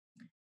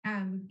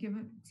Give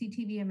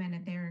CTV a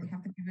minute. They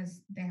have to give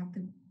us.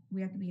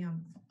 We have to be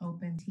on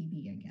open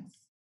TV, I guess.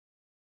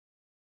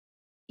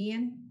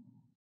 Ian.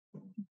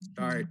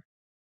 Start.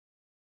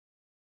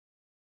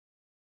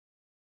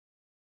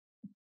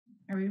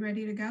 Are we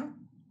ready to go?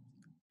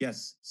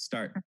 Yes,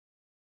 start.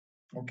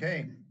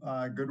 Okay,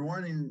 good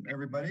morning,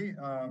 everybody.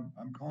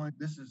 I'm calling,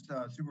 this is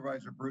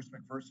Supervisor Bruce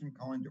McPherson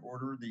calling to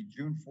order the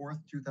June 4th,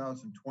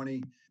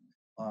 2020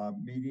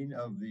 meeting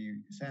of the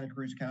Santa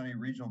Cruz County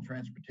Regional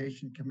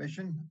Transportation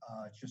Commission.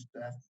 It's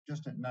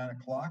just at 9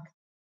 o'clock.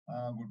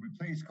 Would we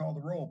please call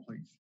the roll,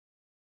 please?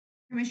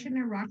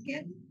 Commissioner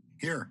Rocket.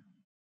 Here.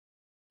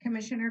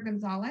 Commissioner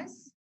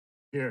Gonzalez.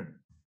 Here.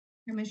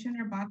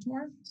 Commissioner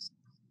Bator.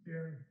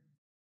 Here.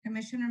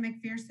 Commissioner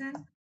McPherson.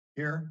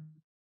 Here.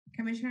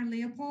 Commissioner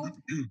Leopold.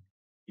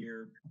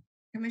 Here.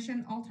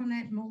 Commissioner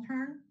Alternate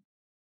Mulhern.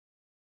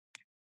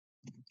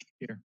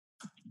 Here.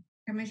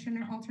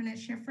 Commissioner Alternate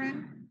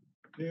Schifrin.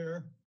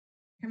 Here.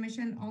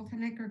 Commissioner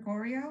Alternate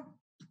Gregorio.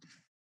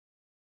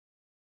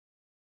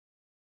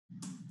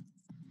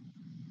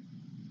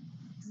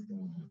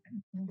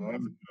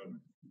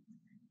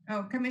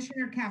 Oh,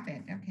 Commissioner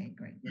Caput. Okay,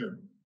 great. Here.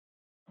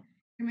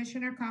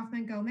 Commissioner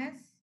Kaufman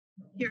Gomez.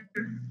 Here.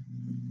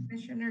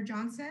 Commissioner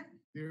Johnson.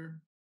 Here.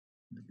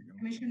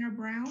 Commissioner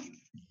Brown.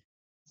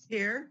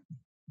 Here.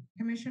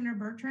 Commissioner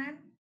Bertrand.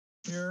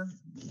 Here.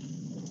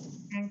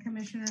 And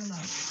Commissioner Lowe.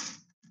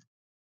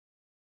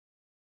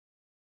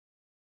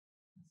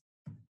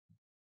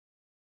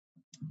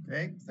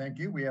 Okay, thank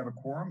you. We have a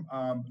quorum.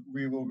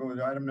 We will go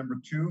to item number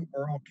 2,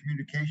 oral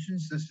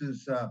communications. This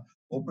is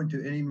open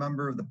to any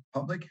member of the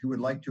public who would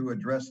like to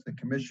address the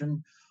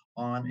commission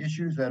on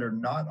issues that are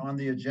not on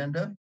the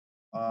agenda.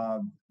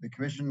 The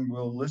commission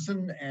will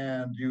listen,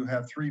 and you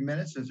have 3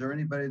 minutes. Is there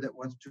anybody that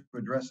wants to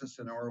address us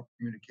in oral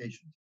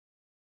communications?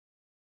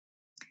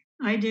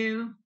 I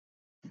do.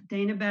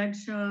 Dana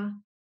Bagshaw.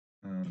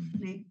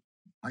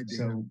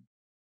 So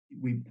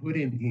we put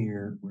in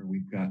here where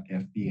we've got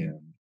FBM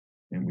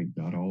and we've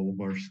got all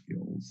of our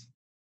skills.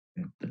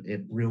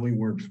 It really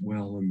works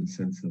well in the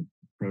sense of the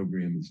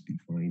program is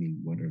defining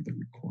what are the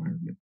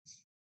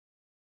requirements,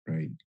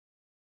 right?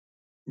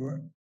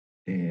 Right.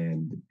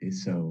 And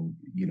so,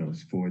 you know,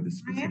 it's for the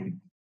specific.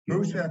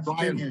 Who's that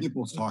Brian speaking?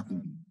 Peoples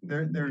talking.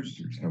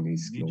 There's How many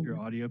skills? Mute your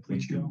audio, please,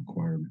 What's your Joe.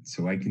 requirement?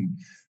 So I can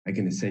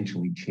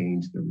essentially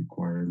change the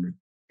requirement.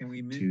 Can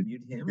we To-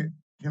 mute him?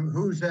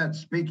 who's that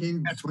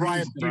speaking? That's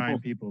Please. Brian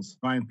Peoples.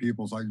 Brian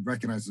Peoples. I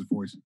recognize his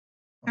voice.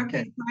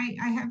 Okay, so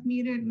I have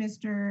muted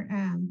Mr.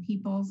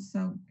 Peoples,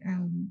 so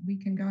we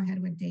can go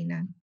ahead with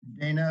Dana.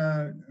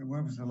 Dana,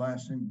 what was the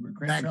last name?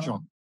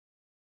 Bagshaw.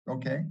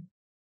 Okay.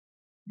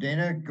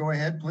 Dana, go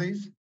ahead,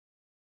 please.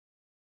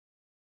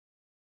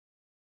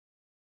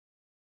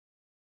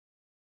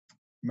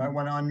 You might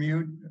want to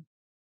unmute.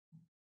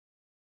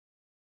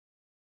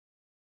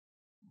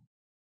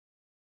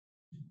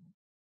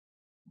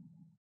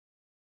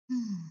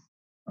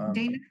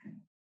 Dana,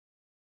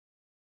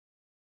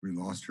 We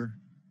lost her.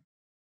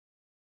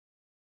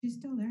 she's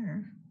still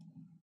there.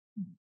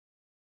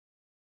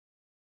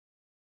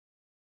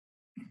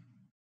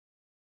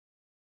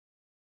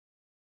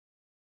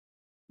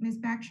 Ms.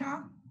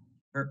 Bagshaw?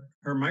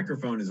 Her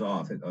microphone is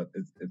off.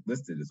 It's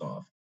listed as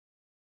off.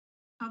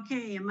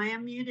 Okay, am I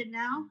unmuted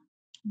now?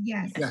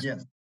 Yes.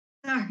 Yes.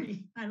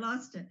 Sorry, I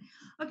lost it.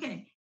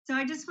 Okay, so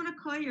I just want to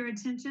call your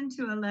attention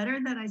to a letter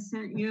that I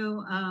sent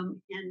you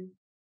on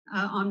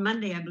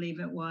Monday, I believe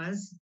it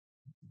was.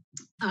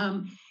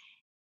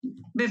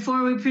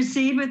 Before we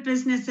proceed with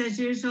business as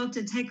usual,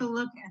 to take a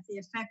look at the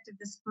effect of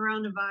this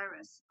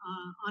coronavirus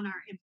on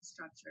our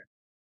infrastructure.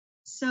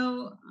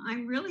 So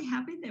I'm really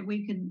happy that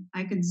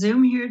I could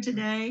Zoom here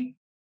today.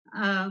 We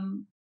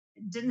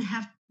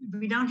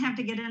don't have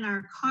to get in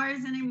our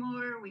cars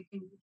anymore. We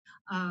can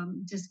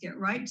just get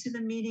right to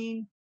the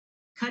meeting,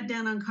 cut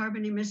down on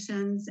carbon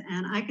emissions,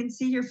 and I can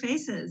see your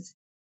faces.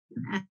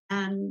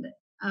 And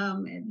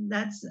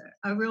that's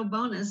a real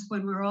bonus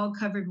when we're all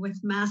covered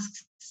with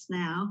masks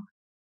now.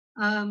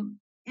 And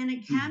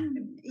it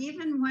can,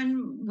 even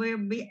when we'll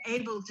be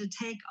able to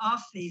take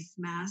off these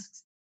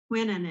masks,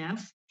 when and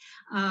if,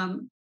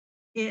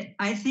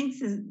 I think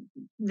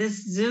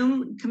this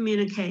Zoom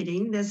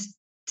communicating, this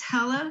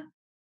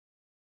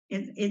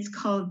it's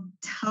called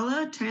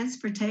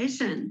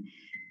teletransportation,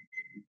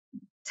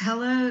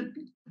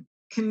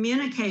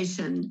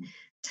 telecommunication,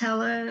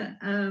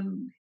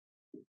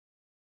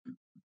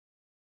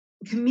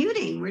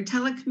 commuting. We're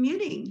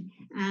telecommuting,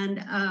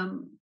 and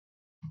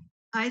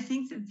I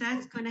think that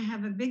that's going to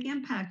have a big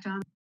impact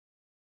on.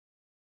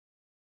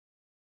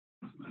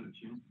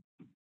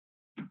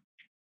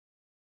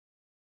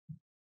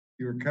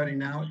 You were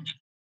cutting out.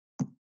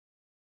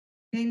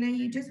 Dana,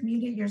 you just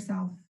muted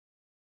yourself.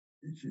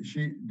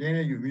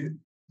 Dana, you mute.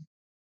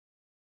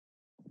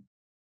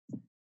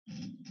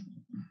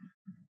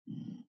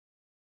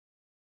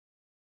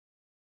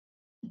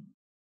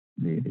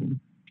 Meeting.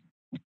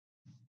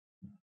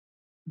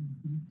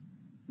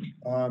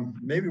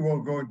 Maybe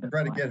we'll go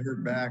try to get her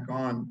back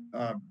on.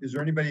 Is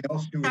there anybody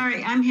else who?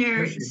 Sorry, I'm here.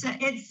 There she is.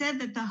 It said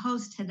that the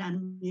host had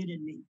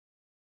muted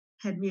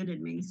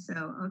me.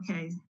 So,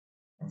 okay.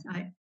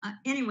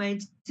 Anyway,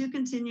 to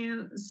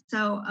continue,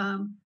 so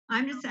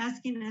I'm just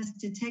asking us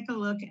to take a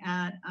look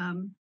at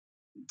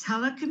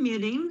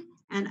telecommuting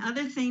and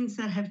other things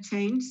that have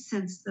changed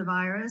since the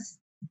virus.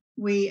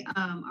 We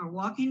are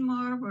walking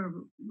more, we're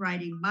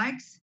riding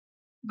bikes.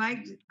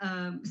 Bike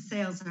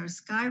sales are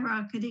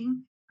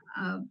skyrocketing.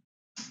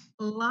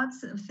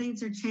 Lots of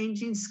things are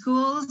changing.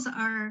 Schools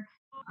are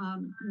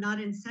not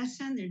in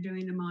session, they're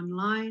doing them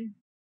online.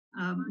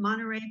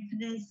 Monterey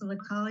Peninsula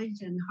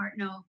College and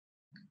Hartnell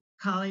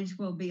College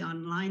will be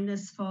online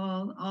this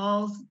fall.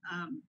 All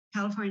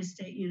California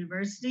State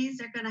Universities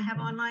are going to have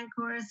online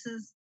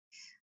courses.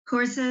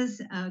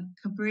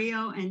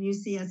 Cabrillo and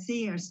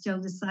UCSC are still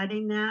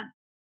deciding that.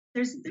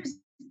 There's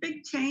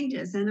big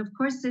changes. And of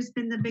course, there's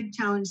been the big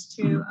challenge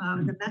to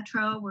the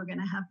metro. We're going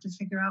to have to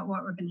figure out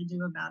what we're going to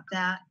do about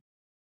that.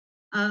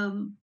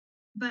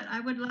 But I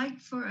would like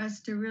for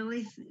us to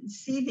really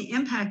see the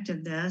impact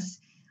of this.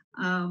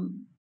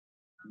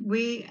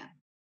 People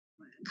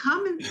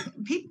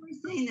are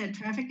saying that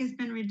traffic has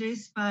been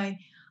reduced by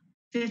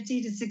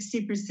 50 to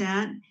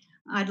 60%.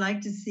 I'd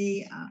like to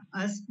see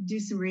us do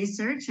some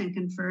research and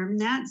confirm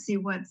that, see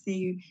what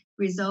the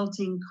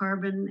resulting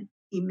carbon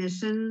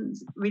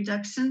emissions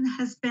reduction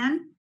has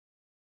been.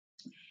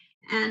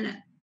 And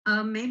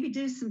maybe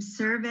do some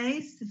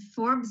surveys.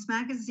 Forbes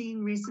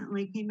magazine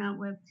recently came out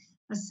with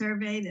a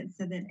survey that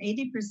said that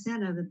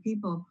 80% of the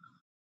people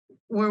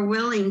were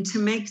willing to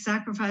make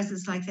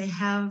sacrifices like they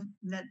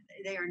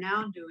are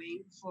now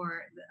doing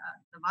for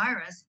the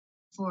virus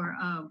for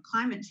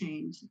climate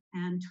change.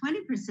 And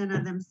 20%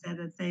 of them said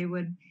that they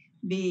would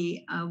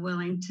be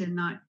willing to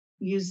not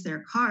use their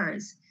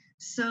cars.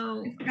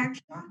 So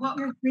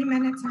your 3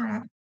 minutes are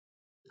up.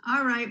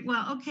 All right,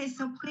 well, okay,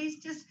 so please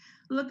just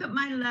look at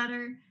my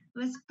letter.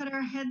 Let's put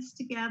our heads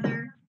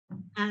together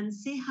and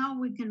see how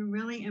we can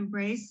really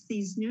embrace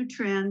these new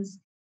trends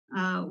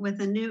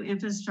with a new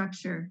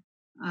infrastructure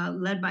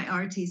led by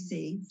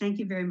RTC. Thank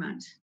you very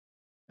much.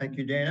 Thank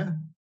you, Dana.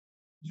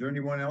 Is there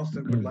anyone else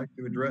that would like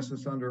to address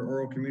us under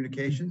oral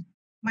communication?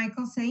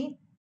 Michael Saint.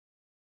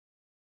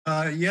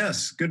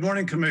 Yes, good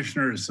morning,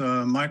 commissioners.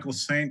 Michael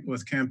Saint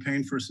with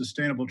Campaign for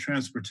Sustainable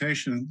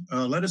Transportation.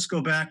 Let us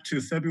go back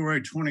to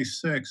February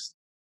 26th,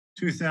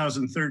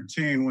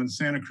 2013, when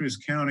Santa Cruz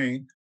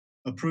County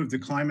approved the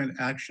Climate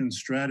Action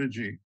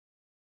Strategy.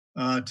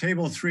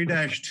 Table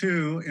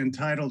 3-2,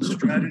 entitled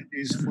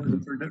Strategies for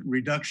the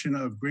Reduction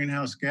of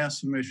Greenhouse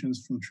Gas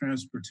Emissions from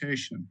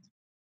Transportation.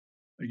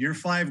 Your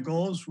 5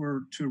 goals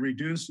were to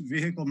reduce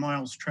vehicle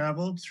miles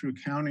traveled through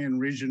county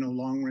and regional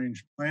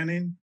long-range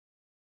planning,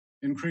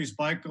 increase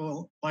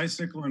bicycle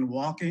and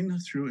walking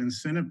through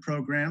incentive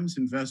programs,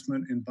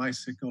 investment in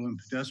bicycle and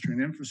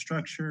pedestrian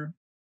infrastructure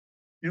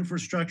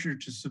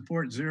to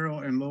support zero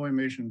and low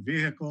emission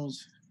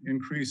vehicles,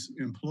 increase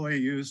employee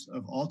use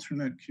of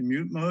alternate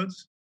commute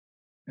modes,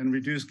 and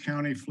reduce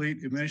county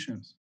fleet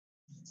emissions.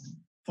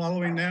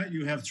 Following that,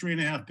 you have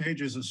 3.5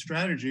 pages of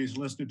strategies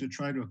listed to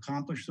try to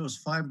accomplish those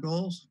 5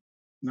 goals.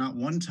 Not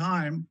one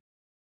time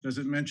does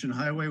it mention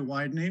highway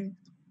widening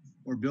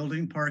or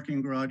building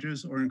parking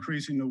garages or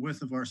increasing the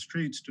width of our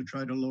streets to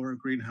try to lower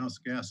greenhouse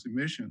gas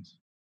emissions.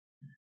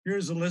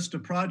 Here's a list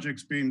of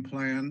projects being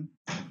planned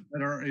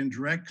that are in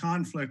direct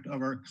conflict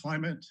of our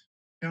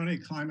county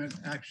climate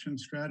action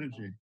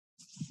strategy.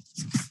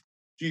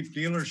 Jeep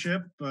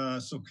dealership,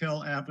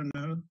 Soquel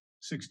Avenue,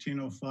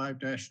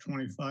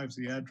 1605-25 is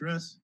the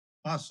address.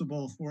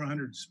 Possible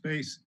 400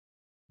 space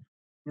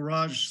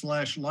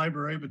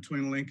garage/library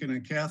between Lincoln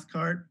and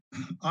Cathcart.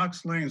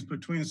 Ox lanes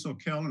between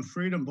Soquel and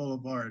Freedom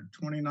Boulevard,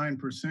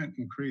 29%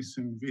 increase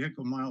in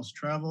vehicle miles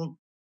traveled.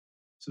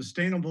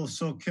 Sustainable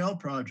Soquel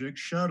project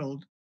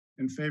shuttled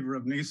in favor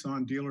of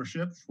Nissan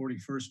dealership,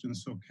 41st and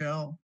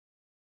Soquel.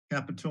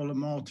 Capitola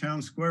Mall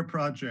Town Square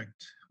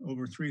project,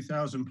 over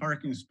 3,000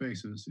 parking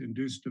spaces,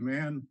 induced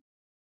demand.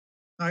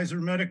 Kaiser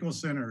Medical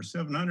Center,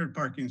 700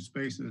 parking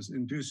spaces,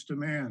 induced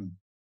demand.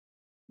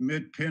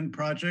 Mid-Penn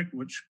project,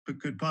 which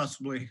could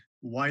possibly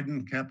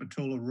widen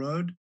Capitola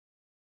Road.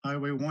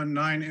 Highway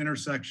 19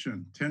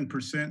 intersection,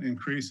 10%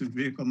 increase in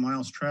vehicle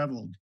miles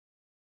traveled.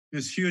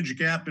 This huge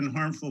gap in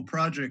harmful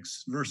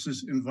projects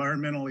versus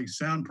environmentally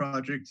sound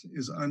projects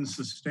is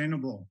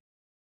unsustainable.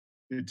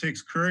 It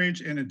takes courage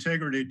and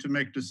integrity to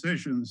make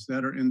decisions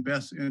that are in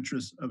best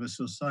interest of a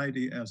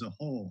society as a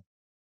whole.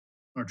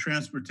 Our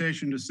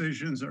transportation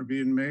decisions are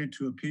being made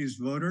to appease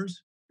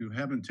voters who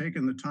haven't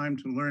taken the time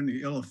to learn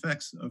the ill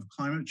effects of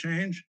climate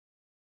change,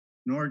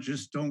 nor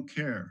just don't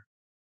care.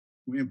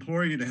 We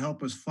implore you to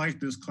help us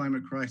fight this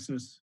climate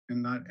crisis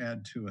and not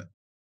add to it.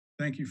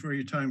 Thank you for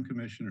your time,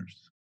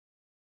 commissioners.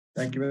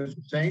 Thank you,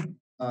 Mr. Saint.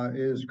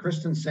 Is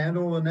Kristen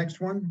Sandel the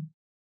next one?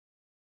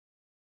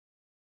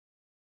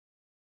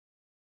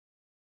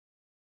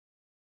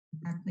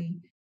 Exactly.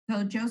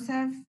 So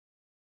Joseph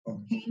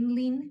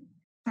Hainling,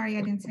 sorry,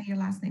 I didn't say your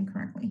last name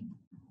correctly.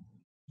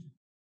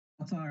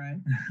 That's all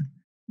right.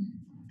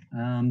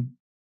 Hello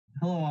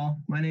all,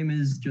 my name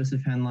is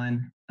Joseph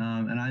Henline,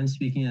 and I'm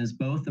speaking as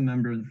both a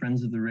member of the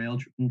Friends of the Rail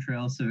and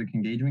Trail Civic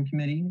Engagement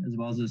Committee, as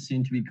well as a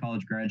soon-to-be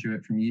college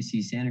graduate from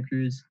UC Santa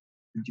Cruz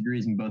with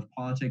degrees in both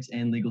politics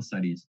and legal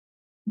studies.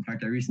 In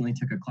fact, I recently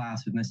took a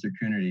class with Mr.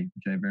 Coonerty,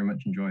 which I very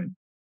much enjoyed.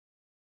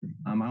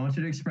 I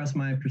wanted to express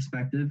my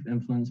perspective,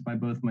 influenced by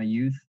both my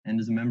youth and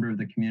as a member of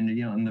the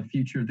community, on the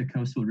future of the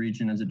coastal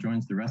region as it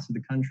joins the rest of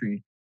the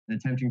country in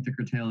attempting to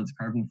curtail its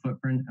carbon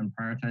footprint and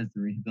prioritize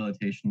the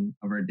rehabilitation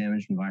of our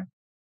damaged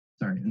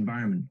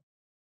environment.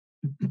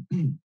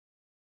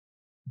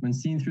 When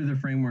seen through the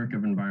framework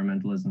of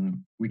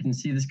environmentalism, we can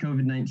see this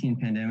COVID-19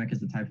 pandemic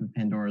as a type of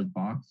Pandora's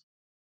box.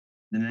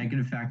 The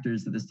negative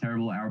factors that this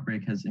terrible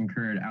outbreak has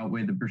incurred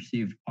outweigh the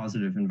perceived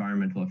positive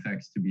environmental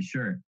effects, to be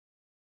sure.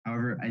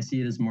 However, I see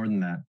it as more than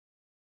that.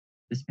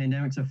 This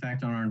pandemic's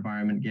effect on our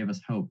environment gave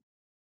us hope.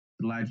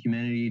 It allowed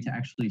humanity to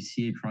actually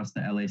see across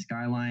the LA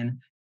skyline.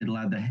 It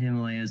allowed the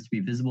Himalayas to be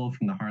visible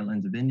from the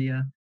heartlands of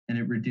India, and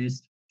it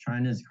reduced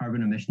China's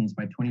carbon emissions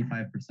by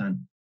 25%.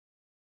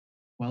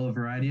 While a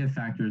variety of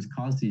factors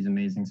caused these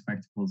amazing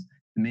spectacles,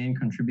 the main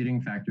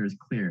contributing factor is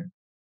clear: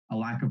 a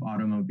lack of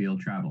automobile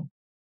travel.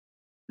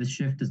 This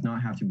shift does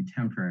not have to be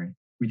temporary.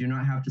 We do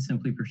not have to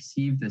simply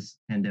perceive this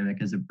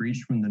pandemic as a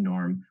breach from the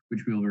norm,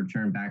 which we will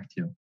return back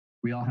to.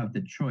 We all have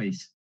the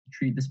choice to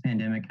treat this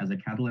pandemic as a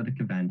catalytic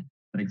event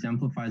that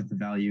exemplifies the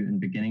value in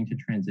beginning to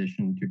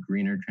transition to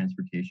greener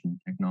transportation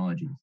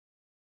technologies.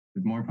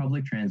 With more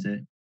public transit,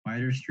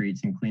 quieter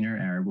streets, and cleaner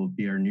air will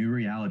be our new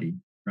reality,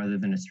 rather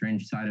than a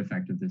strange side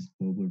effect of this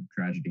global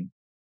tragedy.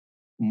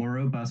 A more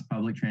robust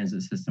public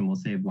transit system will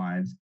save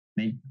lives,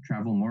 make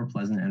travel more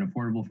pleasant and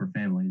affordable for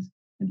families,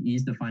 and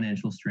ease the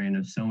financial strain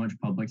of so much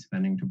public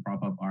spending to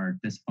prop up our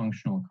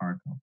dysfunctional car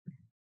culture.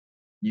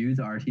 You,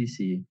 the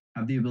RTC,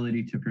 have the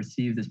ability to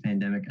perceive this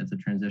pandemic as a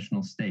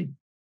transitional state.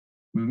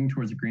 Moving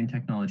towards green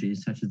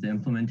technologies, such as the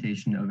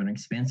implementation of an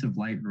expansive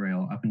light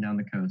rail up and down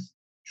the coast,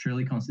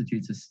 surely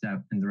constitutes a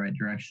step in the right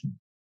direction,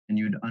 and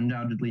you would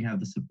undoubtedly have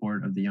the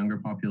support of the younger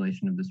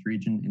population of this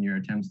region in your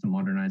attempts to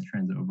modernize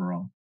transit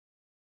overall.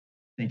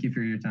 Thank you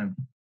for your time.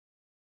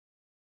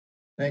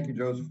 Thank you,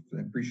 Joseph.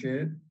 I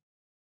appreciate it.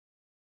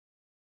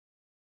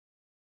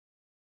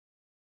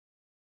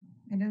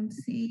 I don't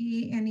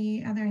see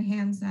any other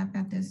hands up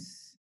at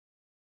this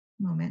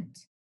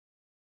moment.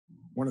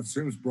 One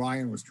assumes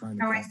Brian was trying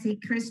to. Oh, I see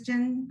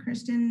Christian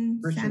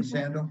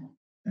Sandel.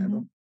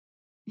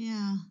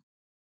 Yeah.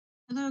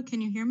 Hello, can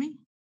you hear me?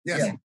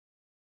 Yes.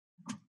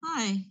 Yeah.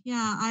 Hi.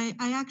 Yeah, I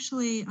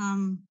actually,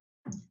 my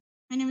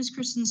name is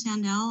Kristen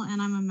Sandell,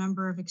 and I'm a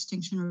member of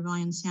Extinction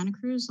Rebellion Santa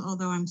Cruz,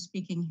 although I'm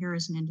speaking here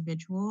as an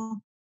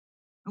individual.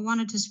 I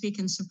wanted to speak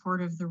in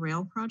support of the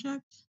rail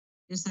project.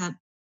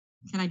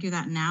 Can I do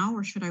that now,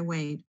 or should I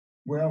wait?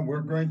 Well,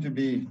 we're going to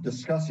be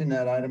discussing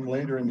that item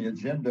later in the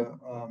agenda.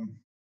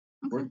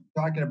 We're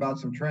talking about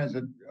some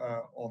transit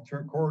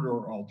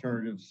corridor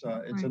alternatives.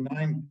 It's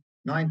Right. a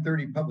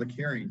 9:30 public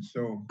hearing,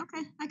 so.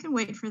 Okay, I can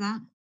wait for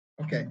that.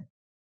 Okay.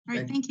 All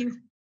right, thank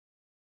you.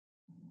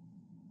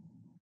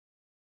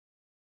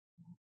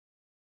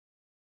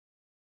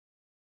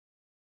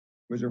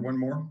 Was there one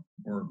more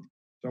or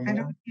some I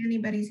more? don't see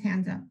anybody's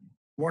hands up.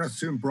 I want to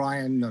assume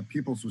Brian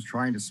Peoples was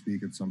trying to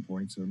speak at some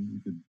point, so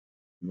you could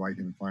invite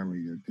him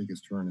finally to take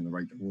his turn in the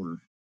right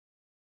order.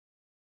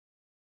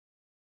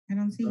 I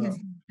don't see his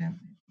hand up.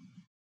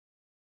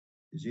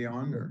 Is he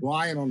on? Or?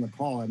 Brian on the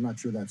call, I'm not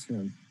sure that's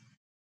him.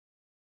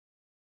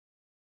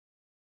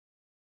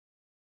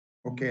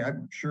 Okay,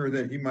 I'm sure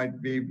that he might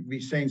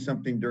be saying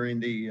something during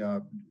the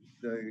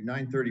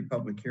 9:30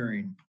 public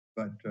hearing,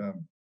 but.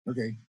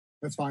 Okay,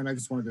 that's fine. I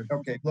just wanted to.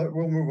 Okay,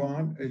 we'll move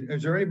on.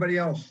 Is there anybody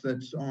else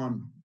that's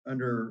on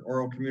under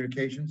oral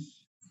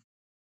communications?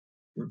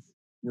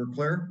 We're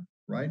clear,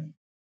 right?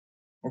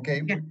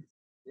 Okay. Yeah.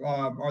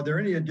 Are there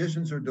any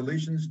additions or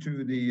deletions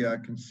to the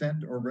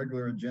consent or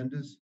regular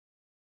agendas?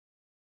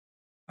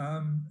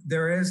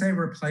 There is a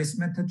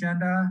replacement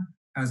agenda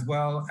as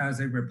well as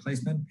a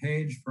replacement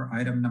page for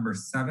item number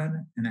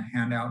 7 and a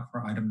handout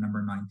for item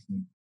number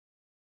 19.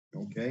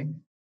 Okay.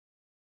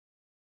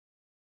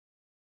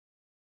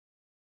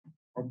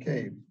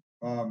 Okay,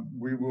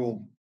 we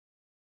will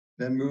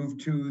then move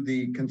to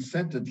the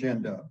consent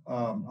agenda,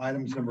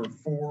 items number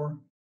 4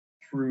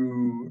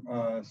 through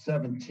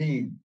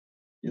 17.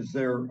 Is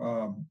there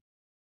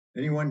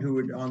anyone who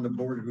would on the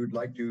board who would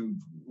like to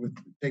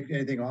take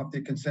anything off the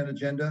consent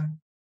agenda?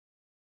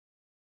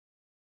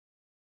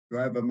 Do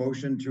I have a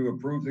motion to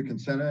approve the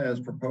consent as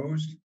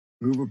proposed?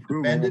 Move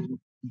approval. Amended?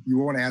 You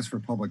won't ask for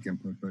public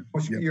input, but.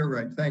 Yeah. You're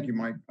right. Thank you,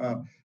 Mike.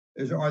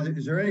 Is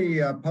there any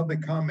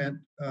public comment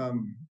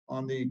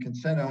on the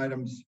consent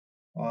items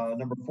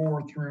number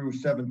 4 through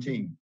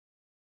 17?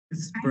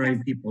 It's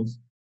Brian Peoples.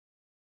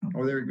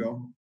 Oh, there you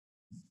go.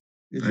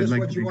 Is I'd this like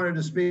what to you be- wanted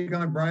to speak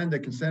on, Brian, the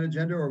consent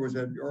agenda, or was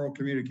that oral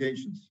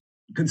communications?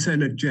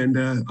 Consent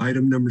agenda,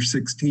 item number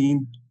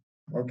 16.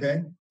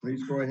 Okay,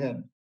 please go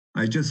ahead.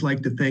 I'd just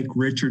like to thank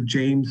Richard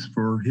James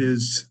for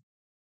his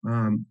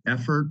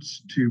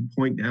efforts to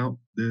point out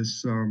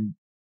this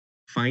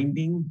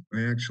finding.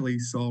 I actually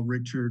saw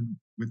Richard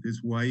with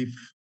his wife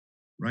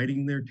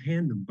riding their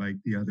tandem bike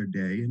the other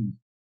day, and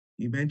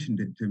he mentioned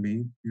it to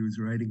me. He was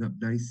riding up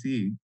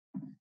Nicey.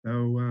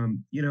 So,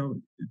 you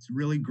know, it's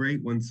really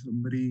great when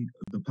somebody,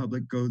 the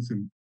public goes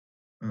and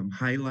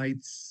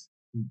highlights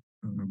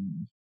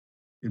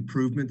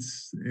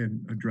improvements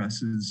and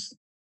addresses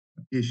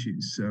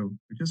issues. So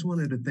I just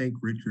wanted to thank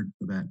Richard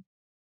for that.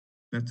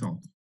 That's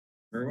all.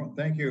 Very well.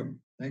 Thank you.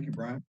 Thank you,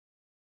 Brian.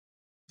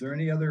 Is there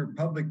any other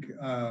public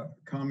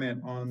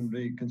comment on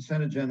the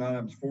consent agenda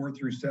items 4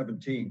 through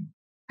 17?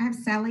 I have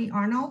Sally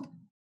Arnold.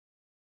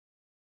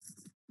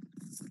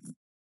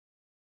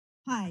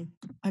 Hi,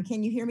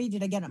 can you hear me?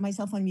 Did I get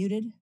myself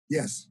unmuted?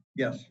 Yes.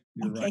 Yes,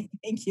 you're Okay, right.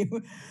 thank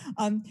you.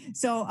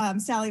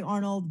 Sally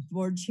Arnold,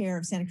 Board Chair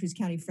of Santa Cruz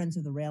County Friends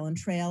of the Rail and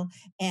Trail.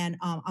 And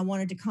I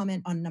wanted to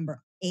comment on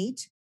number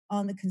 8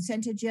 on the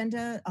consent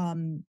agenda,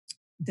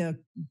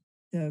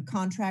 the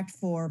contract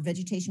for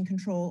vegetation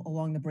control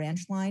along the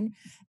branch line.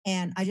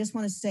 And I just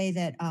want to say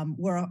that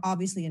we're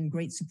obviously in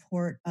great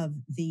support of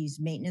these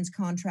maintenance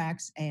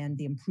contracts and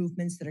the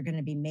improvements that are going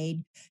to be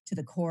made to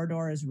the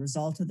corridor as a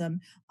result of them.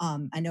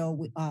 I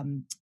know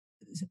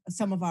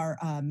some of our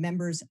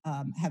members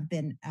have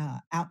been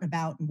out and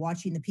about and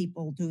watching the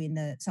people doing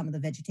some of the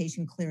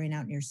vegetation clearing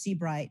out near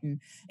Seabright and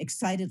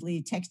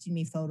excitedly texting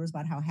me photos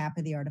about how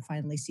happy they are to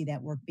finally see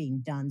that work being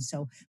done.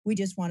 So we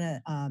just want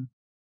to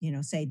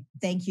say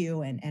thank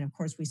you. And of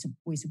course,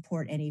 we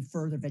support any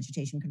further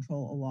vegetation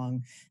control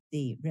along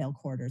the rail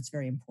corridor. It's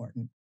very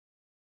important.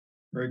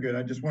 Very good.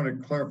 I just want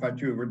to clarify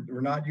too,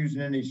 we're not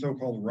using any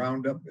so-called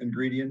Roundup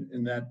ingredient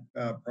in that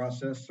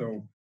process.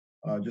 So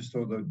just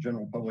so the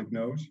general public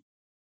knows.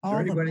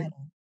 Is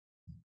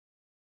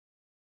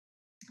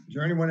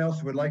there anyone else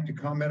who would like to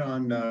comment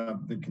on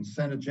the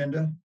consent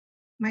agenda?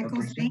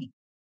 Michael Saint.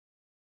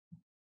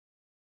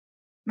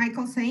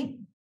 Michael Saint.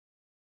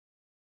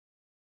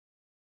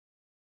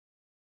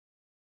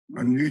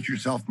 Unmute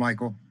yourself,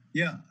 Michael.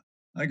 Yeah,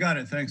 I got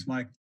it. Thanks,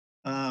 Mike.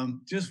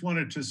 Just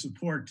wanted to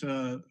support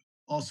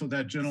also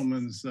that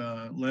gentleman's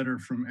letter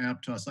from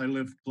Aptos. I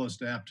live close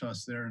to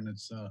Aptos there, and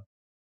it's a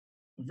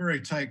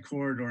very tight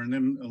corridor, and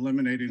them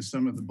eliminating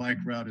some of the bike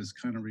route is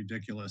kind of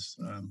ridiculous.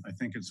 I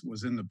think it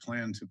was in the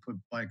plan to put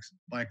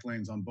bike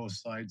lanes on both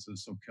sides of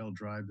Soquel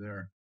Drive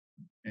there.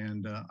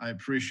 And I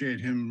appreciate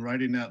him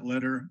writing that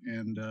letter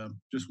and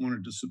just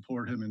wanted to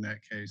support him in that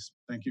case.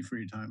 Thank you for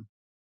your time.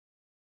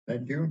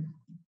 Thank you.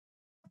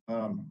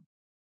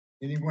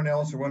 Anyone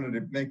else who wanted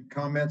to make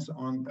comments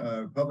on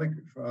public?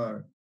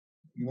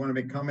 You want to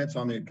make comments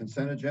on the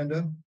consent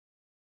agenda?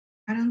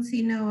 I don't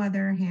see no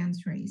other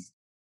hands raised.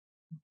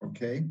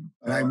 Okay.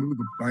 I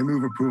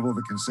move approval of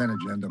the consent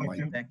agenda, Mike.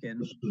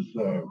 Second.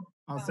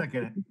 I'll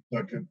second it.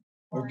 Second.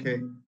 Okay.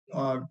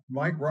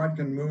 Mike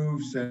Rodkin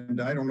moves, and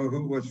I don't know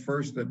who was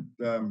first.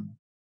 That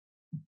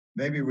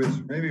maybe it was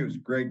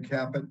Greg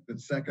Caput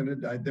that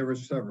seconded. There were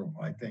several,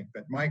 I think,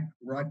 but Mike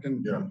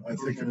Rodkin. Yeah, I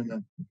seconded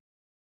that.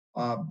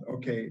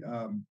 Okay.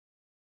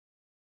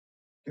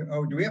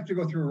 Do we have to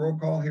go through a roll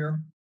call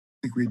here?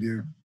 I think we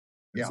do.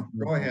 Yeah.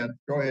 Go ahead.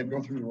 Go ahead.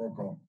 Go through the roll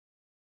call.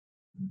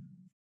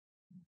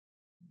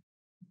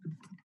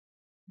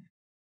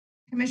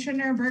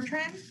 Commissioner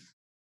Bertrand?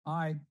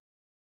 Aye.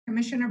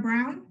 Commissioner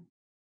Brown?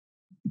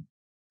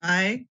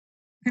 Aye.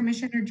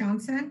 Commissioner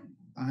Johnson?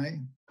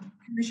 Aye.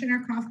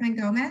 Commissioner Kaufman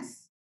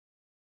Gomez?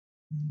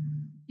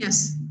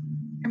 Yes.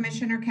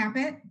 Commissioner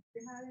Caput?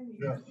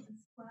 Yes.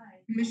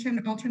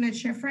 Commission Alternate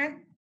Schifrin?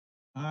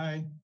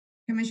 Aye.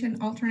 Commission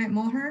Alternate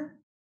Mulhern?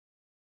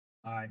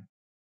 Aye.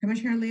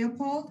 Commissioner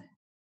Leopold?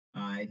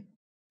 Aye.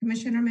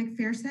 Commissioner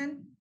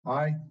McPherson?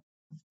 Aye.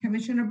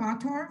 Commissioner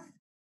Bottorff?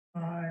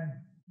 Aye.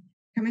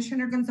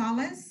 Commissioner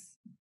Gonzalez?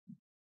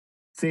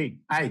 See,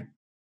 aye.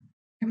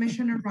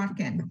 Commissioner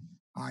Rodkin?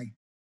 Aye.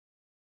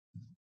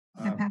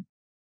 That passed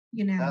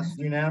unanimously. Passed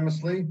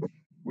unanimously.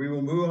 We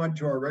will move on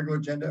to our regular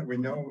agenda. We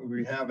know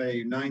we have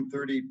a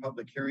 9:30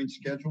 public hearing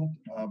scheduled,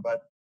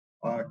 but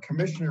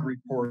commissioner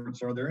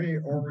reports. Are there any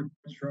oral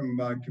reports from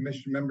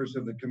commission members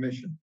of the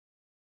commission?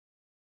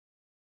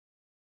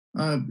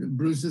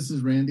 Bruce, this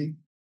is Randy.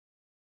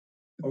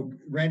 Oh,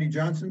 Randy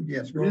Johnson?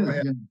 Yes, go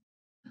ahead. Yeah.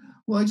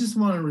 Well, I just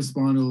want to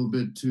respond a little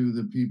bit to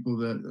the people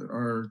that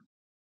are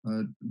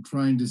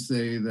trying to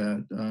say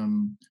that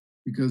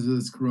because of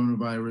this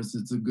coronavirus,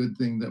 it's a good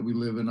thing that we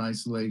live in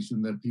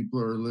isolation, that people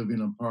are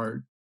living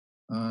apart.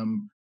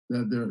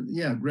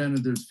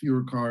 Granted, there's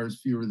fewer cars,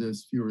 fewer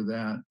this, fewer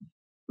that,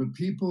 but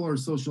people are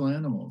social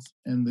animals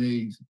and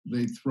they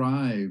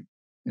thrive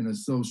in a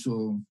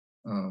social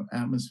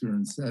atmosphere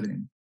and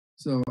setting.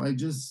 So I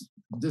just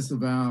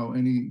disavow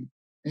any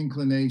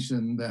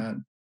inclination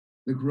that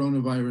the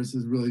coronavirus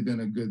has really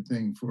been a good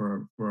thing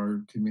for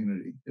our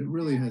community. It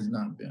really has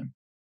not been.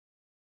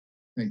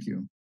 Thank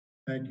you.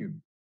 Thank you.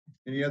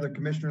 Any other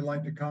commissioner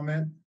like to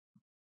comment?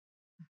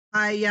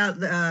 Hi,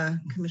 yeah,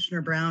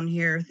 Commissioner Brown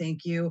here.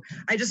 Thank you.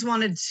 I just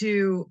wanted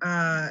to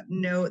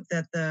note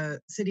that the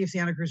city of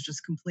Santa Cruz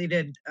just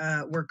completed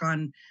work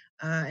on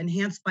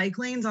enhanced bike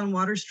lanes on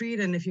Water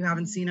Street. And if you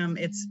haven't seen them,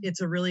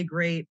 it's a really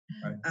great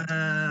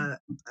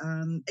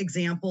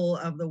example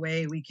of the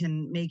way we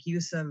can make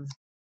use of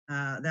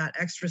that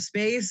extra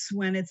space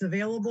when it's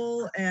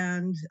available,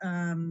 and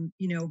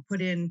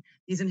put in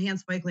these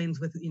enhanced bike lanes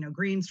with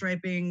green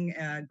striping,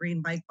 green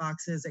bike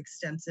boxes,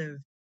 extensive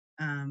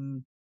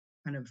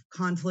kind of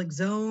conflict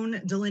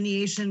zone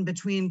delineation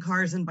between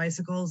cars and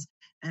bicycles.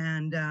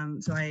 And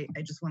so I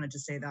just wanted to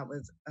say that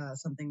was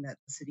something that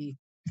the city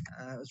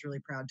was really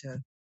proud to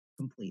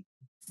complete.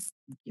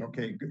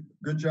 Okay,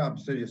 good job,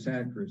 City of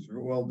Santa Cruz.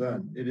 Well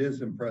done. It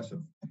is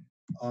impressive.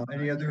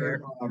 Any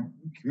other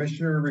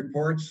commissioner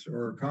reports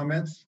or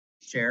comments?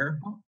 Chair?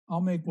 I'll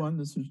make one.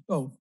 This is,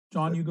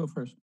 John, you go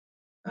first.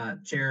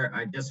 Chair,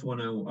 I just want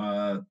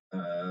to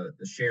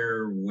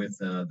share with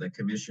the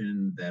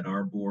commission that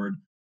our board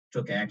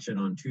took action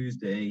on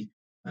Tuesday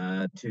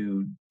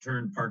to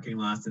turn parking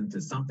lots into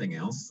something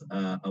else,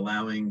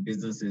 allowing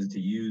businesses to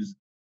use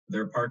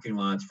their parking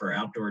lots for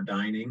outdoor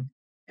dining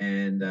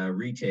and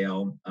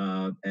retail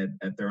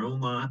at their own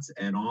lots,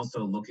 and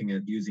also looking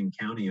at using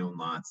county-owned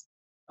lots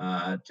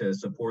to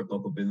support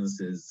local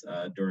businesses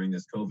during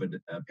this COVID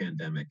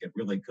pandemic. It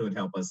really could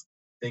help us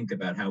think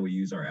about how we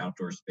use our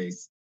outdoor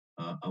space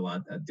a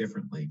lot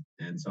differently.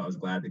 And so I was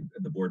glad that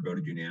the board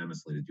voted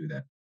unanimously to do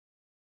that.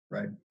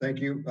 Right. Thank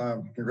you.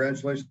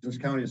 Congratulations,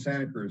 County of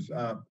Santa Cruz.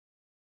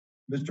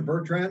 Mr.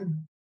 Bertrand?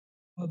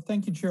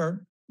 Thank you,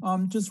 Chair.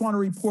 Just want to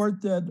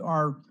report that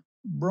our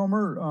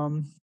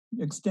Bromer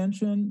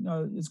extension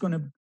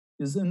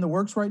is in the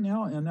works right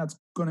now, and that's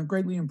going to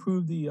greatly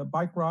improve the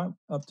bike route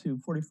up to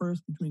 41st,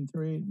 between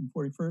 38 and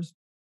 41st.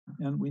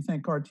 And we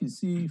thank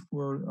RTC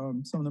for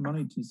some of the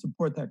money to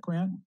support that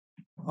grant.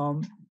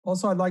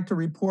 Also, I'd like to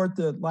report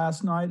that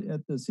last night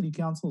at the City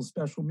Council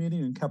special meeting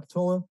in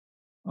Capitola,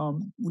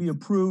 we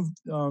approved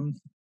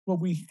what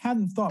we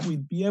hadn't thought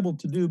we'd be able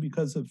to do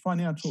because of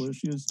financial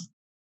issues,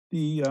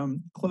 the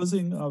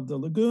closing of the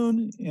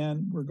lagoon,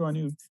 and we're going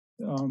to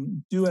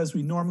do as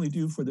we normally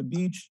do for the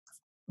beach.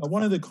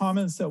 One of the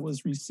comments that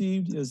was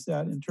received is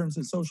that in terms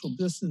of social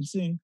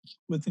distancing,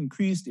 with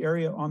increased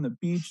area on the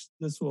beach,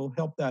 this will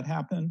help that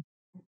happen.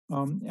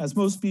 As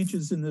most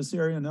beaches in this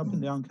area and up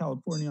and down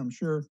California, I'm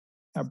sure,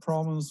 have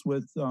problems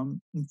with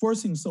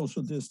enforcing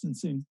social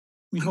distancing.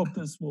 We hope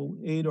this will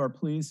aid our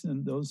police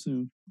and those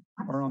who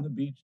are on the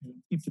beach to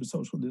keep their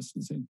social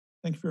distancing.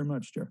 Thank you very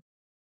much, Chair.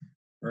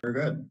 Very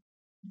good.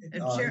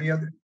 Chair, Any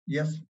other?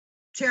 Yes.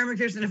 Chair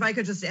McPherson, if I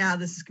could just add,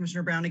 this is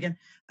Commissioner Brown again.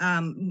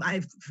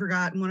 I've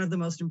forgotten one of the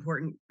most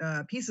important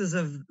pieces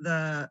of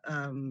the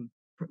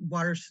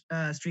Water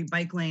Street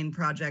Bike Lane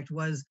project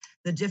was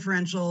the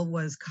differential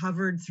was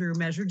covered through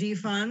Measure D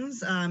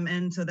funds.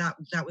 And so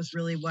that was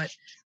really what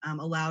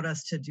allowed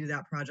us to do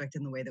that project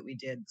in the way that we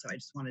did. So I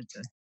just wanted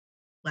to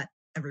let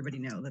everybody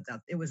know that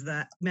it was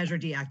the Measure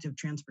D Active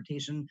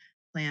Transportation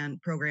Plan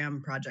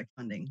Program project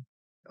funding.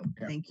 So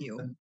thank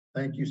you.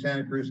 Thank you,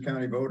 Santa Cruz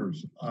County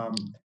voters.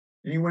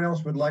 Anyone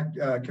else would like,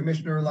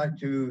 Commissioner, like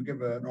to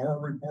give an oral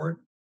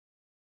report?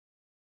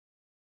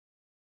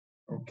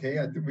 Okay,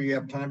 I think we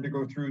have time to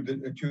go through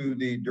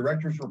the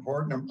director's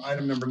report,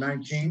 item number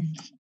 19.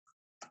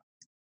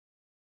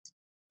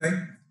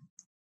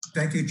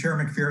 Thank you, Chair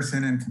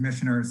McPherson and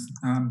commissioners.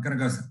 I'm going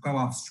to go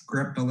off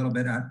script a little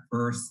bit at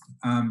first.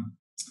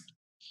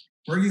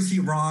 Where you see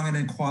wrong and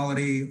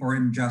inequality or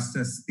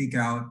injustice, speak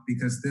out,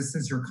 because this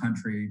is your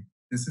country.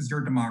 This is your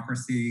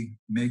democracy.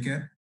 Make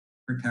it,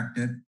 protect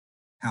it,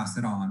 pass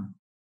it on.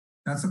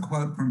 That's a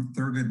quote from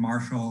Thurgood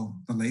Marshall,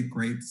 the late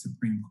great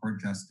Supreme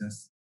Court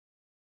Justice.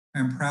 I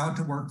am proud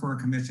to work for a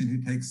commission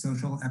who takes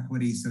social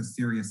equity so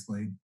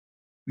seriously.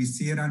 We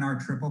see it on our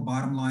triple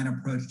bottom line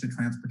approach to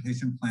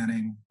transportation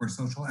planning, where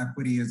social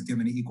equity is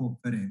given equal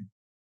footing.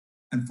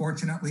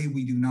 Unfortunately,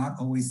 we do not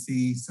always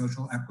see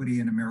social equity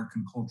in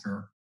American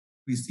culture.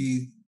 We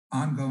see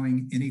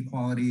ongoing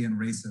inequality and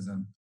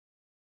racism.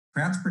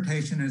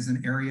 Transportation is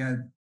an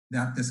area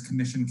that this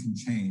commission can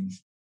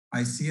change.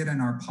 I see it in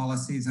our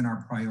policies and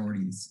our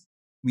priorities.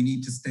 We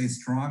need to stay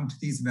strong to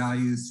these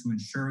values to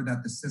ensure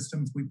that the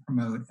systems we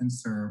promote and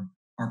serve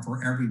are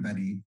for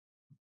everybody,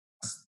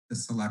 the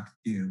select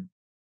few.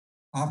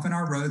 Often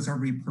our roads are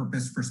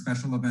repurposed for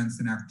special events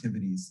and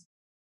activities.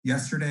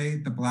 Yesterday,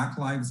 the Black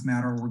Lives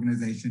Matter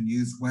organization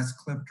used West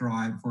Cliff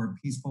Drive for a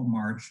peaceful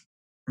march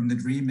from the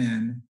Dream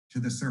Inn to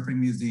the Surfing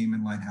Museum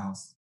and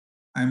Lighthouse.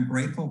 I am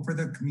grateful for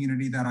the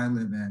community that I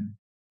live in,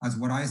 as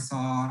what I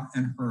saw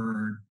and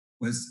heard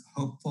was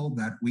hopeful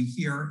that we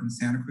here in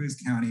Santa Cruz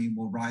County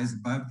will rise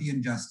above the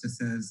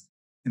injustices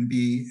and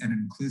be an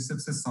inclusive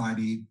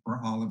society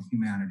for all of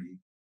humanity.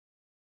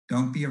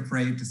 Don't be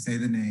afraid to say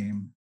the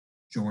name,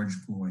 George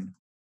Floyd.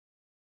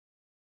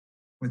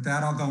 With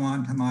that, I'll go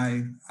on to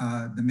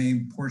the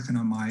main portion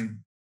of my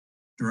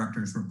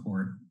director's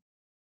report.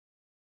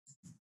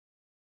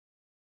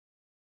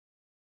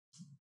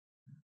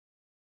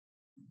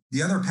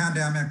 The other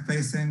pandemic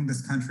facing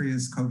this country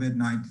is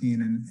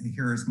COVID-19, and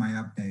here is my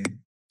update.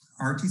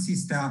 RTC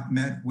staff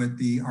met with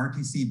the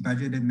RTC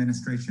Budget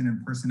Administration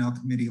and Personnel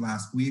Committee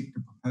last week to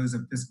propose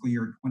a fiscal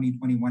year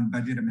 2021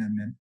 budget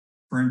amendment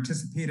for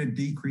anticipated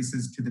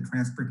decreases to the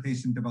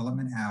Transportation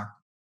Development Act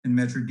and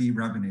Measure D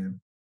revenue,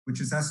 which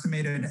is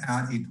estimated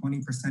at a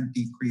 20%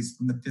 decrease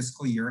from the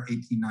fiscal year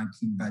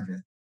 18-19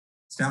 budget.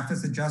 Staff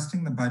is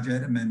adjusting the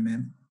budget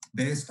amendment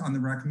based on the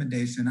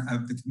recommendation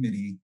of the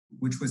committee,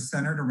 which was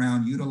centered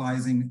around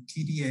utilizing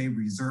TDA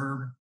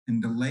reserve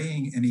and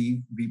delaying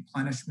any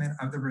replenishment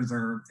of the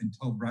reserve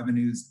until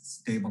revenues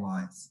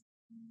stabilize.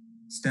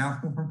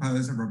 Staff will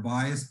propose a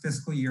revised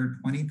fiscal year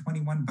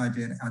 2021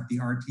 budget at the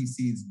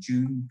RTC's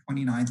June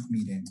 29th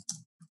meeting.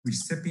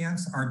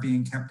 Recipients are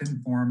being kept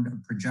informed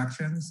of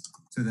projections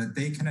so that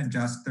they can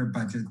adjust their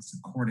budgets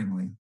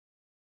accordingly.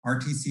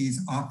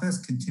 RTC's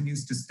office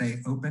continues to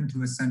stay open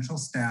to essential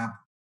staff,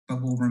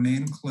 but will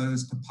remain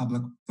closed to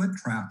public foot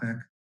traffic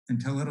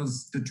until it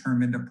is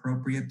determined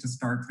appropriate to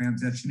start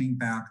transitioning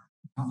back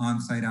to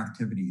on-site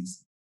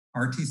activities.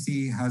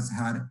 RTC has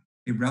had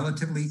a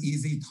relatively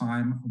easy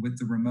time with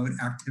the remote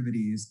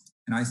activities,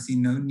 and I see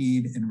no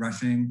need in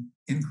rushing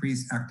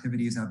increased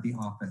activities at the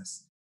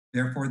office.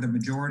 Therefore, the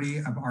majority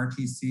of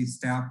RTC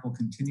staff will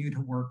continue to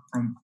work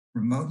from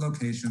remote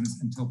locations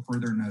until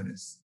further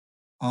notice.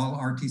 All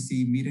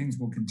RTC meetings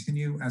will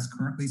continue as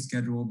currently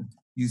scheduled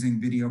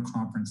using video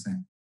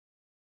conferencing.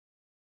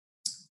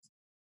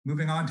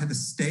 Moving on to the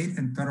state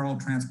and federal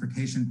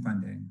transportation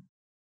funding,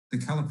 the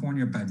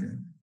California budget.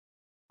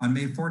 On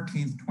May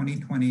 14th,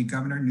 2020,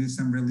 Governor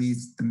Newsom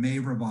released the May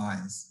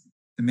Revise.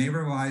 The May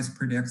Revise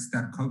predicts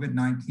that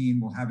COVID-19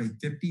 will have a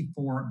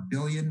 $54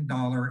 billion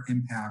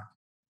impact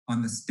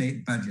on the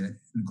state budget,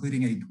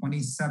 including a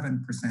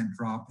 27%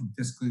 drop in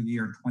fiscal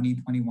year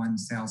 2021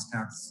 sales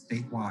tax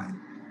statewide.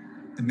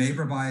 The May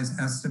Revise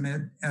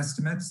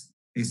estimates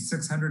a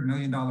 $600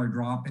 million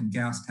drop in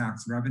gas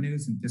tax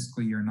revenues in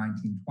fiscal year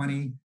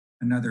 1920,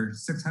 another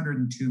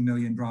 $602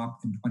 million drop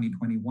in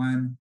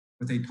 2021,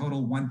 with a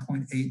total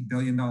 $1.8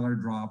 billion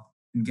drop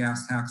in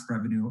gas tax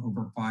revenue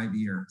over 5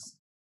 years.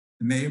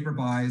 The May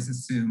Revise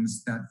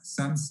assumes that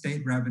some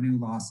state revenue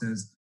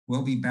losses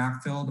will be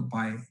backfilled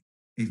by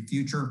a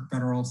future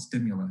federal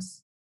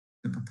stimulus.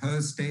 The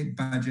proposed state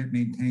budget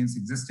maintains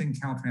existing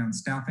Caltrans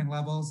staffing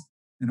levels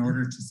in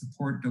order to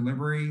support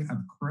delivery of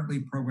currently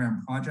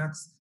programmed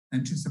projects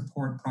and to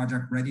support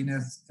project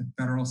readiness if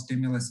federal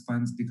stimulus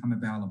funds become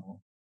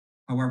available.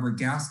 However,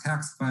 gas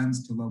tax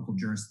funds to local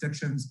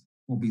jurisdictions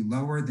will be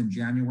lower than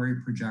January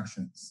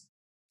projections.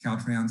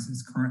 Caltrans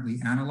is currently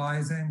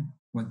analyzing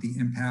what the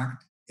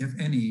impact, if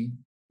any,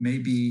 may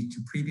be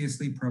to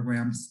previously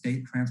programmed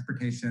state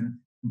transportation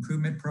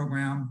improvement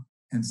program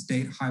and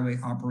state highway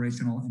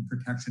operational and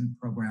protection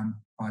program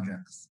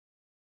projects.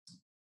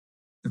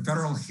 The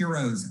Federal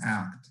HEROES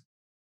Act.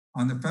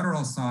 On the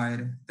federal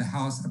side, the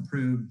House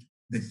approved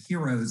the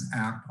HEROES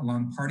Act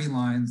along party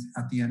lines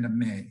at the end of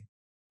May.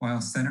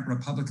 While Senate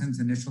Republicans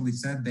initially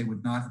said they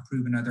would not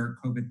approve another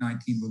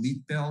COVID-19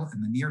 relief bill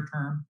in the near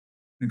term,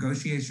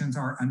 negotiations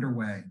are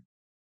underway.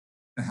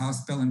 The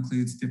House bill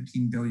includes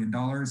 $15 billion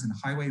in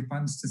highway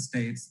funds to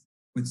states,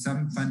 with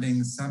some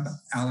funding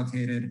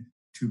sub-allocated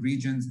to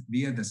regions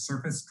via the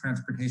Surface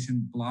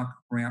Transportation Block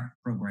Grant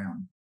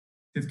Program,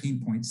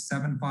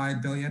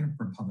 $15.75 billion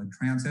for public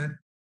transit,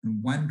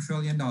 and $1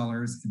 trillion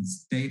in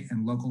state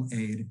and local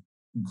aid,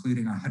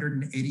 including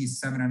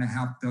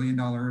 $187.5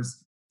 billion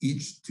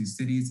each to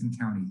cities and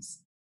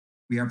counties.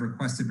 We have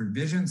requested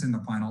revisions in the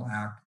final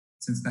act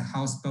since the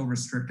House bill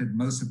restricted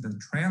most of the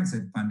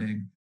transit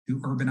funding to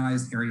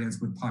urbanized areas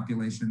with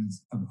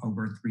populations of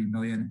over 3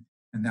 million,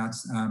 and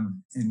that's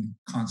in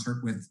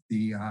concert with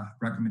the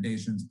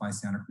recommendations by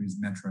Santa Cruz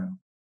Metro.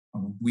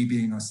 We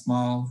being a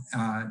small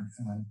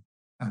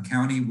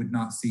county would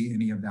not see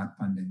any of that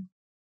funding.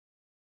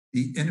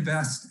 The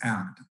INVEST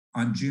Act.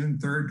 On June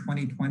 3rd,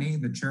 2020,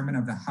 the chairman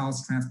of the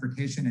House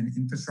Transportation and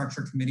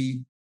Infrastructure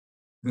Committee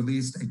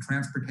released a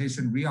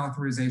transportation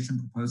reauthorization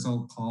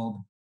proposal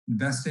called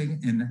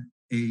Investing in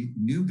a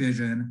New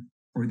Vision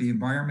for the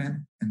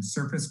Environment and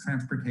Surface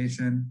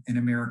Transportation in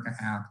America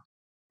Act,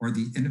 or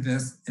the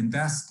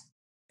Invest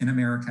in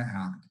America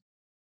Act.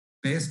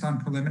 Based on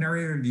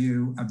preliminary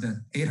review of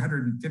the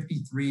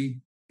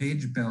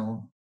 853-page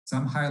bill,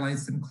 some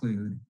highlights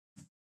include: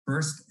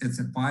 first, it's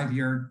a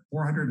 5-year,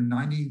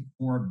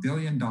 $494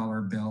 billion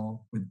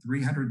bill with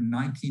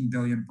 $319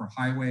 billion for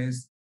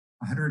highways,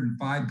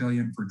 $105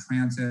 billion for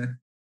transit,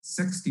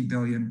 $60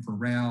 billion for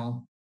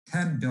rail,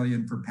 $10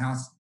 billion for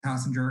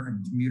passenger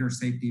and commuter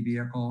safety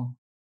vehicle.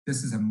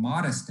 This is a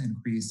modest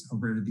increase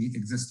over the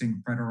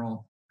existing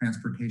Federal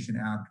Transportation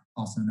Act,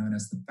 also known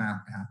as the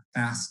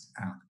FAST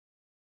Act.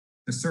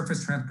 The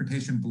Surface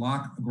Transportation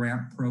Block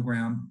Grant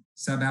Program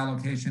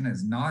suballocation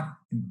has not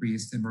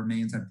increased and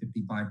remains at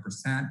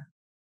 55%.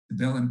 The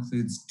bill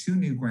includes 2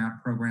 new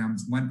grant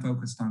programs, one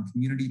focused on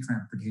community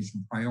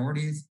transportation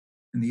priorities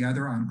and the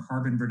other on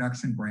carbon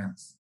reduction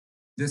grants.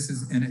 This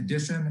is in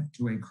addition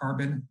to a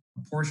carbon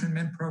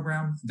apportionment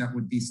program that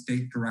would be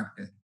state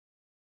directed.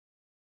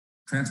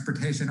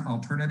 Transportation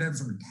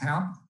Alternatives, or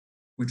TAP,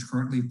 which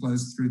currently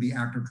flows through the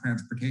Active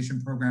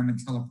Transportation Program in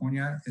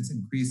California, is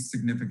increased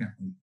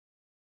significantly.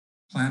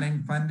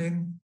 Planning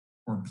funding,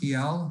 or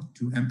PL,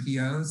 to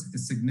MPOs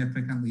is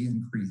significantly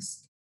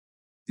increased.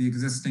 The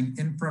existing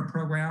infra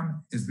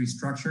program is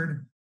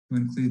restructured to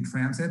include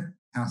transit,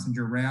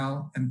 passenger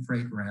rail, and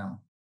freight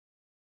rail.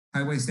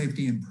 Highway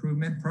Safety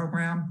Improvement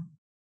Program,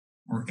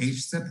 or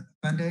HSIP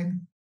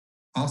funding,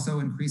 also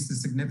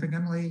increases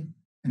significantly,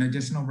 and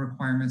additional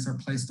requirements are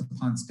placed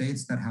upon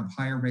states that have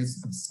higher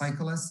rates of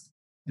cyclist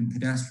and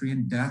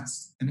pedestrian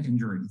deaths and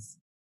injuries.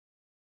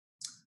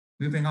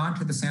 Moving on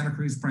to the Santa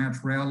Cruz Branch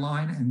Rail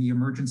Line and the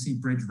emergency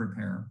bridge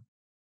repair.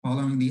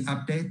 Following the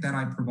update that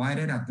I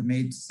provided at the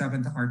May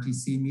 7th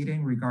RTC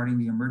meeting regarding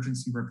the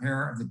emergency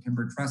repair of the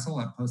timber trestle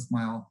at post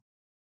mile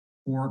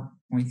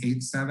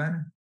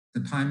 4.87,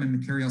 the time and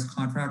materials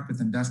contract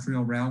with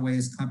Industrial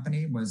Railways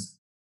Company was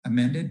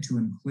amended to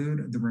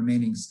include the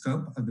remaining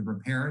scope of the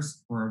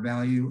repairs for a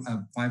value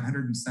of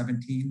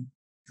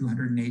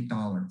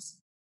 $517,208.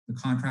 The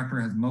contractor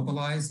has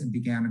mobilized and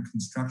began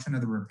construction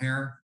of the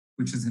repair,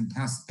 which is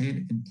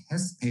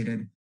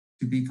anticipated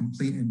to be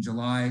complete in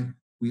July.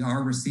 We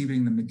are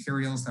receiving the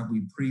materials that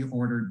we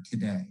pre-ordered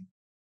today.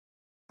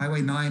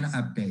 Highway 9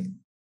 update.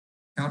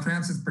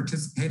 Caltrans is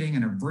participating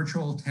in a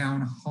virtual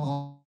town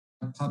hall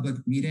public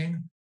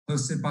meeting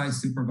hosted by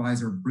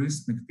Supervisor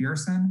Bruce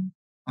McPherson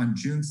on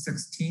June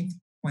 16th,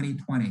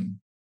 2020,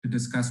 to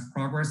discuss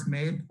progress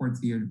made towards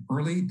the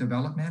early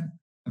development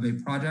of a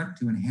project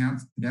to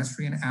enhance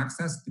pedestrian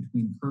access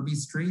between Kirby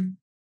Street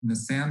and the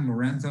San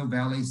Lorenzo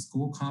Valley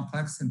School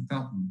Complex in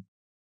Felton.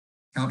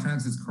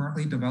 Caltrans is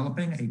currently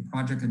developing a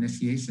project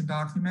initiation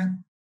document,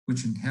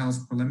 which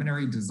entails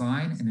preliminary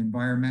design and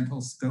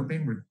environmental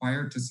scoping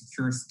required to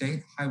secure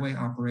state highway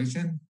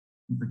operation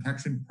and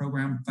protection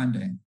program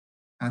funding.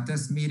 At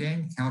this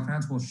meeting,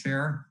 Caltrans will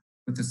share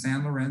with the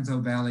San Lorenzo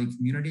Valley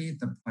community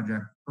the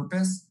project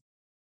purpose,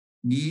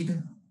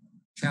 need,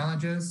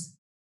 challenges,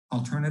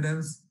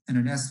 alternatives, and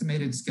an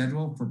estimated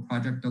schedule for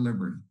project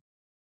delivery.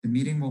 The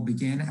meeting will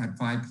begin at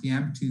 5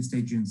 p.m.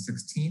 Tuesday, June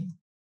 16th.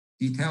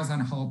 Details on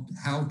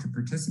how to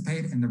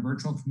participate in the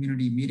virtual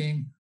community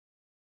meeting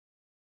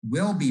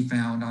will be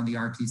found on the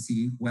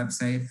RTC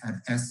website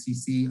at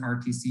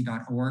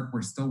sccrtc.org.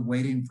 We're still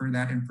waiting for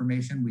that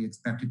information. We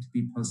expect it to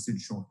be posted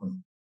shortly.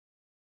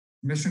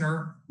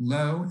 Commissioner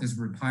Lowe is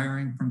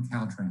retiring from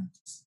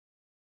Caltrans.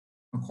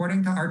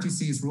 According to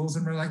RTC's rules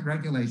and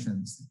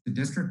regulations, the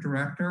district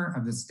director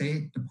of the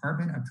State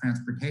Department of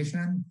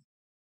Transportation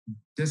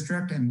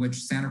district in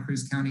which Santa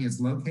Cruz County is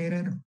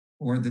located,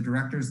 or the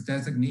director's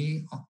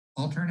designee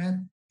alternate,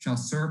 shall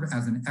serve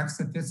as an ex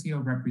officio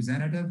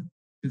representative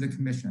to the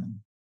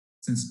commission.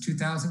 Since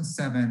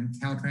 2007,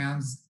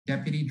 Caltrans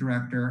Deputy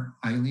Director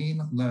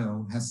Eileen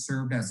Lowe has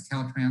served as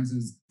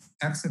Caltrans's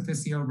ex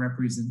officio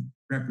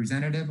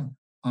representative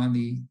on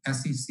the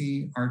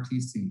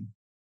SCC-RTC.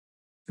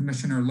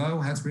 Commissioner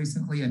Lowe has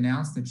recently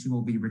announced that she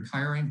will be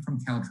retiring from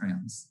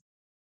Caltrans.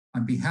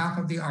 On behalf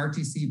of the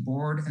RTC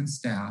board and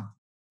staff,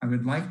 I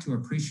would like to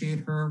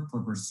appreciate her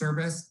for her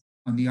service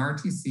on the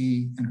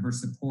RTC and her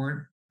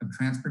support of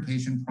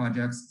transportation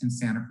projects in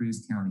Santa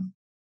Cruz County.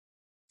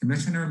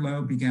 Commissioner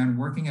Lowe began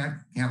working at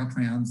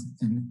Caltrans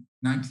in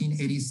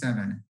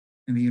 1987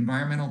 in the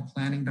Environmental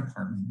Planning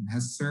Department and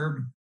has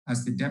served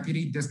as the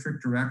Deputy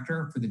District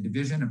Director for the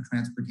Division of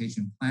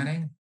Transportation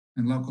Planning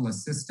and Local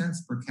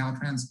Assistance for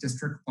Caltrans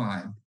District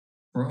 5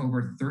 for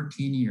over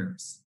 13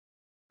 years.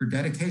 Her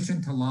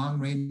dedication to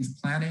long-range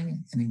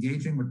planning and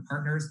engaging with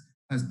partners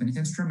has been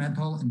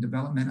instrumental in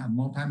development of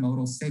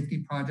multimodal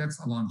safety projects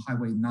along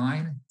Highway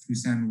 9 through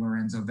San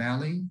Lorenzo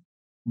Valley,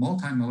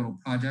 multimodal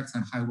projects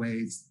on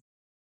highways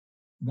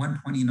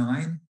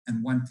 129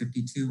 and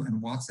 152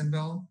 in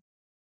Watsonville,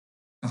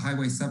 the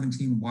Highway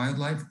 17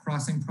 Wildlife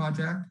Crossing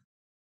Project,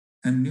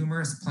 and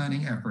numerous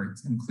planning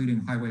efforts,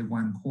 including Highway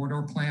 1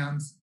 corridor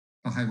plans,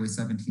 the Highway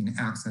 17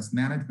 Access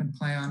Management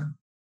Plan,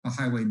 the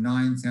Highway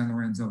 9 San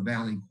Lorenzo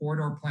Valley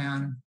Corridor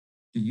Plan,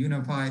 the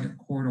Unified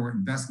Corridor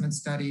Investment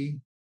Study,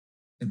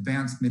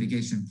 Advanced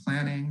Mitigation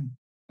Planning,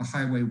 the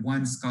Highway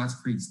 1 Scotts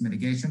Creek's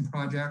Mitigation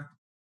Project,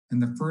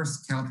 and the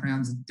first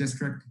Caltrans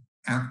District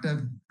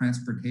Active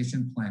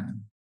Transportation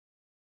Plan.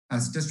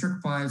 As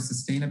District 5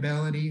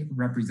 sustainability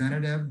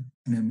representative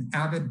and an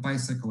avid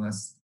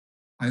bicyclist,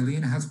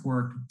 Eileen has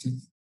worked to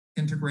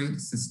integrate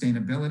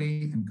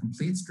sustainability and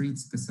complete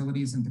streets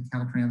facilities into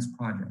Caltrans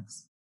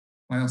projects.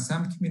 While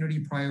some community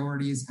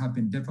priorities have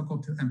been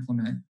difficult to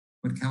implement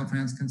with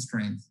Caltrans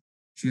constraints,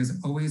 she has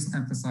always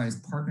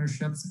emphasized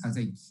partnerships as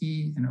a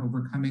key in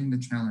overcoming the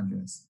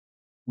challenges.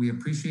 We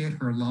appreciate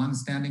her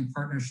longstanding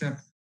partnership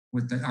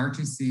with the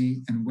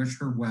RTC and wish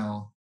her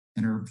well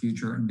in her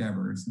future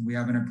endeavors. We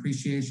have an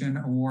appreciation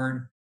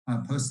award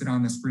posted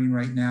on the screen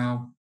right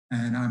now,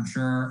 and I'm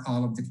sure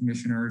all of the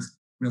commissioners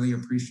really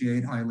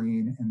appreciate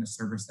Eileen and the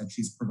service that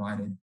she's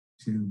provided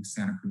to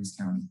Santa Cruz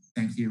County.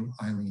 Thank you,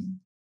 Eileen.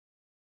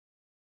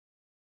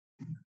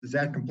 Does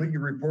that complete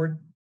your report?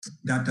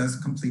 That does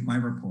complete my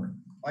report.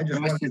 I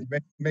just wanted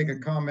to make a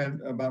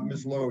comment about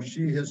Ms. Lowe.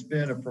 She has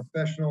been a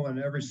professional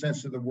in every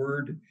sense of the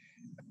word.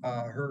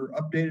 Her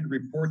updated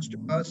reports to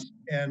us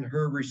and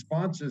her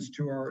responses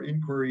to our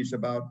inquiries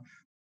about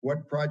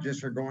what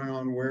projects are going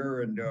on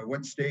where and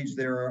what stage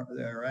they're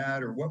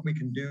at or what we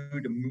can do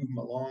to move them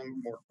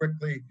along more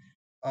quickly.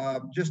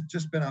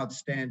 Just been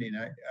outstanding.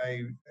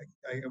 I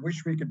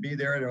wish we could be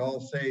there to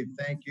all say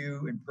thank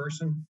you in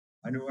person.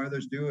 I know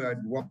others do.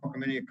 I'd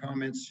welcome any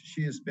comments.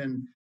 She has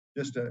been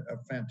just a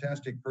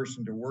fantastic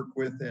person to work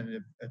with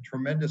and a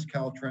tremendous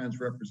Caltrans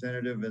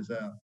representative as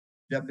a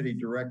deputy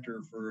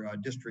director for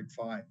District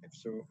 5.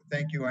 So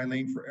thank you,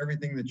 Eileen, for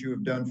everything that you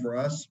have done for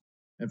us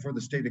and for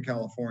the state of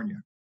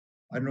California.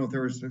 I don't know if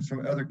there was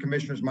some other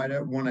commissioners might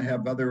want to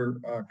have other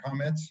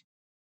comments.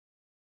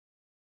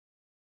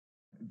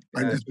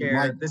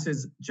 Chair, this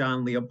is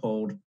John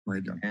Leopold,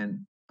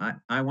 and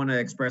I want to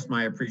express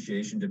my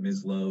appreciation to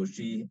Ms. Lowe.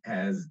 She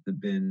has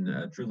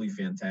been truly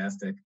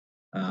fantastic.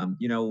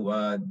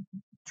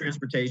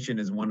 Transportation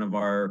is one of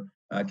our,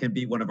 can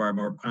be one of our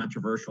more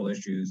controversial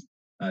issues.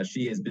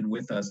 She has been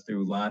with us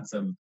through lots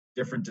of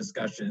different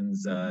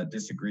discussions,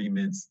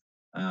 disagreements,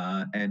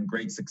 and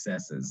great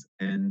successes.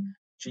 And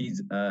she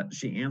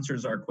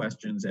answers our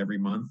questions every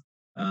month.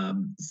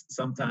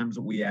 Sometimes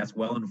we ask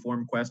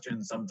well-informed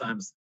questions,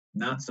 sometimes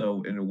not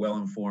so in a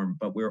well-informed,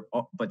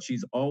 but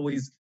she's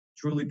always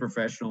truly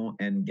professional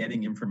and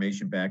getting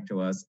information back to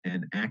us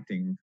and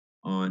acting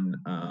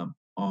on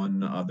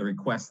the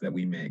requests that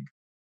we make.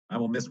 I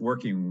will miss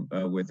working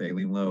with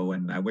Aileen Lowe,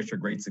 and I wish her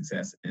great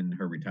success in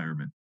her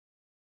retirement.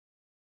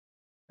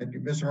 Thank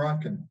you, Mr.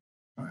 Rotkin.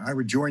 I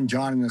would join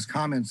John in his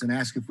comments and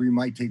ask if we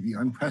might take the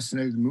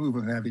unprecedented move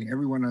of having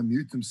everyone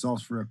unmute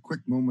themselves for a quick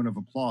moment of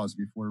applause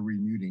before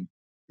remuting.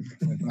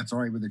 If that's all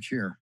right with the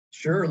chair.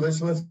 Sure,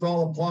 let's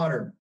all applaud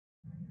her.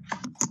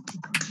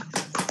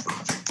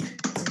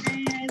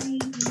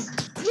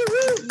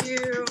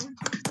 You.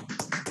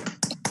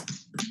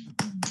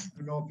 I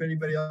don't know if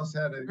anybody else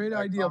had a great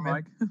idea,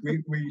 comment.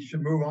 Mike. we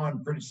should move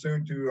on pretty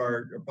soon to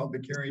our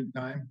public hearing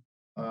time.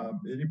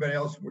 Anybody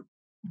else?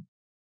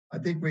 I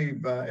think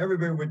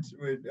everybody would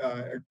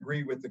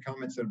agree with the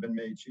comments that have been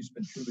made. She's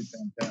been truly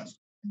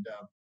fantastic.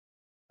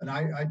 And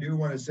I do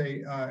want to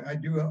say, I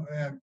do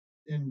have,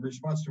 in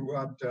response to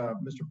what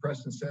Mr.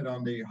 Preston said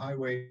on the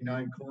Highway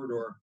 9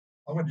 corridor,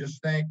 I want to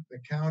just thank the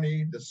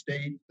county, the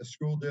state, the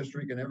school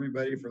district, and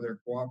everybody for their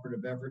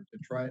cooperative effort to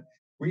try it.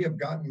 We have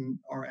gotten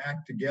our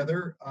act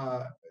together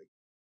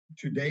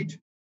to date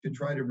to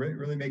try to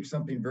really make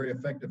something very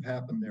effective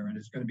happen there. And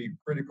it's going to be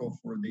critical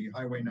for the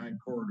Highway 9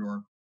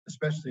 corridor,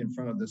 especially in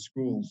front of the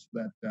schools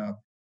that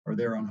are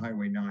there on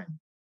Highway 9.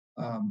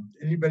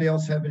 Anybody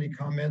else have any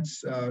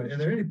comments? Are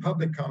there any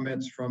public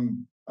comments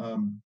from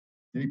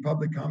any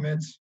public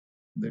comments?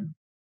 The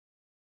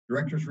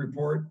director's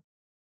report?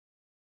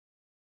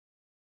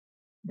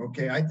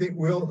 Okay, I think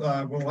we'll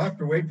have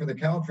to wait for the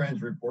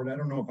Caltrans report. I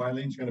don't know if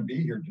Eileen's going to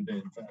be here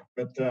today, in fact,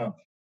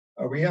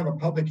 but we have a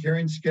public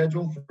hearing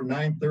scheduled for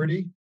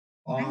 9:30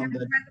 I on have the.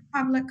 one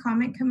public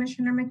comment,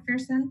 Commissioner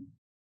McPherson.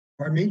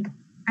 Pardon me?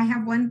 I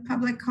have one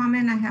public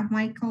comment. I have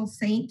Michael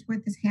Saint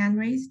with his hand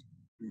raised.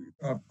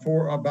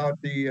 For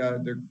about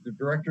the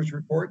director's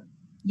report?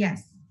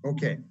 Yes.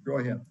 Okay, go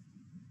ahead.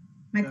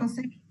 Michael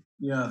Saint.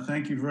 Yeah,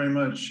 thank you very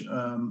much.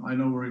 I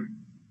know we're a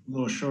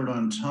little short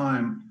on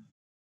time.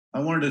 I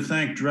wanted to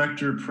thank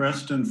Director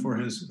Preston for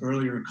his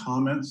earlier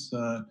comments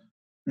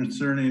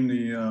concerning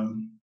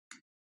the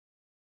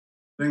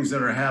things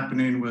that are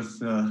happening with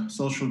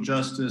social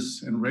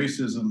justice and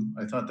racism.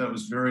 I thought that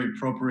was very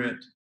appropriate.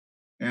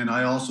 And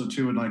I also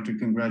too would like to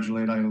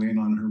congratulate Eileen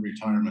on her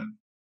retirement.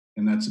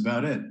 And that's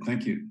about it.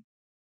 Thank you.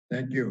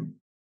 Thank you.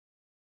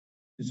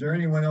 Is there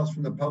anyone else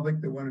from the public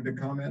that wanted to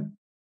comment?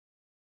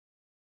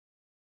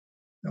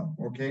 No,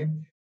 okay.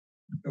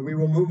 We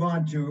will move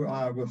on to,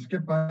 we'll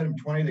skip item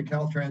 20, the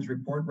Caltrans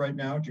report right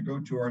now to go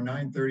to our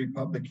 9:30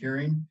 public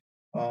hearing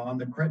on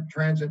the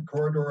transit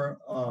corridor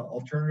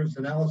alternatives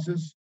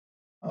analysis,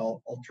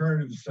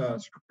 alternatives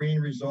screen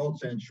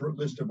results and short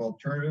list of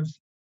alternatives.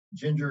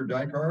 Ginger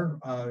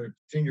Dykar,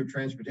 Senior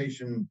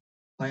Transportation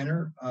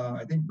Planner.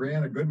 I think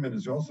Brianna Goodman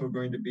is also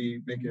going to be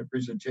making a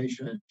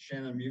presentation, and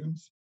Shannon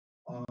Munes,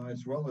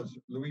 as well as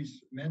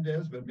Luis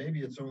Mendez, but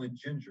maybe it's only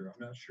Ginger. I'm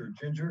not sure.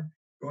 Ginger,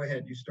 go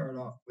ahead. You start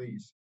off,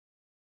 please.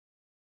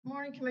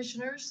 Morning,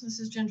 Commissioners. This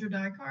is Ginger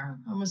Dykar.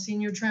 I'm a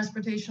Senior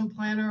Transportation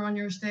Planner on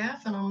your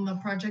staff, and I'm the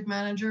Project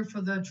Manager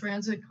for the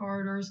Transit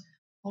Corridors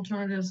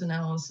Alternatives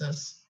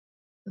Analysis.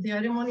 The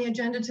item on the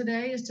agenda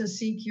today is to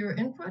seek your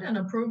input and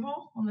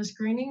approval on the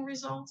screening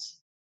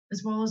results,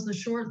 as well as the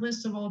short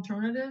list of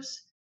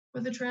alternatives for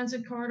the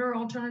Transit Corridor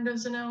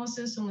Alternatives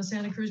Analysis on the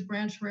Santa Cruz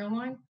Branch Rail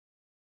Line.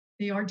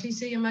 The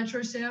RTC and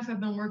Metro staff have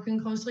been working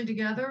closely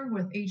together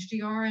with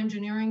HDR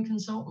engineering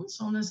consultants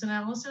on this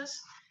analysis.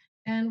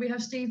 And we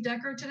have Steve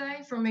Decker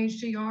today from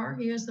HDR.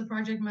 He is the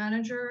project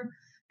manager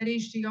at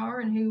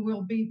HDR and who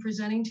will be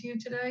presenting to you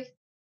today.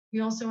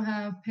 We also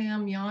have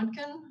Pam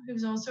Yonkin,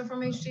 who's also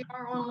from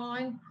HDR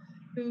online,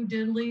 who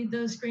did lead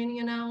the screening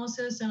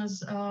analysis and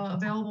is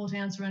available to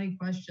answer any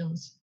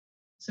questions.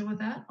 So with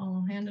that,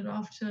 I'll hand it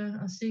off to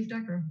Steve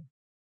Decker.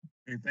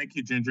 Hey, thank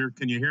you, Ginger.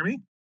 Can you hear me?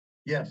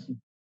 Yes.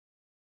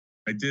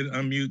 I did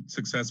unmute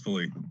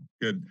successfully.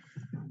 Good.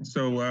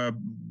 So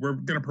we're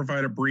going to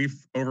provide a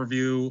brief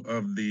overview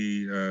of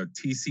the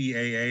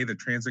TCAA, the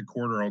Transit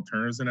Corridor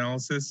Alternatives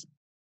Analysis.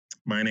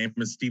 My name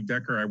is Steve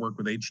Decker. I work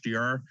with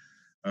HDR.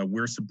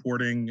 We're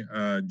supporting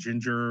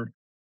Ginger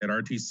at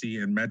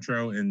RTC and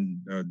Metro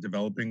in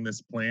developing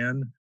this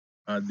plan.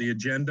 The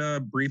agenda,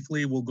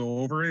 briefly, we'll go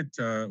over it.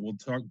 We'll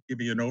give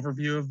you an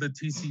overview of the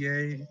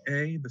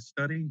TCAA, the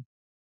study,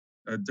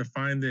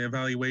 define the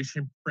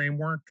evaluation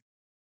framework,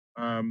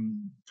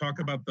 talk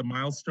about the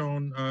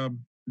milestone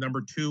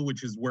number 2,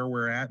 which is where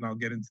we're at, and I'll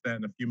get into that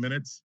in a few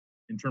minutes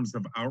in terms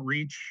of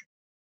outreach,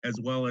 as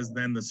well as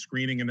then the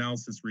screening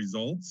analysis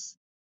results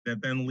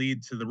that then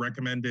lead to the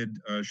recommended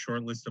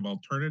short list of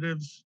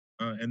alternatives.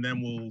 And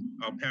then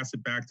I'll pass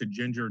it back to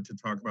Ginger to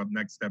talk about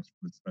next steps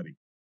for the study.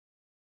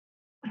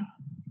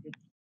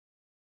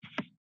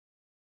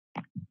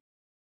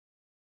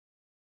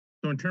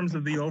 So in terms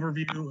of the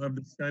overview of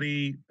the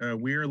study,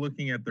 we are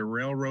looking at the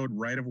railroad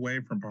right-of-way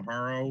from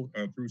Pajaro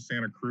through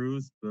Santa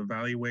Cruz to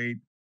evaluate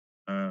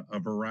a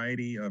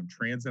variety of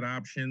transit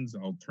options,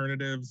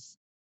 alternatives.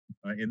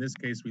 In this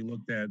case, we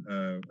looked at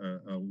a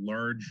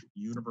large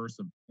universe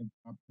of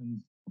options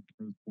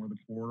for the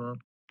corridor.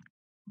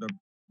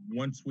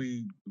 Once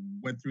we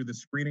went through the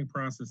screening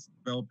process,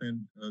 development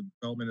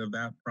of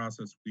that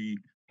process, we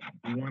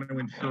want to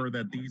ensure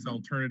that these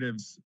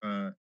alternatives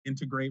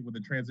integrate with the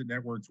transit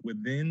networks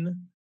within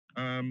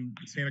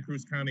Santa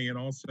Cruz County and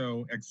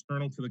also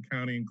external to the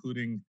county,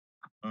 including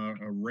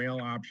rail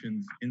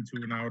options into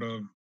and out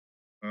of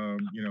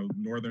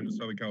northern to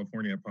Southern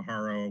California,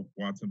 Pajaro,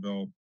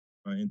 Watsonville,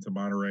 into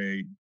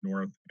Monterey,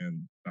 north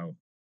and south.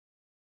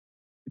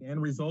 The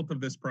end result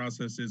of this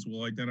process is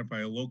we'll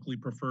identify a locally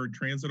preferred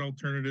transit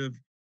alternative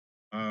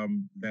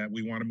that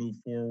we want to move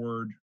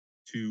forward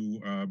to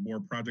more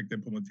project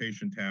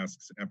implementation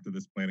tasks after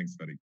this planning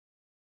study.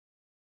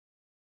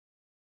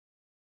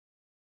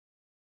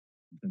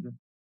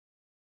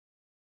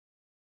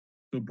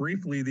 So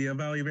briefly, the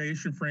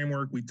evaluation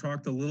framework, we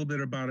talked a little bit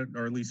about it,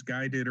 or at least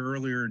Guy did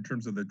earlier, in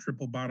terms of the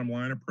triple bottom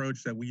line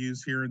approach that we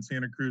use here in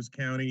Santa Cruz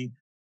County.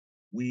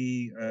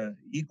 We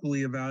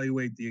equally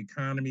evaluate the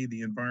economy,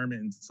 the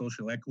environment, and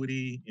social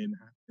equity in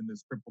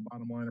this triple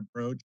bottom line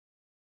approach.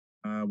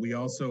 We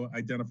also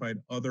identified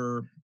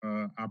other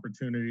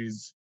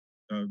opportunities,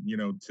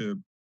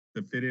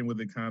 to fit in with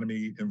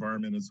economy,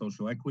 environment, and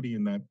social equity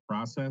in that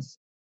process.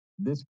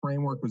 This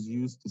framework was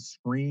used to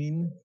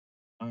screen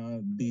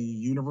the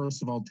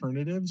universe of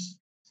alternatives,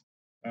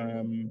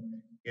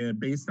 and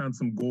based on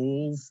some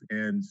goals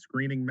and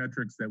screening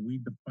metrics that we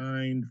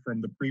defined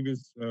from the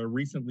previous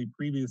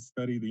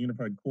study, the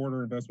Unified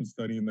Corridor Investment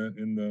Study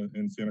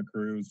in Santa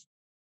Cruz,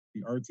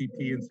 the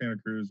RTP in Santa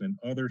Cruz, and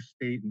other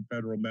state and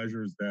federal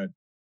measures that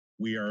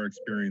we are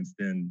experienced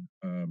in,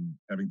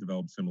 having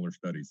developed similar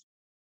studies.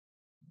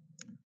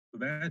 So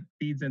that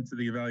feeds into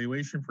the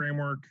evaluation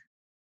framework.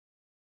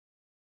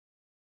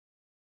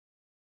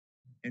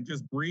 And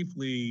just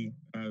briefly,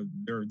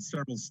 there are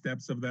several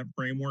steps of that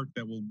framework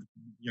that we'll,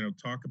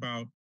 talk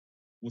about.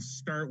 We'll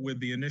start with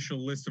the initial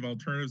list of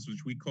alternatives,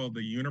 which we call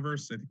the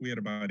universe. I think we had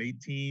about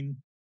 18,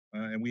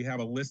 and we have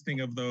a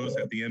listing of those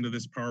at the end of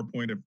this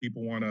PowerPoint if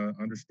people want to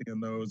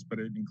understand those. But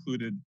it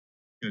included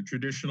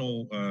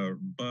traditional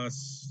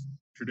bus,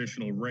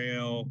 traditional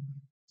rail,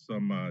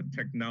 some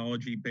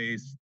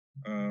technology-based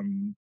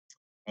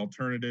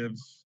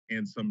alternatives,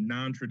 and some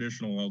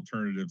non-traditional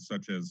alternatives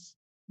such as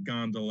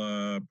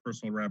gondola,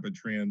 personal rapid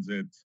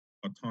transit,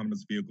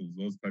 autonomous vehicles,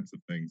 those types of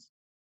things.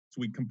 So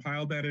we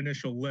compiled that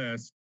initial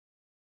list,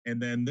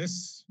 and then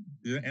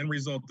the end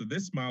result of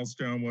this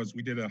milestone was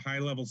we did a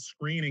high-level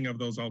screening of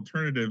those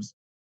alternatives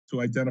to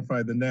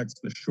identify the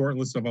short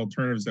list of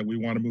alternatives that we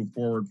want to move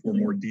forward for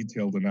more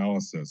detailed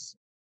analysis.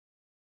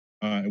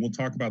 And we'll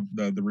talk about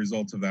the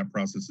results of that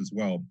process as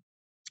well.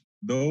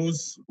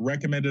 Those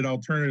recommended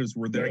alternatives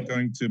were then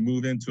going to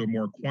move into a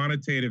more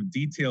quantitative,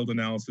 detailed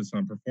analysis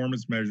on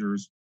performance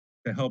measures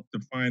to help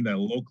define that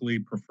locally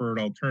preferred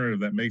alternative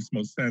that makes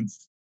most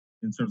sense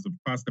in terms of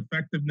cost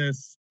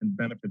effectiveness and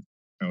benefits to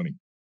the county.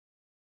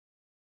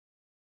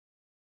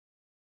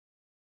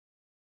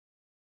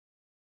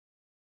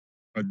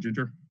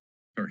 Ginger,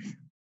 sorry.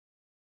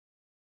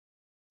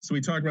 So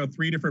we talked about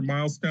 3 different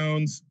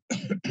milestones.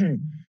 The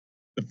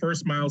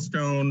first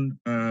milestone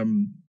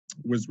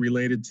was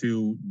related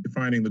to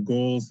defining the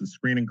goals, the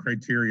screening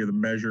criteria, the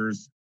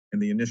measures,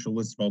 and the initial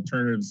list of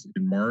alternatives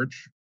in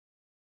March.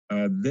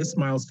 This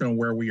milestone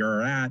where we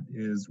are at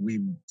is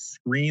we've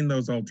screened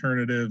those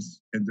alternatives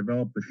and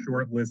developed a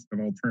short list of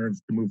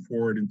alternatives to move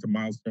forward into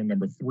milestone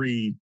number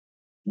 3,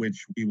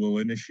 which we will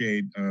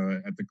initiate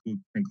at the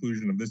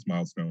conclusion of this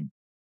milestone.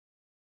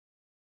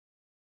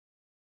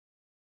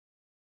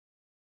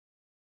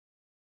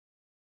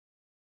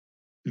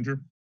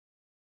 Ginger?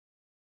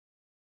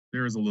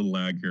 There is a little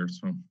lag here,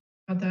 so.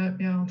 Got that,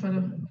 yeah, I'll try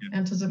to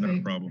anticipate. Not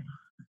a problem.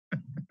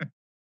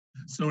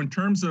 So in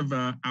terms of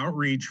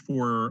outreach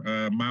for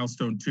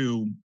milestone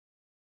 2,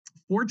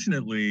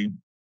 Unfortunately,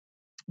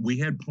 we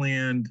had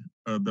planned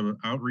the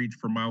outreach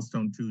for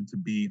milestone 2 to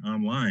be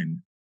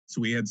online.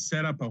 So we had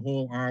set up a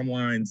whole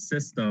online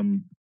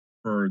system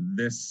for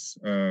this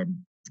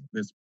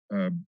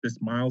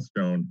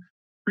milestone.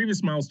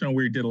 Previous milestone,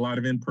 we did a lot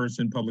of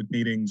in-person public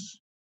meetings,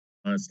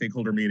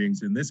 stakeholder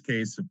meetings. In this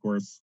case, of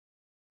course,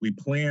 we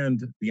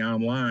planned the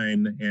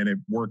online and it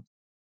worked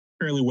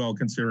fairly well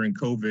considering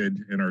COVID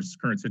and our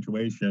current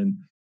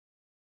situation.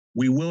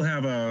 We will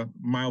have a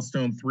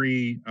milestone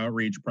 3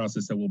 outreach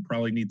process that we'll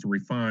probably need to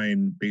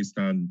refine based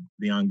on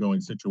the ongoing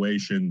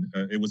situation.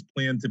 It was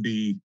planned to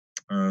be,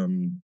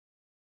 in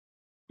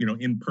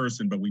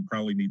person, but we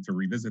probably need to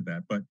revisit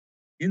that. But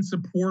in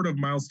support of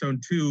milestone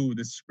 2,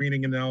 the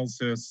screening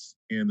analysis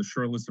and the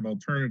short list of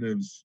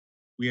alternatives,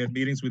 we had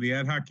meetings with the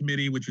ad hoc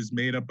committee, which is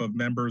made up of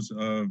members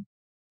of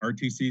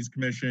RTC's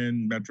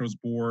commission, Metro's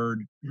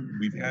board.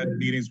 We've had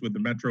meetings with the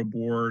Metro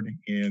board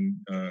and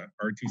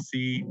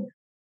RTC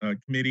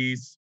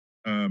committees.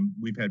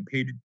 We've had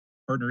paid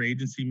partner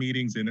agency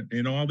meetings. And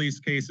in all these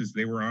cases,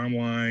 they were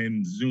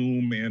online,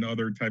 Zoom, and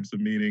other types of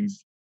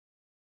meetings.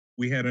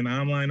 We had an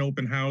online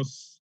open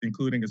house,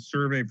 including a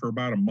survey for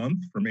about a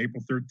month from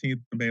April 13th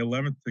to May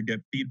 11th to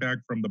get feedback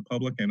from the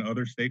public and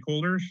other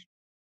stakeholders.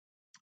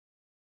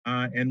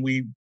 And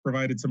we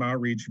provided some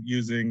outreach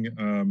using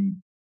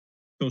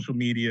social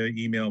media,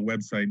 email,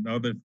 website, and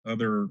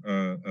other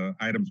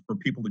items for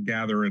people to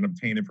gather and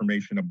obtain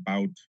information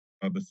about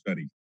the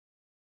study.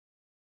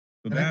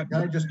 So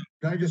Can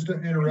I just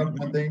interrupt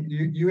one thing?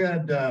 You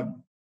had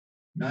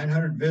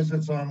 900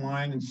 visits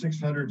online and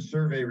 600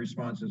 survey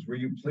responses. Were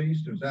you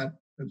pleased? Was that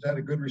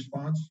a good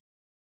response?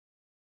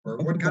 Or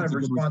what kind of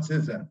response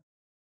is that?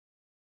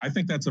 I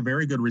think that's a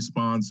very good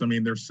response. I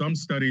mean, there's some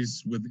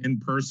studies with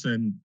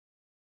in-person,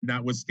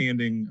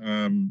 notwithstanding,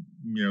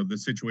 the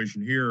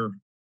situation here,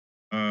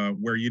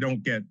 where you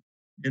don't get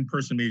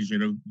in-person meetings,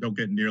 don't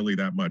get nearly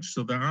that much.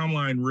 So the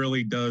online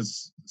really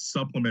does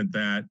supplement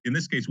that. In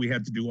this case, we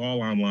had to do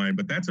all online,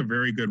 but that's a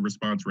very good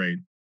response rate,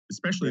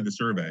 especially the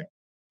survey.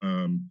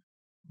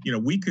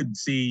 We could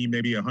see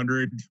maybe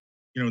 100,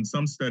 in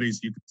some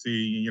studies you could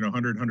see,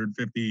 100,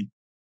 150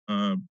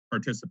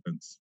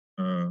 participants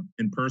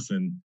in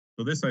person.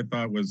 So this I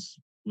thought was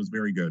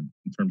very good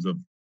in terms of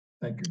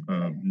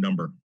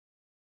number.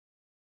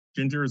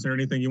 Ginger, is there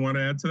anything you want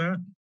to add to that?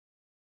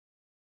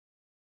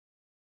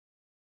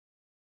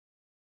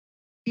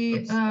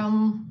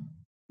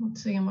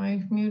 Let's see, am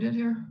I muted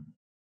here?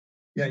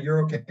 Yeah,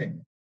 you're okay.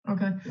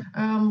 Okay.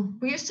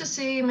 We used to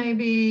see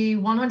maybe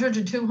 100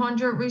 to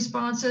 200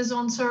 responses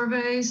on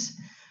surveys,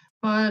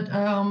 but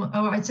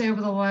I'd say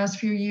over the last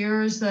few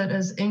years that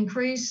has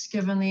increased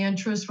given the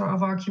interest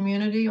of our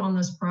community on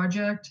this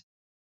project.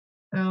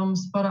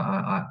 But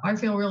I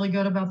feel really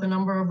good about the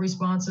number of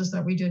responses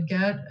that we did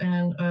get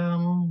and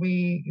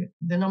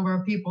the number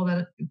of people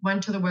that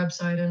went to the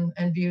website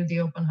and viewed the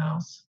open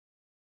house.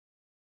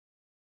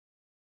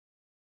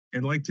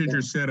 And like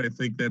Ginger said, I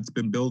think that's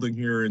been building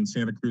here in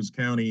Santa Cruz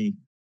County.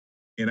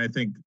 And I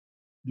think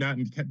not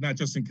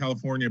just in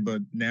California,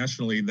 but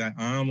nationally, that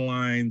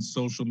online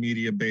social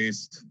media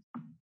based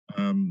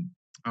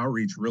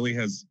outreach really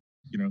has,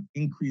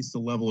 increased the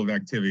level of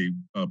activity,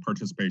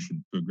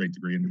 participation to a great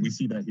degree. And we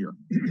see that here.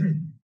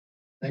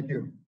 Thank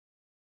you.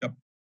 Yep.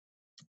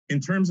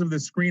 In terms of the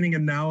screening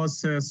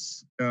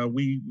analysis,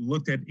 we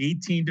looked at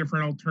 18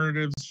 different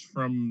alternatives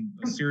from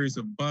a series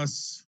of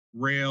bus,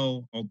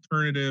 rail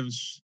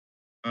alternatives.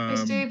 Hey,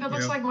 Steve, it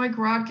looks like Mike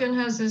Rodkin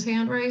has his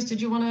hand raised.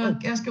 Did you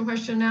want to ask a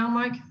question now,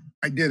 Mike?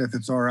 I did, if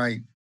it's all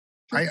right.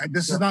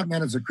 This is not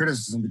meant as a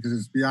criticism because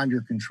it's beyond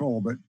your control,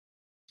 but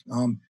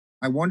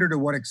I wonder to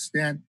what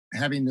extent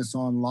having this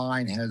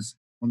online has,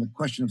 on the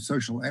question of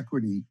social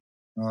equity,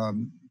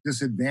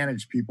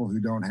 disadvantaged people who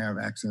don't have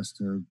access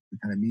to the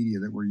kind of media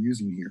that we're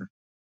using here.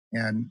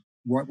 And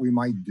what we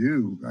might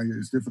do,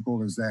 as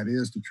difficult as that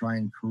is, to try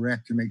and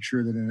correct, to make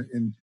sure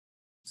that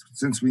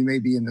since we may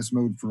be in this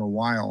mode for a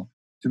while,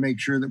 to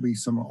make sure that we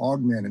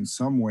augment in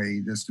some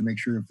way this, to make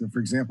sure if, for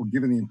example,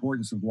 given the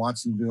importance of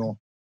Watsonville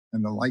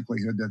and the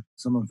likelihood that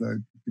some of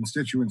the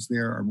constituents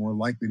there are more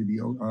likely to be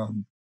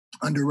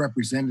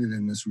underrepresented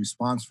in this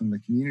response from the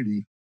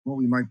community, what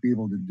we might be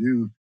able to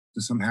do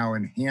to somehow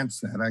enhance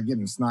that.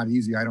 Again, it's not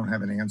easy. I don't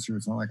have an answer.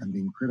 It's not like I'm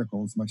being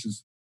critical as much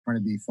as trying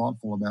to be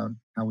thoughtful about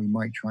how we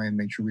might try and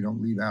make sure we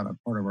don't leave out a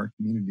part of our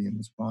community in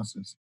this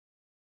process.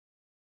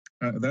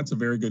 That's a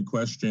very good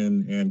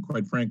question. And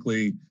quite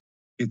frankly,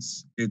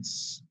 it's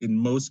in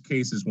most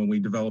cases when we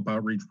develop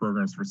outreach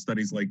programs for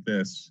studies like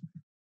this,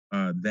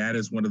 that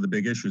is one of the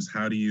big issues.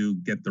 How do you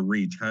get the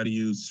reach? How do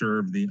you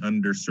serve the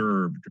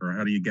underserved, or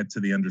how do you get to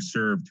the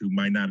underserved who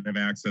might not have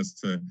access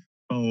to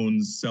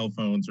phones, cell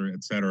phones, or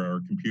et cetera, or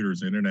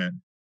computers, internet?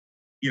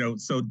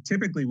 So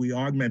typically we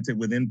augment it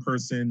with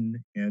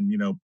in-person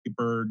and,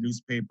 paper,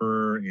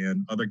 newspaper,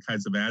 and other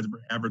kinds of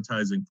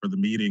advertising for the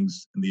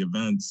meetings and the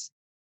events.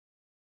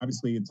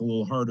 Obviously, it's a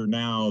little harder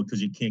now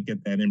because you can't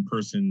get that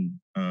in-person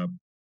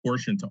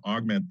portion to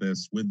augment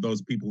this with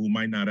those people who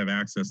might not have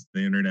access to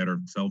the internet or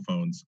cell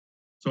phones.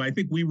 So I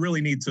think we really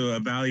need to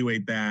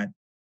evaluate that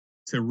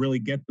to really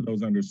get to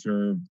those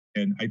underserved.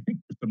 And I think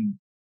there's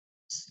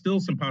still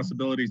some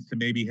possibilities to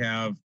maybe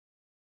have,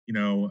 you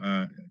know,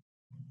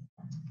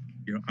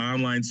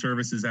 online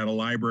services at a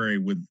library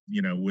with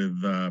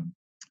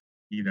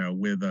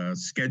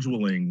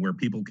scheduling where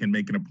people can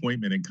make an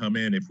appointment and come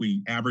in if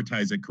we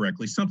advertise it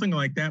correctly. Something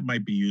like that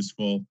might be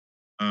useful.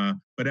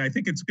 But I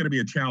think it's going to be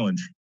a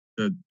challenge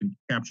to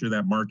capture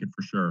that market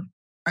for sure.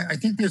 I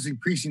think there's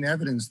increasing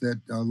evidence that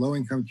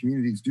low-income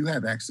communities do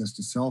have access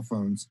to cell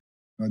phones,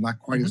 not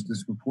quite as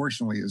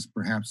disproportionately as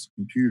perhaps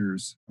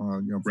computers, for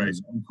a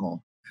Zoom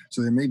call.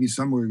 So there may be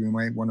some way we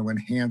might want to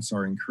enhance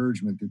our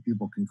encouragement that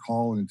people can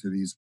call into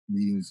these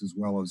meetings as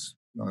well as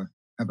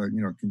have a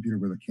computer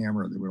with a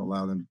camera that would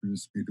allow them to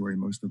participate the way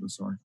most of us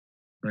are.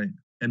 Right,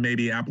 and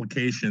maybe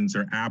applications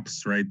or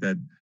apps, right, that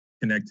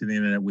connect to the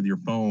internet with your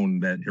phone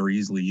that are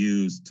easily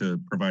used to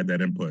provide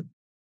that input.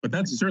 But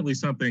that's certainly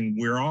something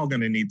we're all going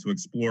to need to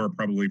explore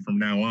probably from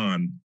now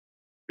on,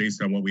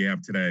 based on what we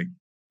have today.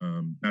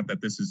 Not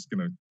that this is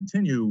going to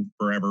continue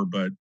forever,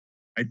 but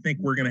I think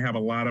we're going to have a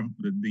lot of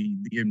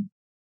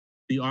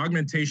the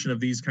augmentation of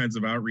these kinds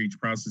of outreach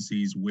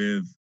processes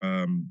with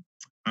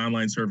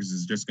online services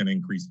is just going to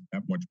increase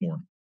that much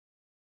more.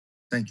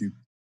 Thank you.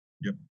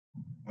 Yep.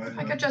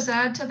 I could just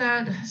add to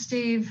that,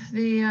 Steve.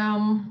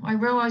 I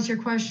realize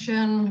your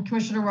question,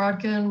 Commissioner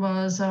Rodkin,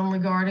 was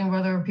regarding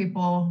whether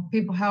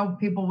how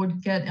people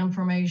would get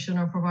information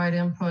or provide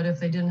input if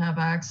they didn't have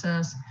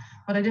access.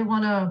 But I did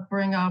want to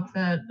bring up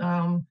that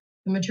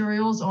the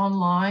materials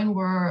online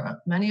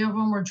many of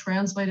them were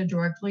translated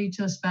directly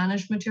to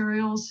Spanish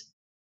materials.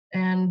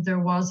 And there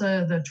was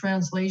the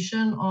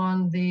translation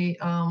on the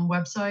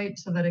website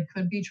so that it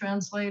could be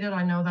translated.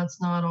 I know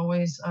that's not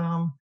always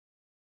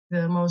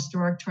the most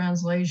direct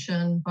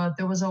translation, but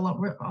there was a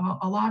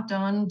lot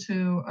done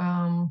to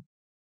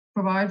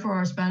provide for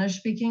our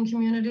Spanish-speaking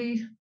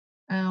community.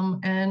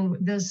 And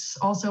this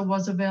also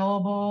was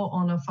available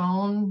on a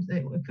phone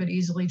that could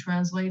easily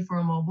translate for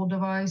a mobile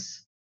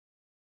device.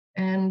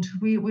 And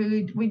we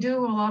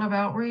do a lot of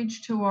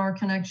outreach to our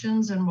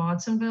connections in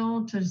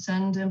Watsonville to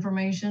send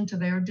information to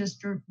their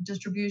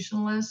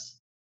distribution lists.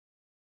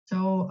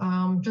 So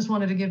just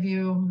wanted to give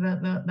you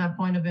that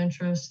point of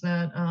interest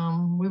that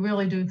we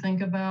really do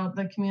think about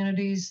the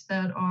communities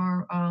that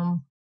are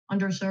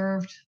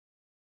underserved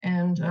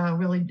and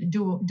really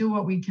do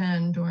what we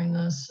can during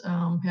this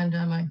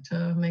pandemic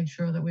to make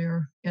sure that we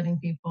are getting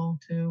people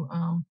to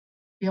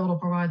be able to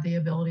provide the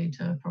ability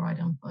to provide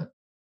input.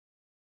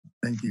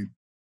 Thank you.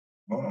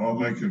 I'll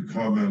make a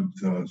comment,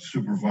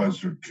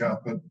 Supervisor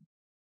Caput.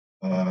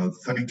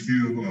 Thank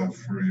you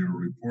for your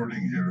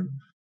reporting here.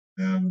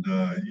 And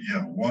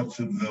yeah,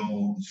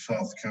 Watsonville,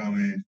 South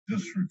County,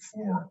 District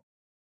 4.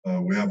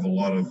 We have a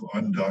lot of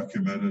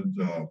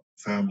undocumented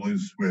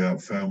families. We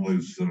have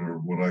families that are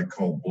what I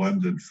call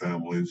blended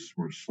families,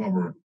 where some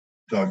are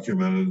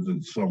documented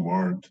and some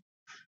aren't.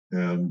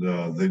 And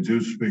they do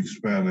speak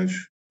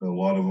Spanish, a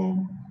lot of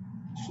them.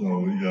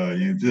 So yeah,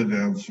 you did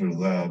answer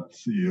that.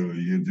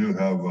 You do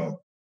have a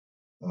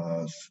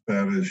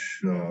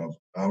Spanish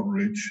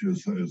outreach.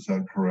 Is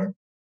that correct?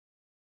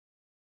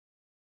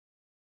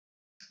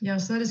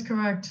 Yes, that is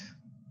correct,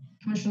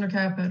 Commissioner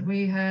Caput.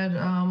 We had,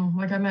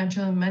 like I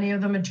mentioned, many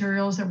of the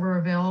materials that were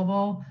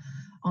available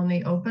on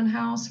the open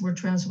house were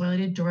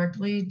translated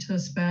directly to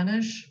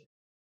Spanish.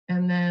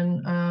 And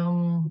then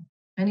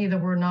any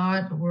that were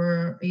not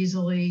were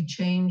easily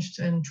changed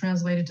and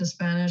translated to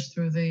Spanish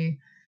through the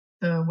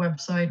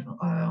website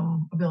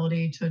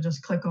ability to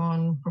just click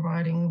on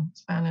providing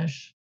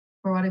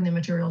the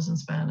materials in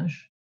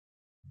Spanish.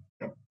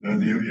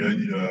 And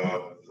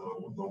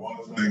the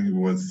one thing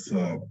with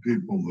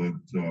people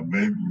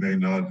that may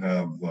not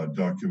have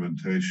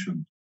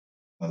documentation,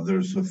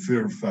 there's a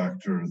fear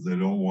factor. They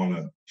don't want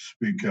to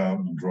speak out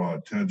and draw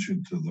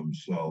attention to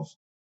themselves,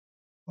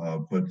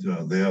 but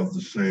they have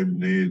the same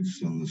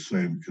needs and the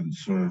same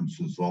concerns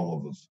as all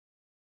of us.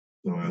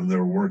 So, and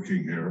they're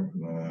working here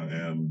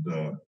and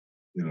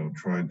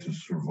trying to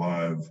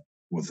survive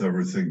with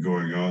everything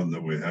going on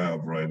that we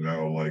have right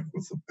now, like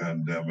with the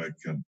pandemic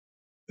and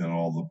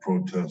all the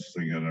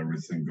protesting and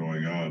everything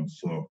going on.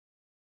 So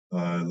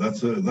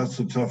that's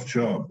a tough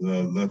job.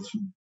 That's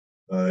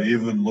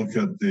even look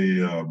at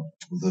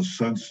the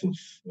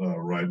census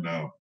right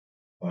now.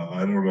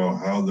 I don't know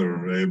how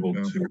they're able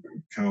to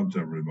count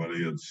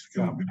everybody. It's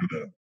going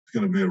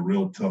to be a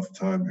real tough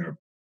time here.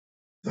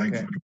 Thank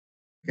you.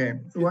 Okay.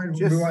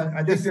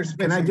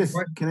 Can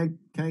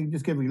I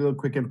just give you a little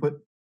quick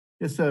input,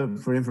 just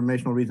for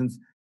informational reasons?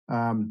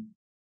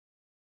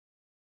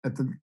 At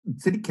the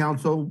City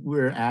Council,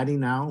 we're adding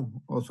now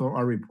also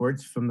our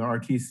reports from the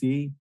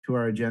RTC to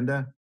our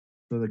agenda,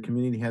 so the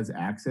community has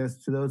access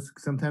to those.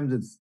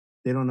 Sometimes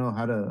they don't know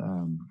how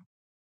to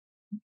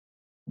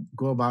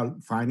go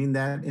about finding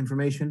that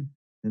information,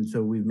 and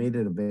so we've made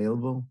it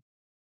available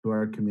to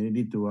our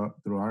community through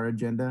our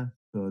agenda.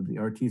 So the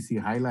RTC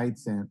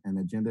highlights and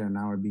agenda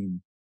are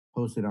being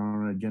posted on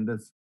our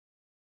agendas.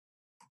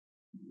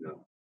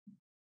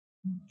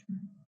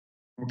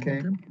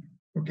 Okay.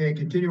 Okay,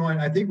 continue on.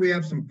 I think we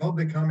have some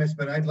public comments,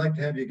 but I'd like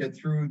to have you get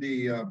through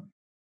the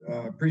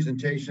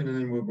presentation and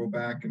then we'll go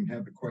back and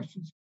have the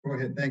questions. Go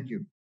ahead, thank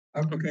you.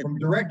 Okay. From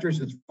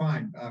directors, it's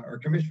fine, or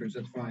commissioners,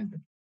 that's fine. But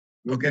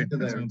we'll Okay, get to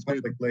that the sounds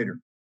public later.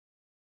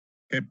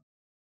 Okay.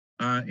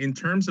 In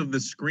terms of the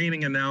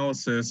screening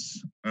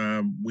analysis,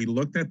 we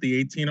looked at the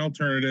 18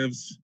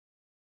 alternatives,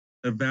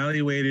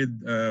 evaluated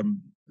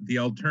the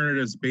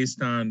alternatives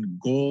based on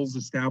goals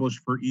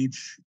established for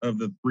each of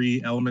the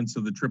 3 elements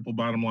of the triple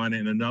bottom line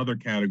in another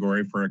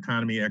category for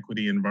economy,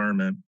 equity,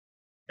 environment.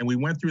 And we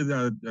went through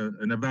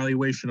an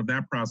evaluation of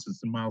that process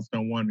in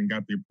milestone 1 and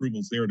got the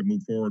approvals there to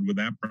move forward with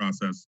that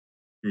process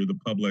through the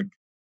public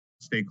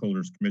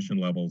stakeholders commission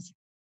levels.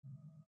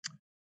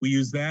 We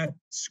use that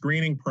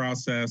screening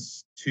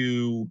process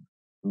to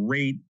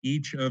rate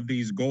each of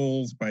these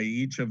goals by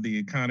each of the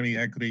economy,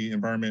 equity,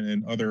 environment,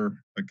 and other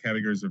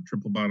categories of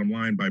triple bottom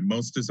line by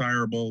most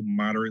desirable,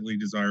 moderately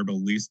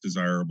desirable, least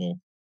desirable.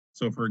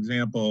 So for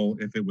example,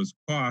 if it was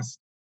cost,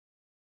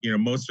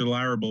 most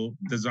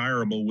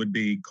desirable would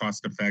be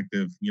cost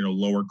effective,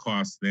 lower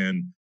cost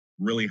than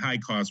really high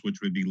cost, which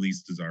would be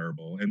least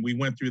desirable. And we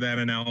went through that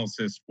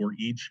analysis for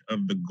each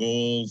of the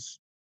goals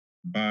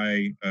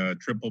by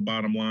triple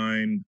bottom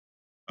line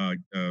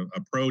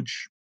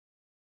approach.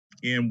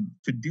 And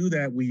to do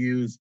that, we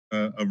used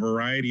a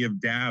variety of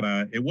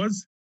data.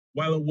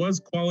 While it was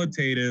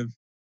qualitative,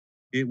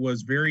 it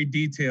was very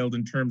detailed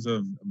in terms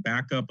of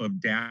backup of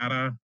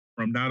data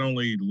from not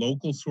only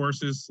local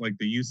sources like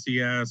the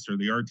UCS or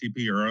the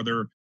RTP or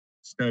other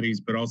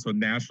studies, but also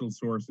national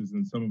sources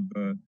and some of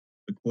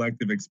the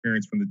collective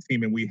experience from the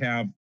team. And we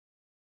have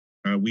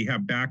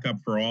backup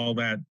for all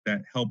that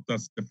helped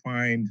us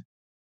define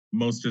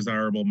most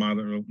desirable,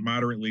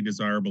 moderately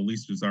desirable,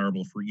 least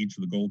desirable for each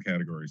of the goal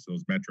categories,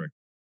 those metrics.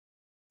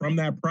 From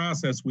that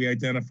process, we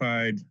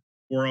identified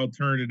 4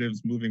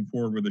 alternatives moving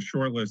forward with a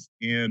shortlist.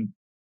 And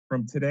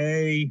from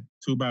today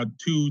to about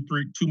 2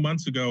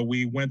 months ago,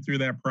 we went through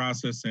that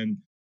process and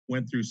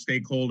went through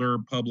stakeholder,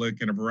 public,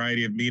 and a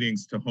variety of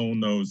meetings to hone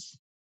those,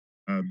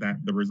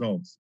 the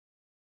results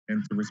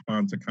and to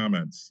respond to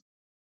comments.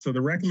 So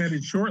the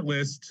recommended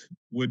shortlist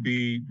would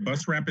be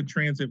bus rapid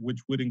transit, which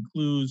would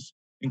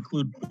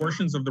include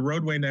portions of the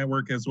roadway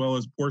network as well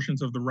as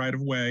portions of the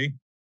right-of-way,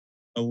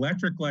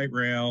 electric light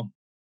rail,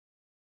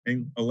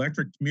 and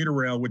electric commuter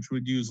rail, which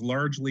would use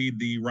largely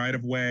the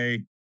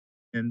right-of-way,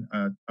 and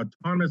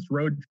autonomous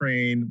road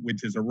train,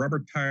 which is a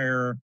rubber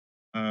tire,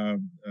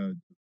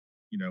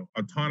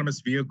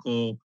 autonomous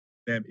vehicle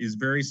that is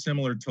very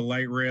similar to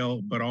light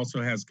rail, but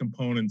also has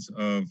components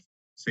of,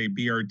 say,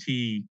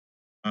 BRT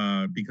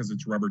because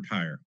it's rubber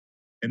tire.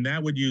 And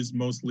that would use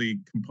mostly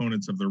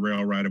components of the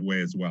rail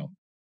right-of-way as well.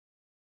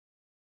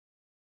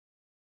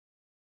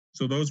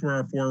 So those were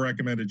our 4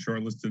 recommended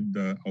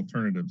shortlisted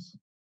alternatives.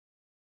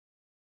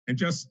 And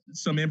just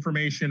some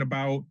information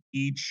about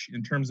each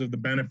in terms of the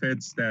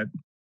benefits that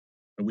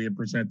we had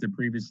presented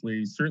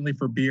previously. Certainly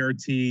for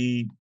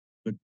BRT,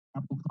 the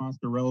capital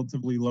costs are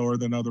relatively lower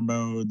than other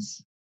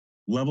modes.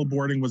 Level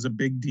boarding was a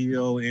big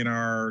deal in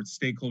our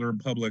stakeholder and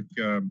public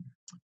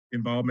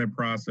involvement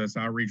process,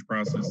 outreach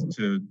process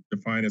to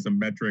define as a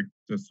metric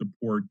to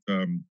support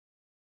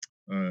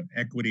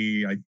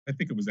equity. I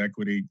think it was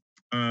equity,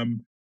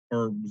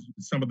 or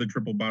some of the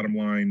triple bottom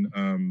line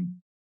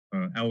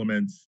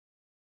elements.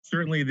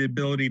 Certainly the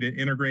ability to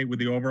integrate with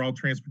the overall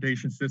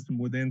transportation system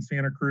within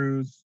Santa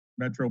Cruz,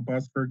 Metro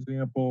Bus, for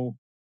example,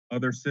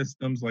 other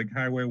systems like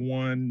Highway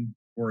 1,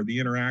 or the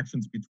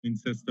interactions between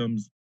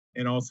systems,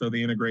 and also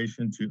the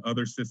integration to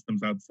other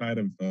systems outside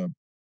of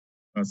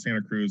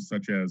Santa Cruz,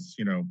 such as,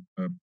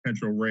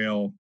 potential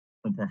rail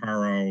from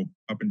Pajaro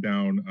up and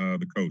down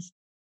the coast.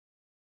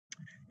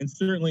 And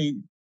certainly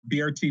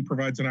BRT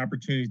provides an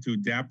opportunity to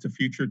adapt to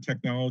future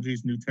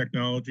technologies, new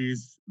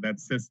technologies, that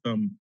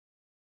system.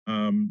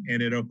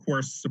 And it, of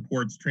course,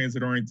 supports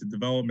transit-oriented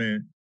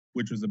development,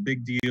 which was a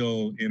big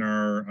deal in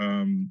our,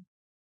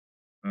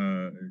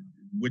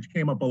 which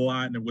came up a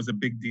lot, and it was a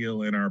big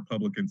deal in our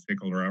public and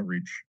stakeholder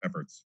outreach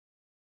efforts.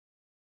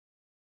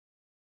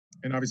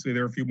 And obviously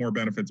there are a few more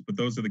benefits, but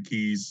those are the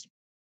keys.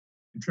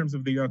 In terms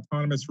of the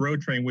autonomous road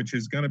train, which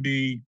is going to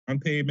be on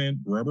pavement,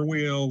 rubber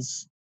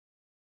wheels,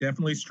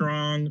 definitely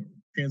strong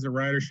transit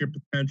ridership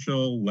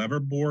potential. Lever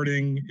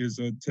boarding is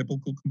a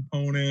typical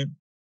component.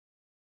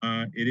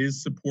 It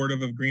is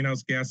supportive of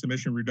greenhouse gas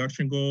emission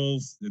reduction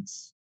goals.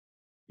 It's,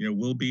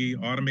 will be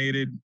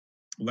automated,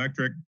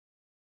 electric,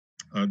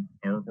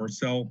 or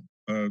cell,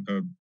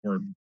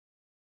 or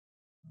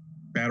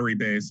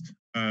battery-based.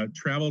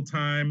 Travel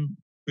time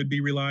could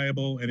be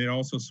reliable, and it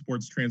also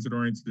supports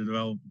transit-oriented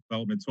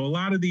development. So a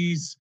lot of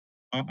these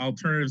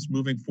alternatives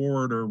moving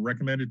forward or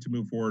recommended to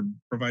move forward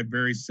provide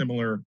very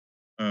similar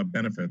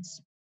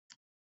benefits.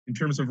 In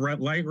terms of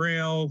light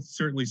rail,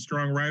 certainly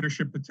strong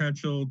ridership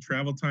potential,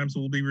 travel times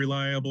will be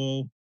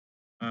reliable.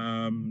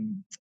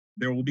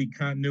 There will be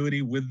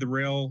continuity with the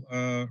rail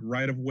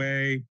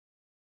right-of-way.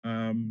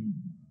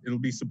 It'll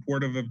be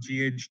supportive of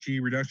GHG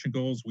reduction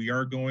goals. We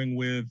are going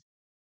with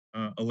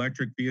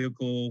electric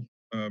vehicle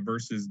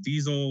versus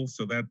diesel.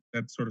 So that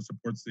sort of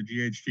supports the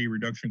GHG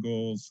reduction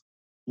goals.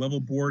 Level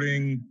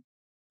boarding,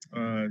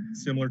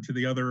 similar to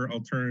the other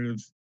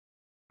alternatives,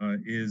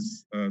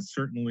 is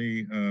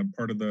certainly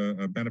part of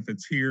the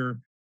benefits here.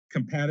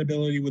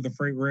 Compatibility with the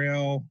freight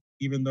rail,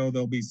 even though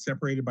they'll be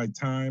separated by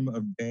time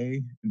of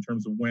day in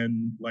terms of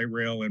when light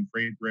rail and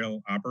freight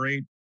rail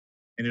operate.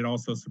 And it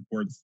also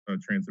supports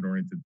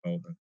transit-oriented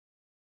development.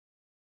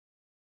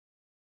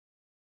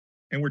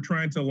 And we're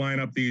trying to line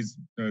up these,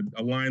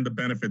 align the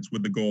benefits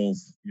with the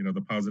goals,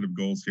 the positive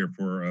goals here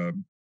for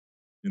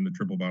in the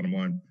triple bottom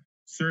line.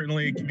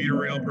 Certainly, commuter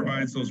rail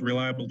provides those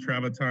reliable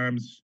travel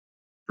times,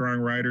 strong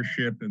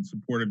ridership, and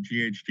supportive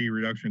GHG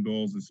reduction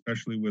goals,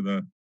 especially with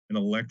an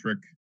electric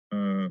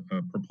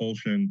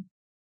propulsion.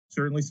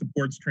 Certainly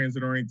supports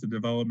transit-oriented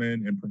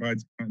development and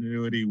provides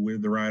continuity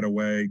with the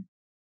right-of-way,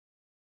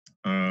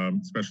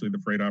 especially the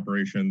freight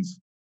operations.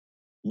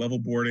 Level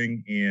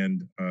boarding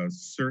and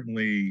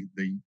certainly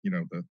the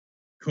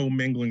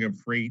commingling of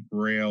freight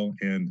rail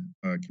and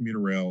commuter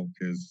rail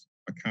is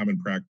a common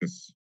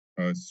practice,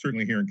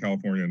 certainly here in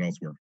California and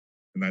elsewhere,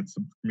 and that's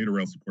commuter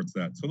rail supports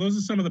that. So those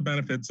are some of the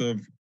benefits of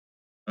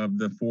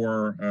the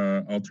four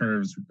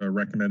alternatives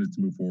recommended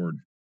to move forward.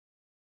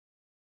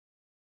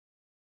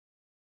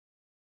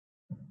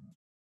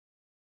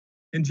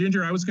 And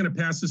Ginger, I was going to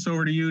pass this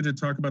over to you to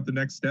talk about the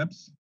next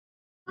steps.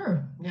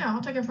 Sure. Yeah,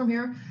 I'll take it from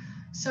here.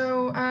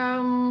 So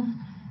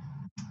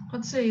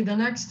let's see, the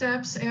next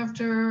steps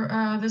after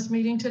this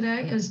meeting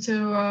today is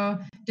to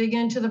dig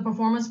into the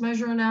performance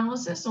measure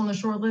analysis on the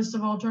short list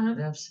of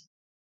alternatives.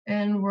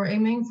 And we're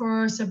aiming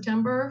for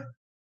September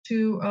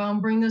to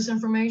bring this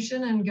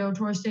information and go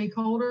to our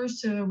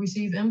stakeholders to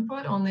receive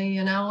input on the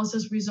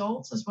analysis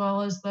results, as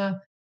well as the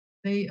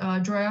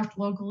draft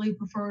locally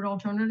preferred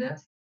alternative.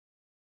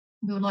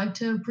 We would like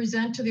to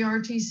present to the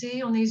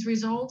RTC on these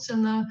results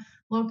and the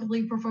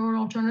locally preferred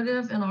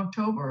alternative in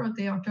October at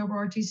the October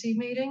RTC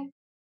meeting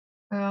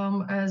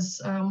as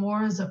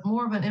more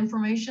of an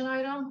information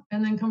item,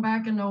 and then come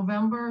back in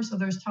November. So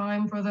there's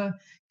time for the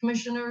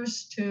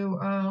commissioners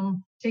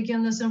to take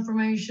in this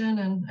information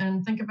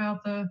and think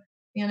about the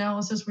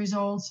analysis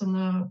results and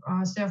the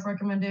staff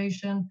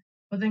recommendation,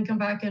 but then come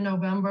back in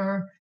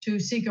November to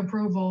seek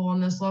approval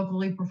on this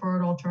locally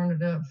preferred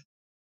alternative.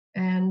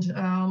 And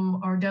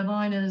our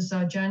deadline is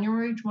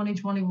January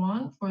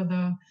 2021 for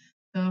the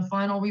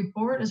final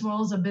report, as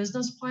well as a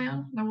business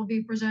plan that will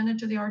be presented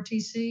to the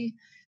RTC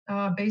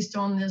based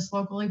on this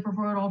locally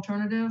preferred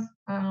alternative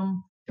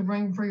to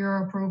bring for your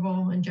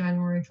approval in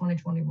January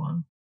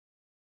 2021.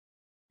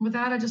 With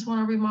that, I just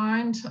want to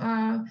remind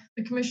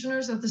the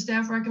commissioners that the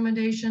staff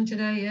recommendation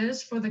today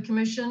is for the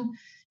commission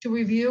to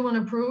review and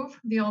approve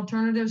the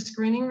alternative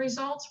screening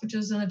results, which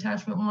is in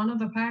attachment 1 of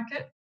the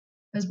packet,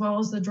 as well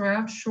as the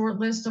draft short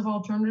list of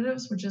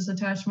alternatives, which is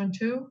attachment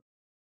 2,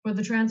 for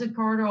the transit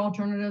corridor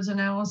alternatives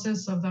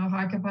analysis of the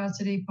high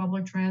capacity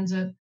public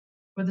transit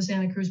for the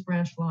Santa Cruz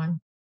branch line.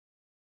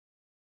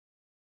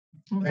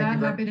 And with that,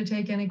 happy to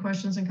take any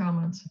questions and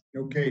comments.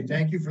 Okay,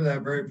 thank you for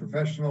that very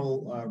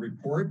professional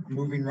report.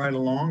 Moving right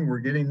along, we're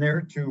getting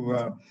there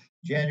to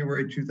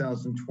January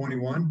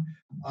 2021.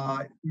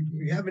 Do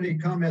you have any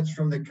comments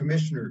from the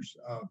commissioners?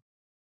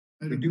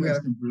 I do have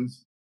some,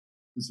 Bruce.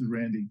 This is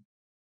Randy.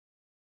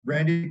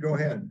 Randy, go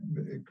ahead.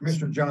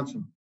 Commissioner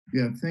Johnson.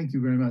 Yeah, thank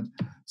you very much.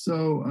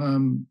 So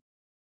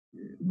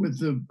with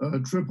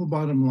the triple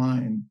bottom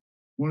line,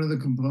 one of the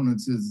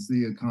components is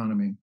the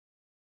economy.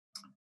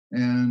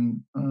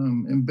 And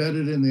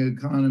embedded in the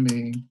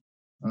economy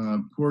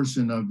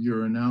portion of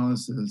your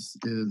analysis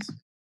is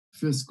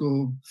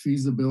fiscal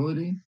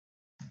feasibility.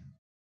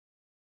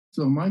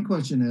 So my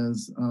question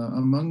is,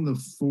 among the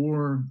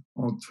 4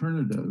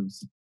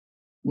 alternatives,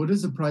 what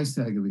is the price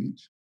tag of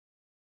each?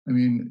 I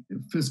mean,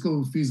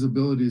 fiscal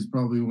feasibility is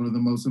probably one of the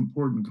most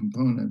important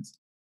components.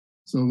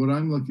 So what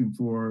I'm looking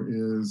for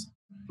is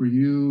for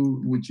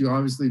you, which you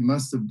obviously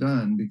must have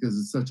done because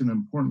it's such an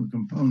important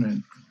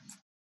component,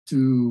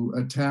 to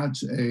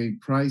attach a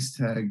price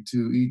tag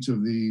to each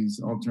of these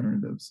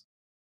alternatives.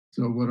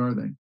 So what are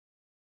they?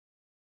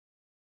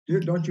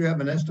 Don't you have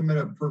an estimate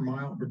of per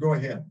mile? But go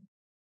ahead.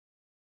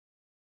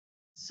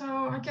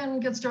 So I can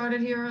get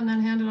started here and then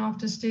hand it off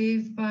to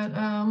Steve, but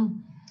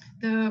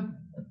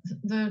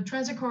the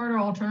transit corridor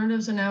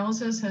alternatives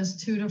analysis has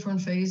 2 different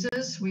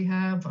phases. We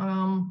have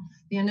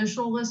the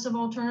initial list of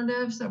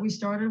alternatives that we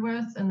started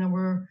with, and then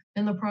we're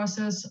in the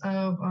process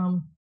of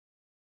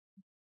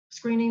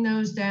screening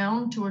those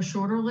down to a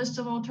shorter list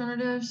of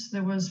alternatives.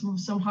 There was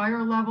some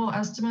higher level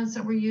estimates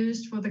that were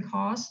used for the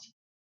cost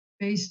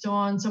based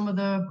on some of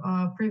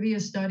the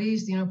previous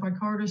studies, the Unified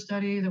Corridor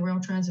Study, the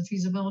Rail Transit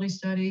Feasibility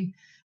Study,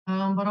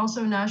 but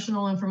also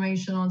national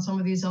information on some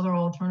of these other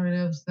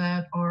alternatives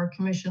that our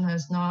commission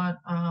has not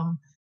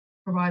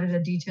provided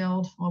a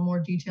more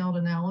detailed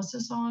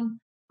analysis on.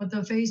 But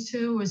the phase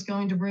 2 is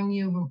going to bring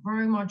you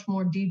very much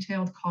more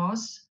detailed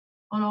costs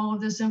on all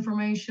of this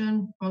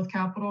information, both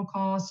capital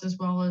costs as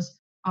well as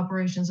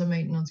operations and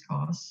maintenance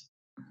costs.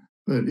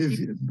 But if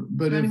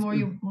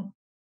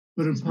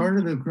part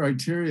of the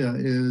criteria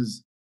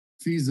is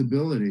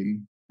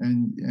feasibility,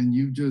 and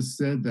you just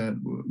said that,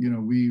 you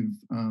know,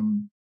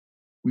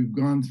 we've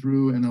gone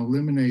through and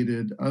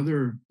eliminated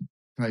other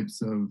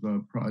types of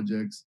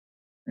projects,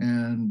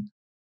 and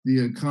the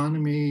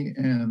economy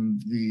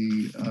and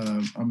the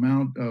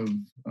amount of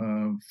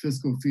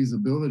fiscal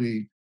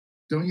feasibility.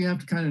 Don't you have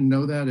to kind of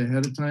know that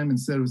ahead of time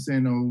instead of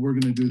saying, "Oh, we're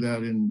going to do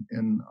that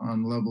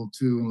on level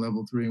 2 and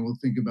level 3, and we'll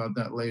think about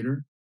that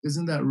later"?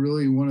 Isn't that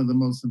really one of the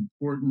most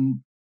important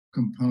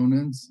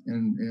components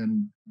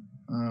in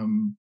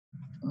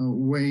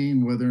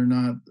weighing whether or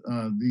not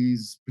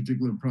these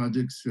particular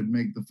projects should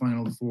make the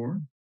final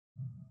 4?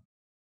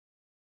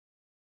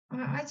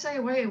 I'd say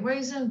it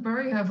weighs in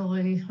very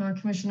heavily,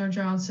 Commissioner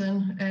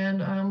Johnson.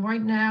 And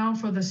right now,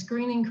 for the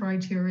screening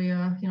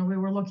criteria, you know, we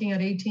were looking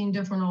at 18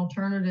 different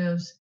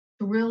alternatives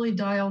to really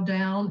dial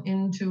down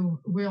into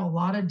a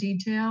lot of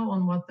detail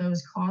on what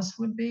those costs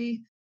would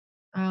be.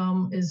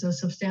 Is a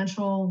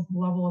substantial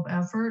level of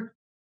effort.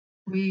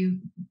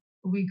 We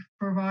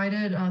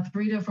provided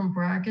 3 different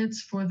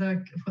brackets for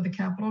the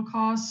capital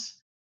costs.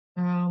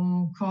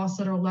 Costs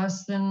that are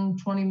less than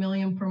 20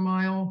 million per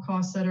mile,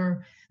 costs that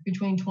are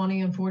between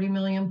 20 and 40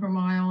 million per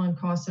mile, and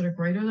costs that are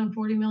greater than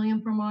 40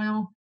 million per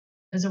mile,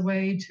 as a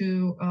way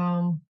to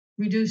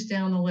reduce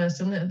down the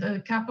list. And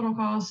the capital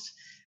cost,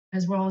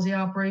 as well as the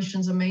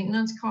operations and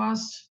maintenance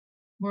costs,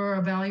 were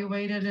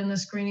evaluated in the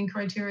screening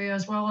criteria,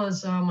 as well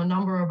as a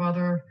number of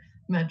other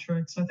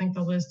metrics. I think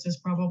the list is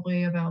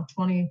probably about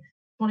 20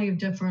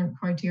 different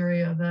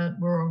criteria that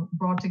were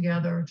brought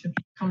together to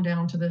come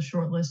down to this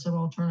short list of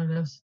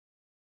alternatives.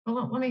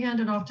 Well, let me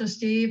hand it off to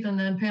Steve, and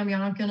then Pam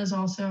Yonkin is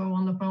also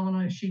on the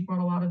phone. She brought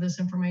a lot of this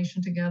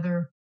information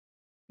together.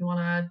 You want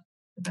to add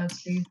to that,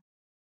 Steve?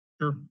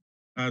 Sure.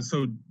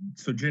 So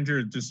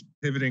Ginger, just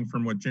pivoting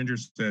from what Ginger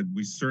said,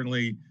 we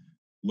certainly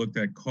looked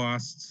at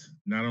costs,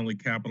 not only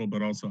capital,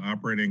 but also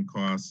operating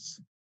costs.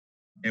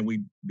 And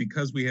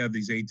because we have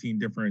these 18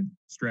 different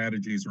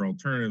strategies or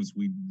alternatives,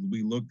 we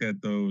looked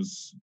at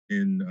those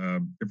in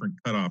different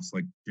cutoffs,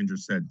 like Ginger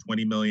said,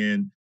 20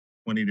 million,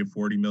 20 to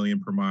 40 million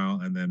per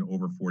mile, and then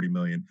over 40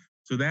 million.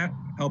 So that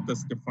helped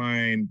us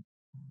define,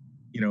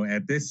 you know,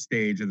 at this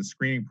stage of the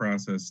screening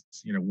process,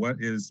 you know, what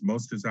is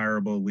most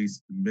desirable,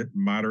 least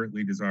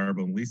moderately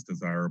desirable, and least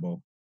desirable.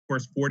 Of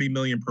course, 40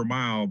 million per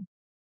mile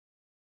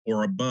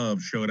or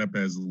above showed up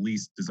as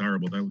least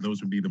desirable.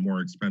 Those would be the more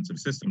expensive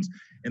systems.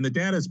 And the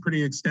data is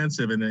pretty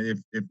extensive, and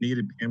if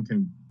needed, Pam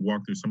can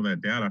walk through some of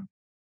that data.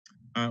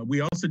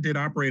 We also did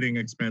operating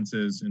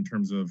expenses in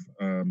terms of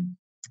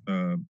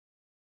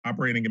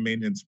operating and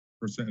maintenance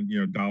percent, you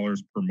know,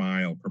 dollars per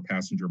mile, per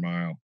passenger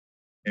mile.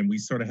 And we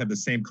sort of had the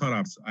same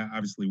cutoffs,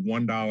 obviously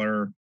 $1,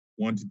 $1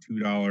 to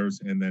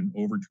 $2, and then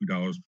over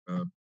 $2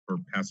 per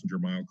passenger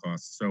mile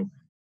cost. So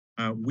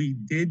we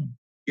did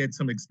get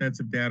some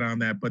extensive data on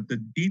that, but the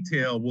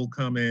detail will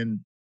come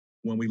in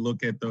when we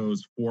look at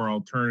those 4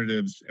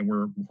 alternatives, and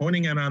we're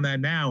honing in on that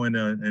now in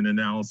an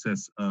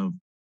analysis of,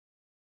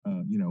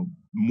 you know,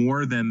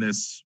 more than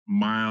this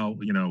mile,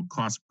 you know,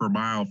 cost per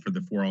mile for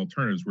the 4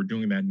 alternatives. We're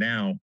doing that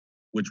now,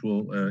 which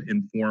will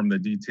inform the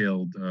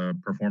detailed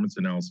performance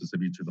analysis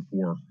of each of the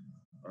 4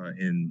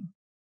 in,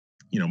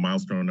 you know,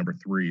 milestone number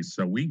 3.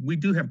 So we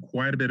do have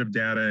quite a bit of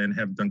data and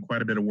have done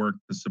quite a bit of work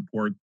to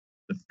support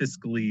the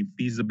fiscally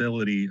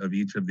feasibility of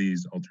each of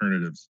these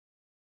alternatives.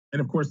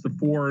 And of course, the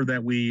 4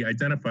 that we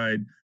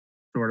identified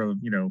sort of,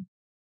 you know,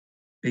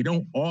 they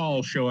don't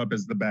all show up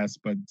as the best,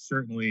 but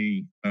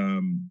certainly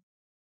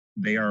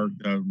they are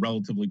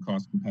relatively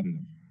cost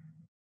competitive.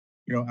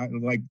 You know,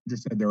 like I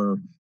just said, there are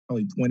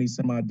probably 20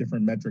 some odd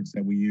different metrics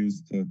that we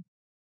use to,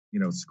 you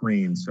know,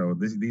 screen. So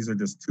these are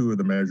just 2 of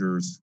the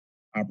measures,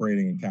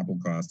 operating and capital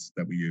costs,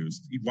 that we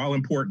use. While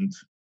important,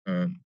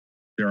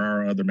 there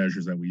are other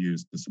measures that we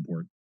use to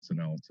support this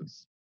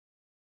analysis.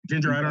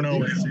 Ginger, I don't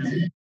know.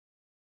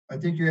 I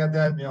think you had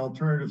that in the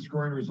alternative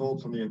scoring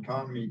results on the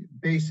economy,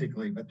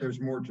 basically, but there's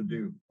more to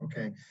do.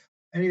 Okay.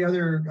 Any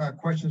other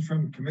questions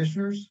from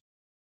commissioners?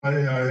 I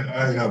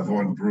have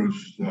one,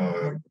 Bruce.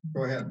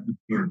 Go ahead.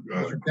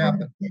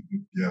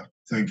 Yeah,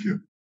 thank you.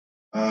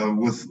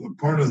 With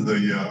part of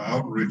the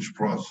outreach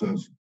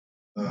process,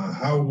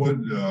 how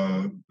would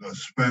a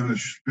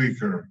Spanish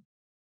speaker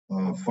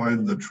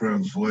find the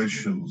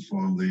translations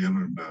on the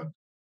internet?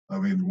 I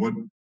mean, what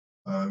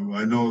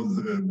I know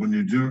when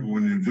you're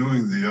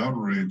doing the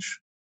outreach,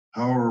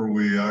 how are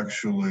we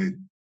actually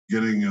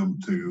getting them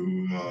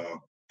to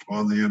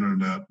on the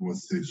internet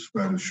with the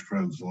Spanish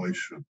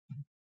translation?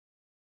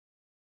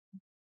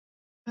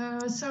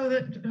 So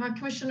that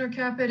Commissioner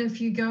Caput,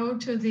 if you go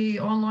to the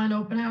online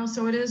open house,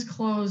 so it is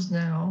closed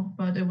now,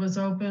 but it was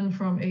open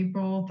from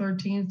April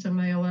 13th to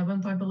May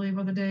 11th, I believe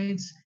are the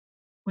dates.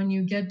 When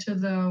you get to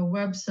the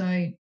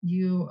website,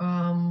 you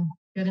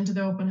get into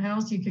the open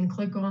house, you can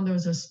click on,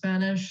 there's a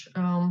Spanish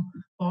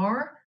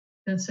bar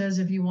that says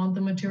if you want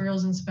the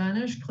materials in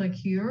Spanish, click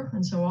here.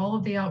 And so all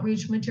of the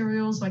outreach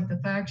materials, like the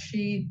fact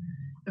sheet,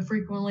 the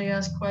frequently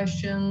asked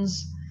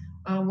questions,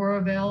 were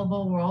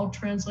available, were all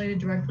translated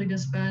directly to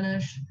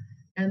Spanish.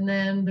 And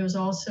then there's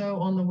also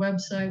on the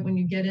website, when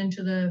you get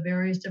into the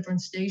various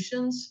different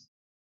stations,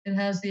 it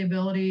has the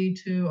ability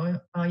to,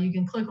 you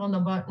can click on the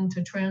button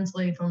to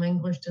translate from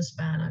English to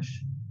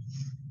Spanish.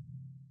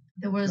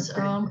 There was,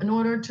 in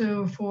order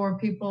for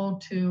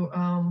people to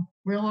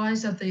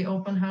realize that the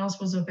open house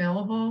was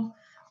available,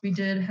 we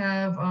did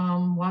have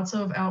lots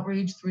of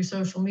outreach through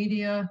social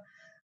media,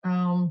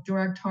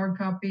 direct hard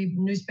copy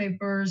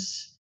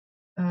newspapers,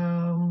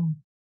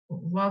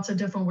 lots of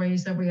different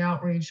ways that we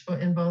outreach, but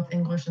in both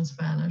English and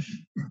Spanish.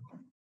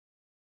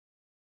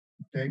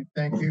 Okay,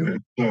 thank you.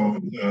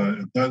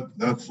 Okay, so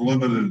that's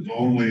limited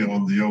only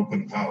on the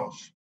open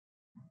house,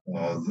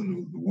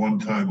 the one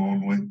time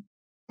only.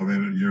 I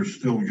mean, you're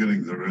still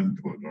getting their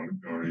input,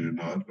 are you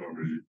not? Or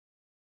are you?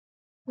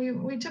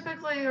 We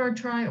typically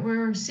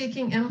we're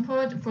seeking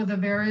input for the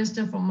various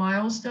different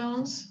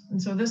milestones.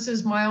 And so this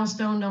is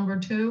milestone number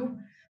 2.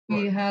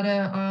 We had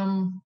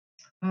a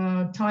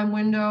time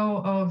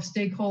window of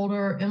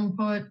stakeholder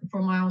input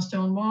for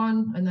milestone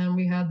 1, and then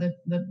we had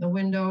the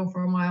window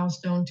for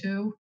milestone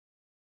 2.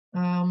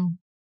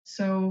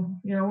 So,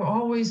 we're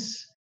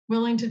always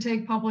willing to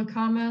take public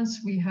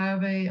comments. We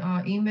have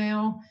a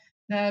email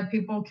that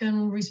people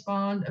can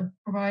respond,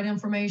 provide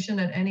information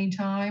at any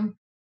time.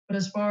 But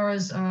as far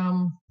as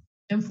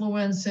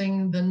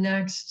influencing the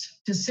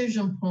next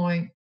decision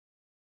point,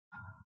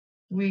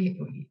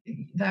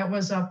 that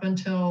was up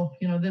until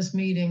this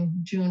meeting,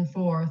 June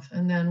 4th,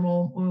 and then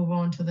we'll move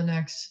on to the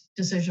next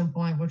decision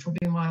point, which will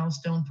be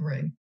milestone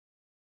 3.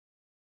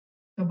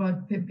 So,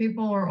 but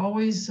people are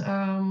always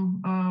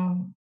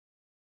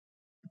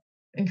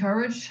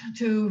encouraged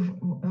to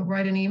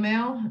write an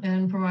email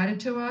and provide it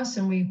to us,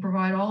 and we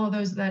provide all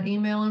of that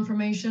email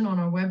information on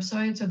our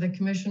website so the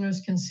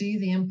commissioners can see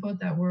the input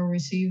that we're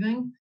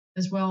receiving,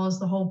 as well as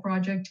the whole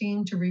project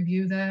team to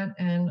review that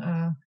and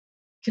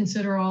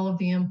consider all of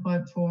the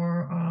input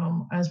for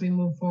as we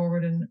move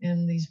forward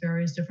in these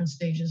various different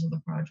stages of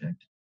the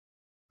project.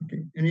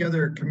 Okay. Any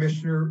other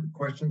commissioner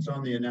questions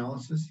on the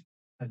analysis?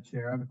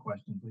 Chair, I have a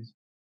question, please.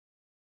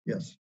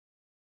 Yes.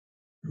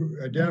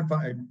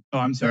 Identify. Oh,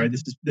 I'm sorry.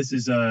 This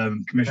is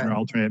Commissioner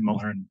Alternate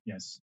Mulhern.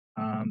 Yes.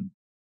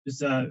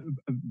 Just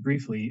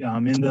briefly,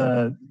 in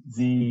the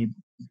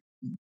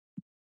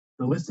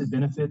listed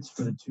benefits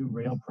for the 2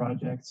 rail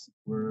projects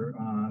were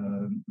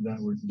that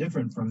were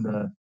different from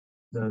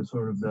the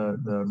sort of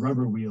the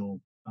rubber wheel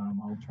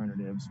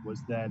alternatives,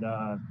 was that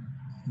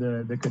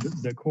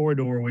the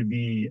corridor would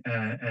be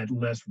at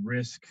less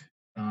risk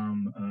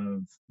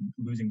of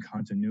losing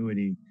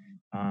continuity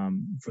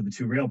for the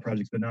 2 rail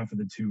projects, but not for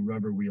the 2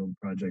 rubber wheel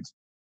projects.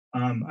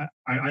 I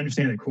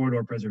understand that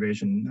corridor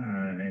preservation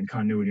and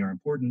continuity are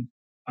important.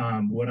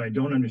 What I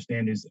don't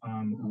understand is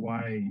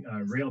why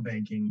rail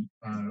banking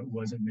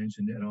wasn't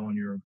mentioned at all in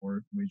your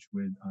report, which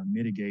would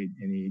mitigate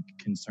any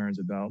concerns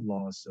about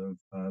loss of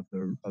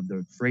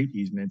the freight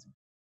easement.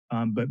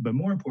 But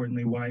more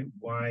importantly,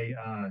 why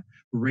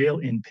rail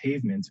in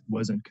pavement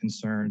wasn't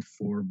concerned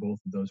for both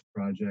of those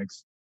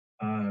projects.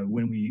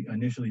 When we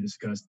initially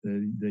discussed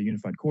the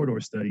Unified Corridor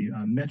Study,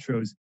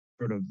 Metro's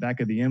sort of back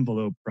of the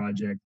envelope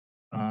project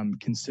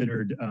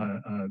considered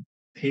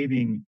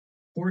paving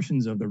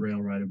portions of the rail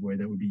right of way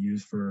that would be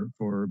used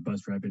for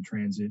bus rapid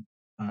transit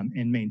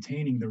and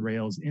maintaining the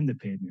rails in the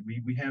pavement.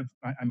 We have,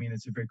 I mean,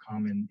 it's very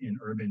common in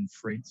urban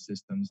freight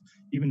systems.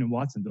 Even in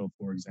Watsonville,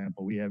 for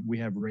example, we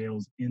have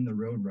rails in the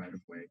road right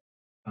of way.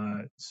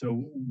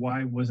 So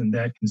why wasn't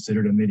that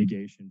considered a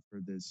mitigation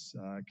for this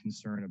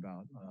concern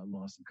about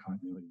loss of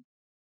continuity?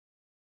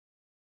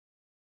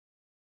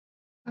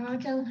 I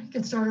can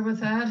get started with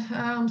that.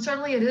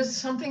 Certainly it is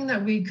something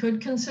that we could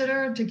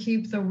consider to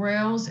keep the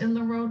rails in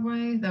the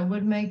roadway. That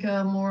would make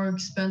a more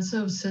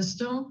expensive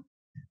system.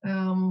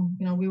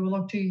 We will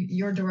look to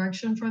your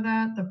direction for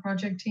that. The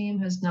project team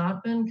has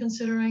not been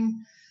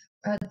considering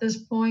at this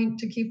point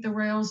to keep the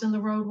rails in the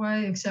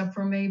roadway, except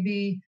for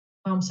maybe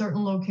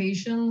certain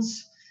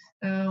locations.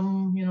 There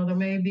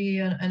may be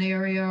an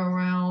area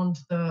around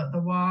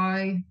the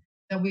Y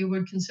that we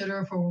would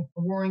consider for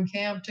Warren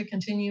Camp to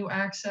continue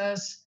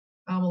access.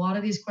 A lot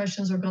of these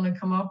questions are going to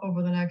come up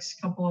over the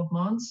next couple of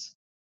months.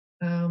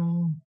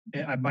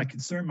 My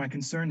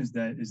concern is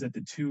that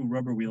the 2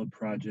 rubber wheeled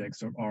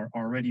projects are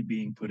already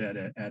being put at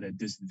a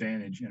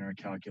disadvantage in our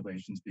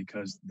calculations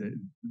because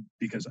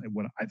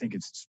what I think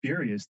it's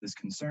spurious, this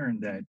concern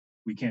that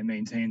we can't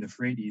maintain the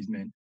freight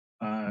easement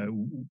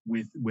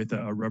with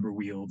a rubber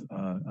wheeled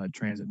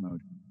transit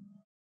mode.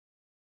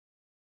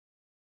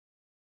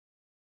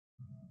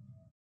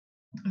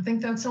 I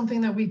think that's something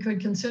that we could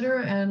consider,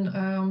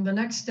 and the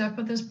next step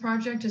of this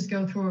project is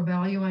go through a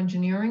value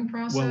engineering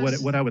process. Well,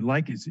 what I would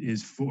like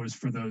is for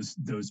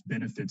those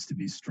benefits to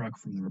be struck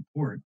from the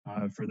report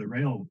for the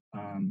rail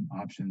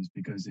options,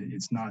 because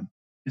it's not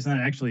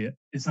actually a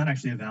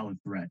valid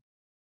threat.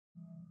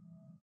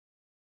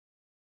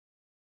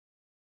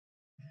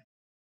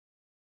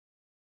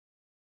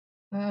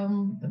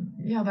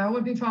 Yeah, that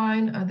would be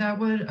fine. That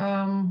would.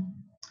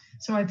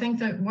 So I think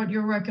that what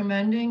you're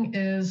recommending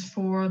is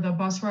for the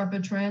bus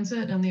rapid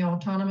transit and the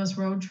autonomous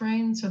road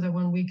train, so that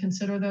when we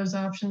consider those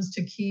options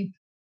to keep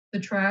the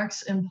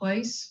tracks in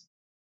place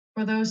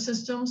for those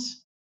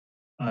systems.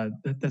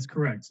 That's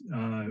correct.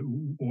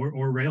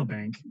 Or rail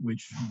bank,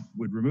 which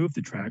would remove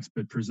the tracks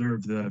but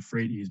preserve the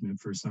freight easement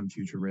for some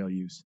future rail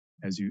use,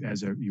 as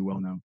you well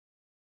know.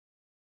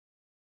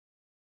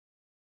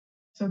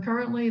 So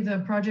currently the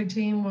project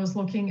team was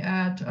looking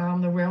at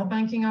the rail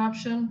banking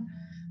option,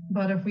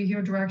 but if we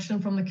hear direction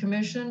from the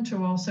commission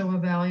to also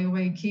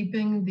evaluate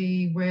keeping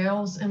the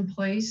rails in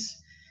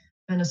place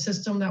and a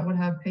system that would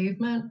have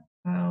pavement,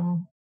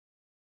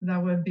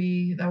 that would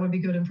be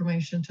good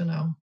information to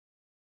know.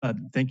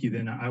 Thank you.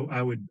 Then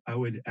I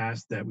would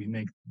ask that we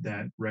make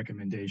that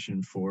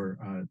recommendation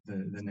for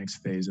the next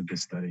phase of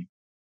this study.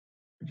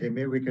 Okay,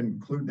 maybe we can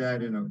include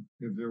that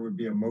if there would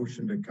be a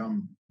motion to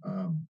come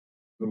a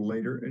little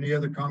later. Any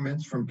other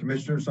comments from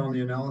commissioners on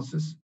the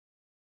analysis?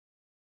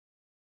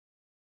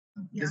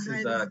 This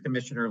is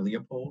Commissioner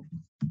Leopold.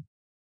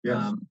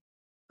 Yes.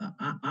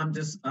 I'm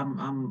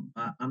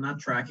not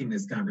tracking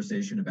this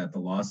conversation about the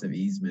loss of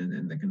easement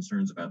and the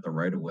concerns about the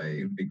right of way.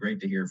 It would be great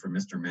to hear from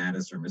Mr.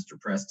 Mattis or Mr.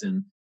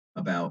 Preston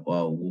about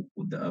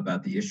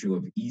the issue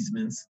of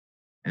easements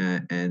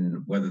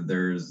and whether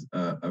there's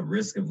a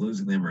risk of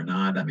losing them or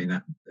not. I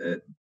mean,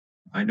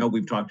 I know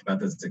we've talked about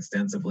this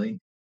extensively,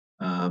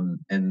 and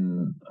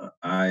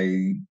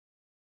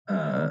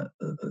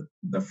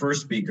the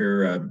first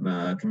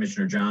speaker,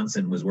 Commissioner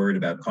Johnson, was worried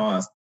about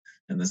cost,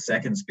 and the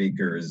second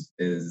speaker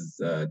is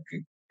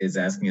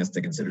asking us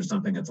to consider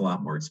something that's a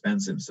lot more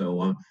expensive.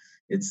 So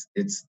it's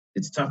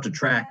tough to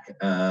track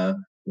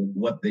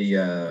what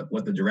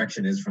the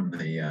direction is from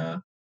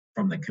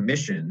the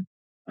commission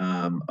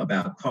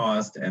about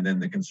cost, and then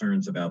the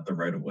concerns about the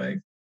right of way.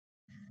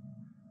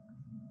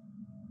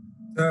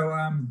 So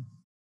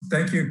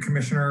thank you,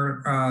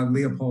 Commissioner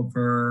Leopold,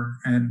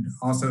 and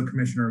also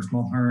Commissioners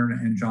Mulhern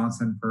and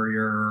Johnson for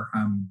your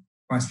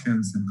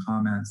questions and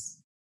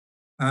comments.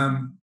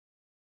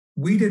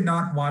 We did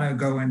not want to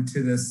go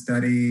into this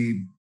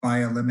study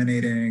by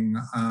eliminating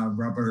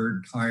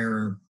rubber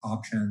tire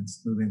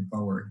options moving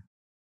forward.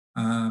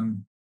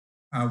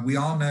 We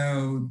all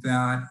know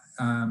that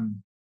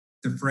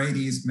the freight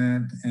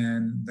easement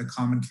and the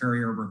common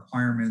carrier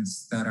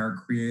requirements that are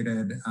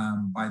created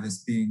by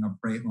this being a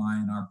freight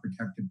line are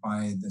protected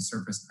by the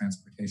Surface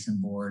Transportation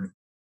Board,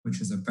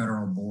 which is a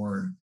federal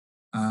board.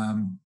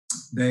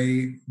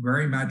 They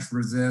very much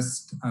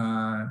resist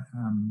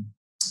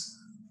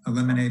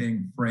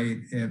eliminating freight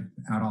if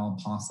at all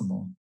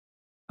possible.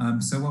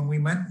 So when we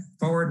went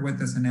forward with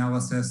this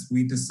analysis,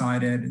 we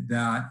decided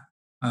that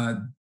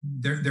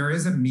there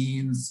is a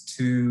means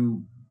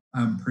to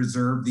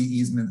preserve the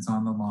easements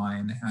on the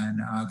line, and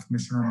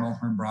Commissioner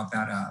Mulhern brought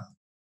that up.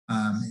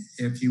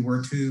 If you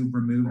were to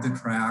remove the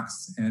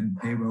tracks and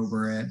pave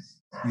over it,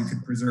 you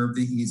could preserve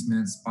the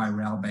easements by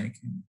rail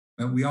banking.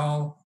 But we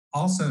all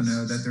also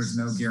know that there's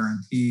no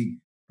guarantee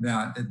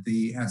that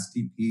the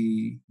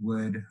SDP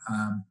would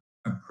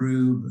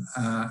approve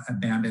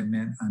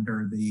abandonment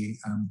under the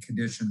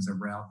conditions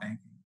of rail banking.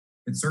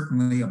 It's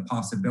certainly a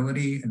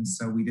possibility, and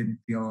so we didn't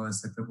feel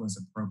as if it was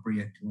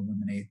appropriate to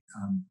eliminate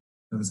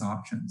those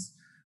options.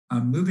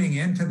 Moving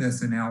into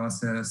this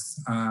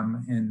analysis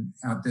and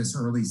at this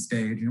early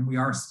stage, and we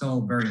are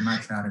still very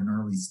much at an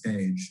early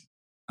stage,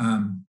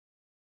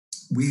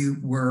 we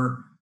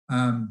were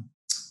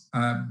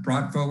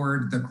brought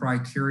forward the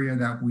criteria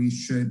that we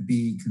should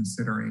be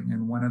considering.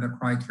 And one of the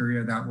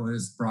criteria that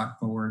was brought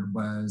forward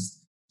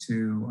was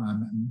to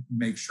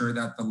make sure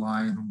that the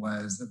line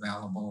was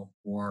available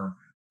for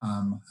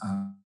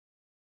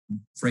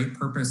freight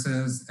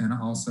purposes and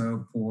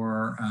also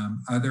for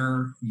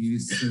other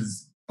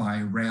uses by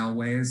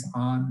railways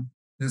on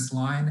this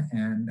line.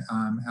 And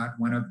at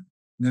one of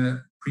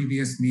the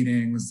previous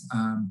meetings,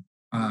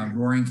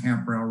 Roaring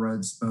Camp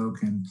Railroad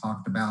spoke and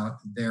talked about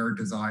their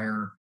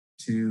desire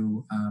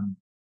to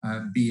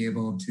be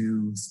able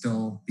to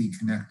still be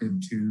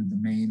connected to the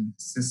main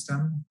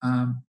system.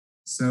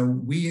 So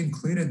we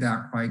included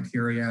that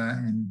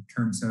criteria in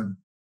terms of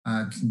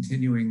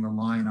continuing the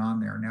line on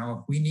there. Now,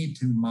 if we need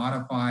to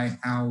modify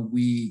how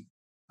we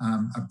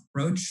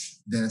approach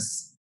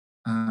this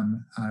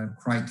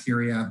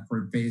criteria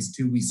for phase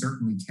 2, we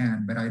certainly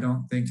can, but I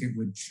don't think it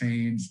would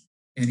change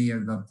any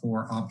of the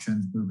 4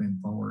 options moving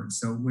forward.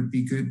 So it would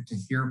be good to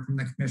hear from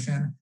the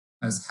commission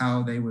as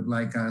how they would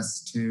like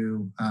us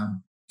to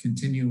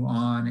continue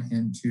on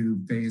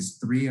into phase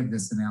 3 of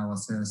this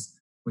analysis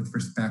with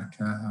respect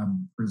to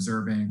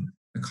preserving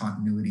the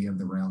continuity of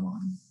the rail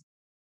line.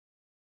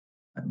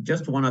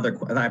 Just one other,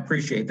 I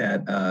appreciate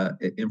that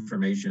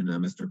information,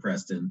 Mr.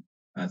 Preston.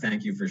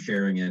 Thank you for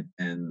sharing it.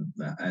 And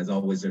as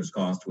always, there's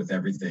cost with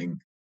everything.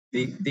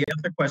 The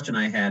other question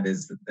I had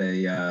is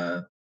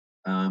the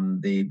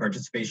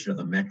participation of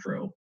the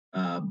Metro.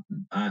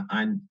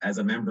 I'm as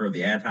a member of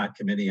the ad hoc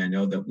committee, I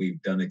know that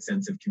we've done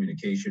extensive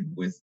communication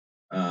with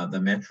the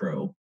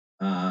Metro,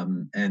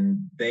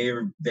 and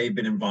they've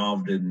been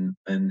involved in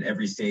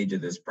every stage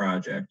of this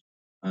project.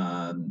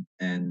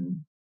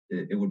 And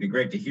it would be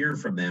great to hear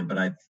from them,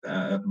 but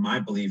my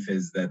belief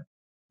is that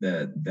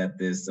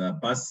this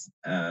bus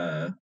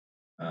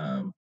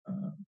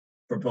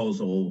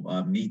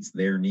proposal meets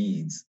their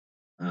needs.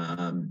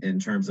 in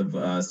terms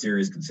of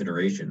serious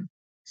consideration.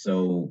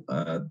 So,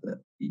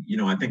 you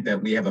know, I think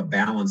that we have a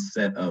balanced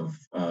set of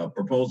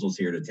proposals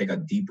here to take a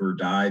deeper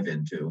dive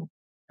into,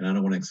 and I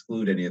don't want to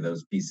exclude any of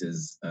those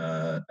pieces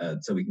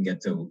so we can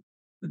get to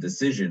the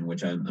decision,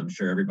 which I'm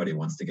sure everybody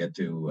wants to get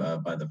to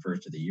by the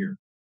first of the year,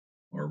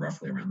 or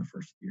roughly around the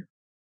first of the year.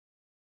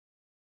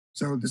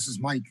 So this is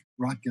Mike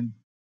Rotkin.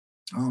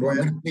 Go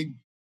ahead.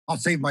 I'll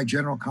save my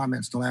general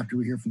comments till after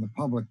we hear from the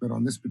public, but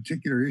on this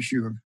particular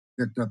issue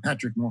that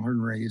Patrick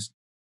Mulhern raised,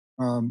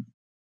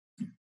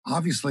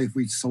 obviously, if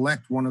we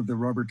select one of the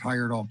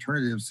rubber-tired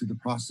alternatives to the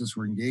process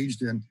we're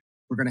engaged in,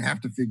 we're going to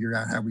have to figure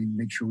out how we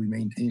make sure we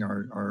maintain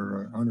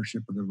our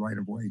ownership of the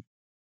right-of-way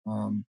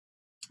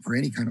for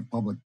any kind of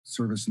public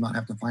service, and not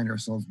have to find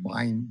ourselves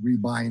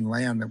rebuying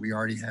land that we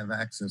already have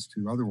access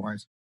to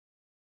otherwise.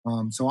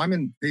 So I'm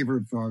in favor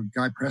of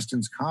Guy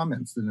Preston's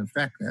comments that, in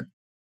effect, that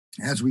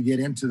as we get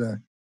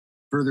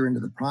further into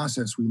the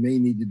process, we may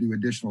need to do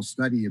additional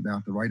study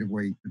about the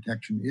right-of-way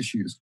protection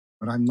issues.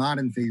 But I'm not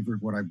in favor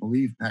of what I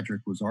believe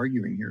Patrick was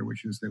arguing here,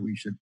 which is that we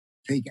should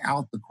take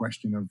out the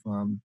question of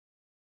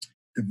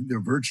the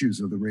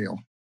virtues of the rail.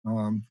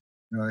 No.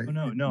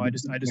 I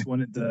just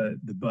wanted the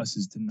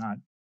buses to not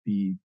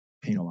be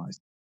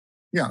penalized.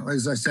 Yeah,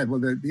 as I said,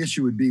 well, the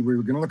issue would be we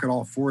were going to look at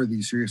all four of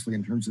these seriously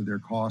in terms of their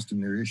cost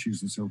and their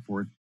issues and so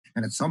forth.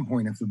 And at some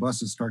point, if the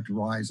buses start to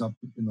rise up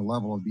in the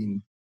level of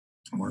being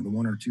one of the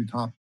one or two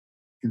top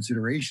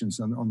considerations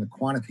on the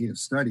quantitative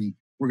study,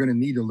 we're going to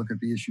need to look at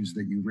the issues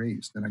that you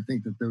raised. And I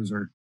think that those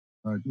are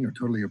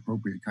totally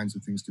appropriate kinds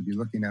of things to be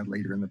looking at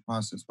later in the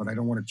process. But I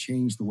don't want to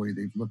change the way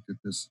they've looked at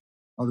this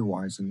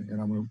otherwise. And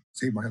I'm going to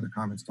save my other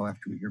comments till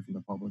after we hear from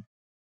the public.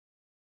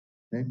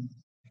 Okay.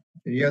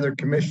 Any other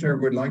commissioner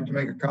would like to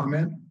make a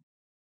comment?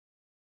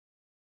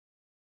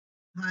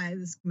 Hi,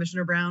 this is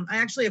Commissioner Brown. I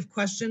actually have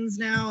questions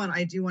now, and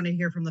I do want to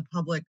hear from the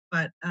public,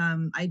 but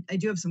I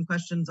do have some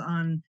questions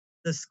on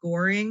the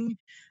scoring.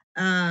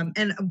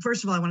 And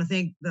first of all, I want to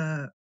thank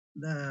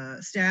the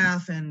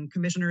staff and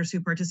commissioners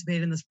who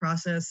participated in this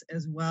process,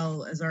 as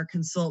well as our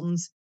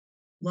consultants.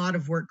 A lot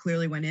of work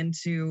clearly went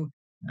into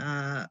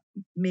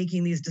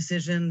making these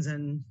decisions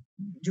and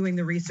doing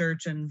the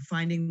research and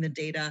finding the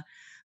data.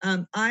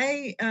 So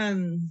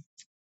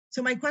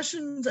my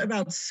questions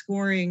about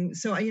scoring.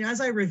 So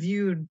as I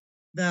reviewed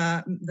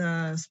the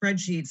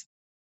spreadsheets,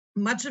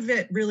 much of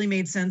it really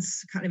made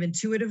sense kind of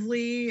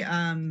intuitively.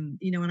 And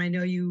I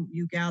know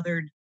you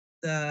gathered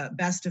the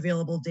best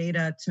available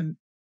data to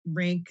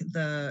rank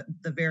the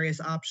various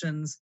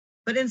options.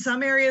 But in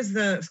some areas,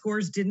 the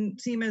scores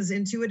didn't seem as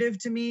intuitive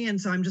to me. And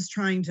so I'm just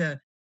trying to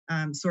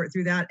sort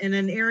through that. In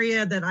an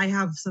area that I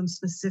have some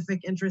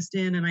specific interest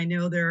in, and I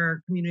know there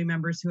are community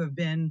members who have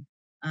been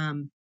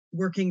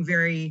working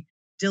very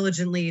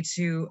diligently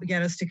to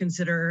get us to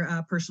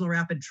consider personal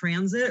rapid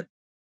transit.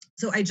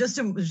 So I just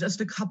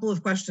a couple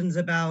of questions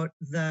about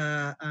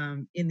the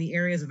in the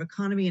areas of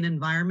economy and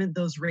environment,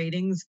 those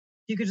ratings.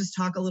 If you could just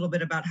talk a little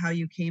bit about how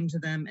you came to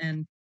them,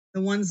 and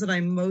the ones that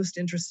I'm most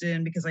interested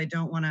in, because I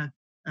don't want to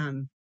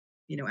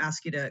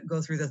ask you to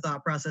go through the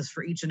thought process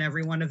for each and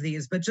every one of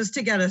these, but just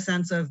to get a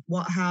sense of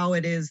how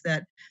it is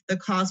that the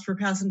cost per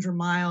passenger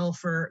mile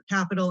for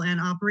capital and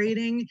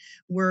operating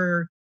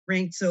were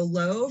ranked so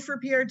low for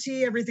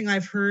PRT. Everything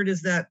I've heard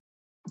is that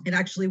it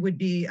actually would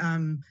be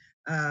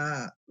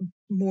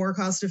more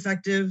cost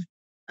effective.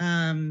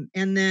 And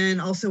then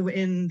also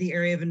in the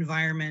area of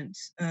environment,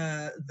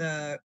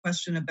 the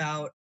question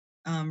about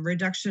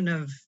reduction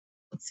of,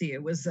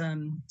 it was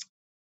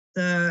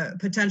the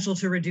potential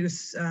to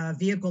reduce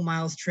vehicle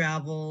miles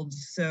traveled.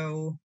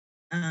 So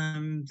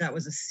that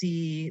was a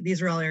C.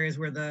 These are all areas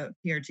where the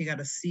PRT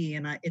got a C,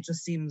 and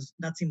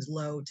that seems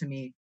low to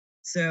me.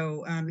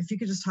 So if you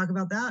could just talk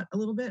about that a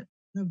little bit,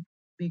 that would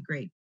be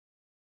great.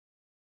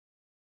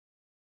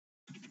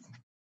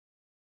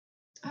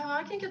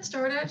 I can get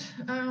started.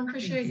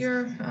 Appreciate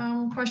your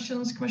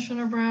questions,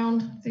 Commissioner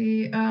Brown.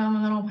 And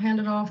then I'll hand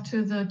it off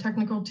to the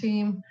technical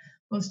team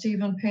with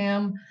Steve and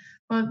Pam.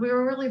 But we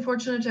were really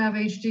fortunate to have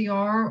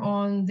HDR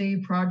on the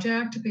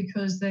project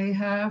because they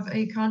have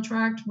a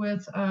contract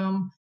with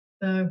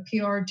the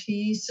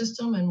PRT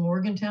system in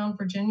Morgantown,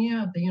 Virginia,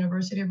 at the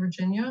University of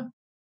Virginia.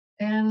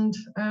 And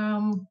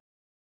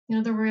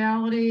the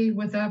reality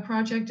with that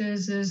project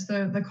is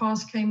the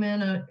cost came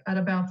in at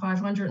about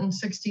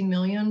 $560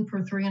 million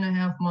per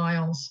 3.5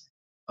 miles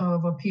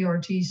of a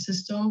PRT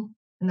system,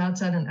 and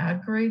that's at an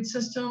at-grade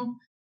system.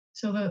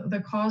 So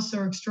the costs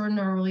are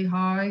extraordinarily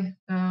high.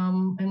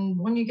 And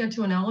when you get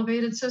to an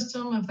elevated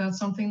system, if that's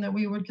something that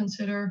we would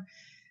consider,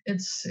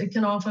 it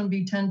can often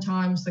be 10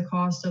 times the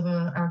cost of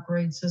an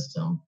at-grade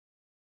system.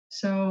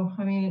 So,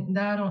 I mean,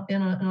 that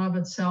in and of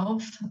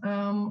itself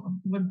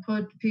would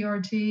put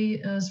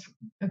PRT, as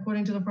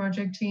according to the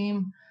project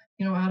team,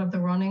 out of the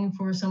running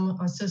for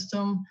a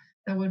system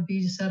that would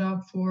be set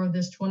up for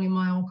this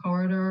 20-mile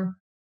corridor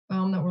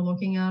that we're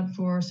looking at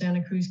for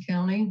Santa Cruz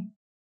County.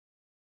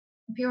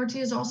 PRT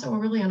is also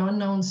really an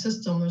unknown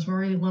system. There's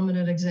very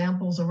limited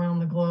examples around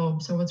the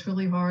globe. So it's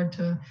really hard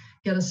to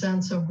get a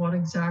sense of what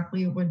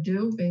exactly it would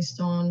do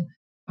based on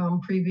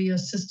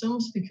previous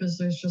systems because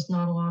there's just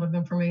not a lot of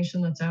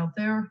information that's out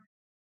there.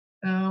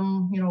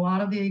 A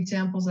lot of the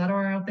examples that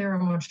are out there are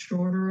much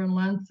shorter in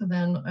length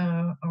than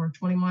our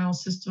 20-mile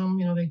system.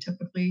 They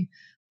typically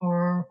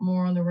are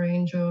more in the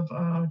range of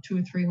 2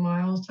 or 3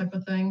 miles type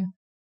of thing.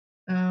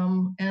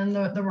 And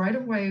the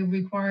right-of-way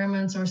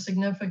requirements are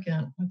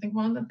significant. I think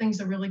one of the things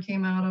that really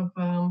came out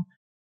of,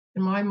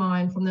 in my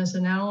mind, from this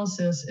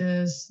analysis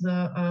is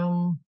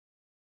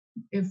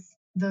if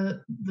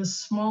the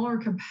smaller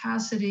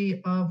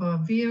capacity of a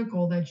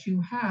vehicle that you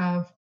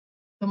have,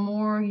 the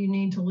more you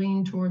need to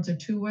lean towards a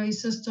two-way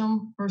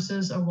system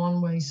versus a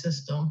one-way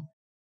system.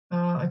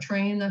 A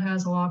train that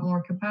has a lot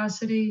more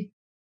capacity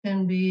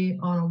can be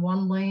on a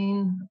one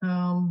lane,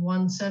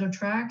 one set of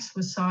tracks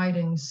with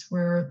sidings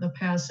where the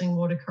passing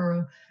would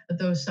occur at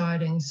those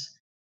sidings.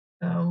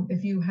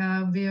 If you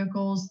have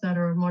vehicles that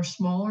are much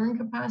smaller in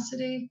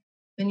capacity,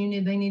 then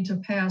they need to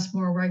pass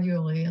more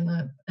regularly, and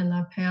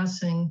that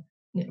passing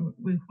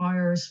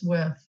requires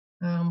width.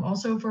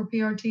 Also for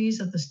PRTs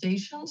at the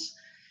stations,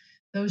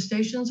 those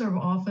stations are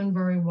often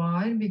very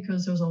wide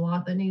because there's a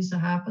lot that needs to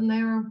happen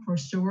there for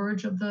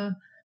storage of the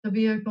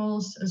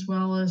vehicles, as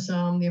well as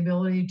the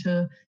ability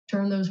to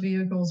turn those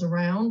vehicles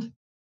around.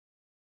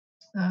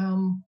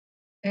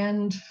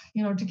 And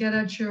to get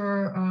at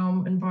your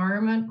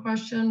environment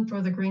question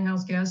for the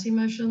greenhouse gas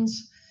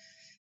emissions,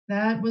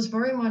 that was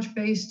very much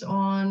based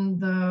on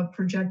the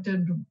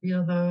projected,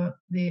 the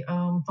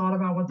thought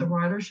about what the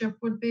ridership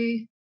would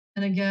be.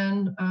 And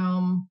again,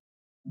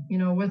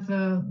 with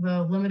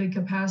the limited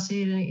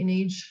capacity in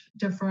each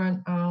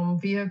different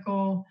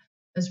vehicle,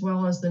 as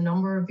well as the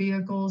number of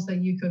vehicles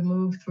that you could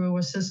move through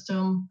a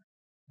system,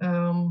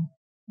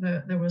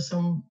 there was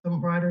some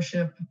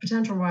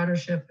potential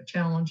ridership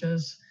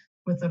challenges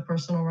with the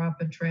personal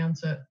rapid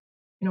transit.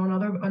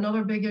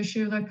 Another big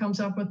issue that comes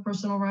up with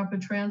personal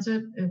rapid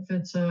transit, if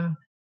it's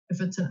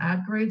an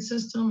at-grade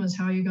system, is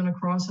how you're going to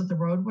cross at the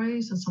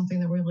roadways. That's something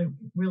that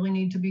really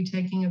need to be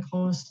taking a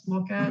close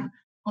look at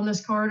on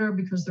this corridor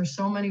because there's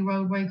so many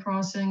roadway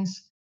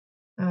crossings.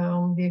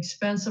 The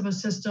expense of a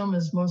system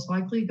is most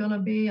likely going to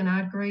be an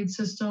at-grade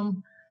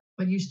system,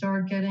 but you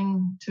start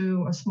getting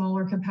to a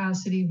smaller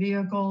capacity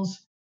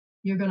vehicles,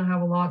 you're going to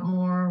have a lot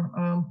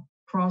more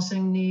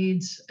crossing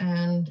needs.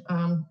 And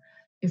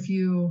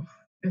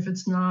if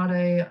it's not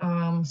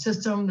a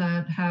system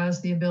that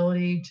has the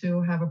ability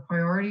to have a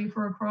priority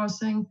for a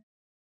crossing,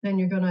 then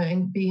you're going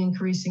to be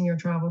increasing your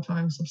travel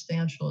time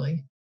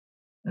substantially.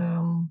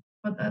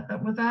 But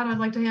with that, I'd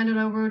like to hand it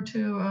over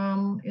to, I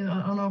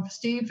don't know,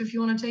 Steve, if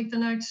you want to take the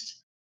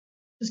next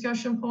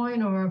discussion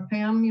point, or if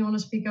Pam, you want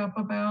to speak up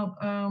about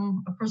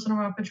a personal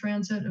rapid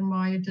transit and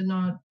why it did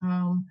not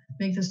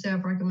make the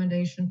staff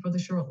recommendation for the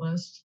short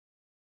list.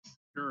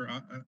 Sure.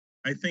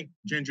 I think,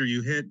 Ginger,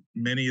 you hit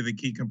many of the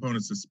key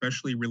components,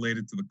 especially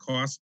related to the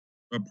cost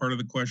part of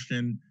the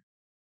question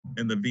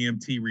and the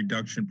VMT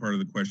reduction part of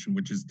the question,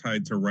 which is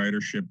tied to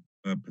ridership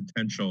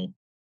potential,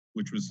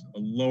 which was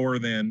lower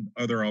than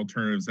other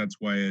alternatives. That's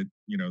why it,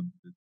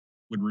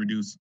 would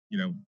reduce,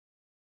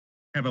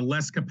 have a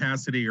less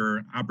capacity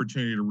or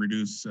opportunity to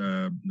reduce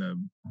the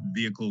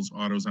vehicles,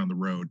 autos on the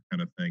road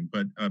kind of thing.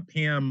 But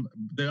Pam,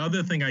 the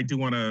other thing I do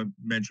want to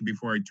mention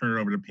before I turn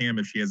it over to Pam,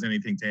 if she has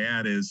anything to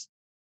add, is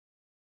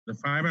the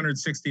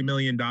 $560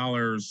 million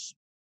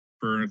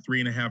for a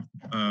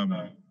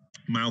 3.5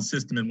 mile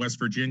system in West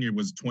Virginia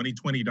was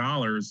 2020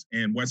 dollars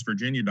and West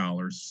Virginia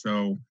dollars.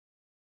 So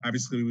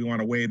obviously we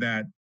want to weigh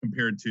that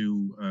compared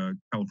to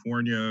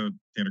California,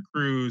 Santa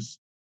Cruz,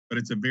 but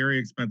it's a very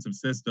expensive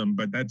system.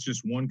 But that's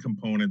just one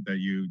component that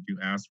you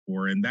asked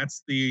for. And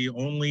that's the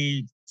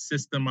only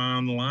system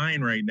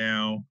online right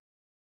now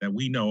that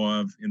we know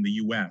of in the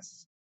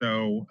US.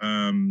 So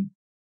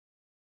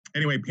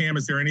anyway, Pam,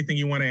 is there anything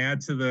you want to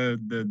add to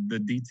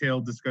the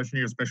detailed discussion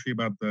here, especially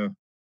about the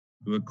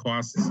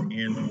costs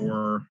and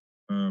or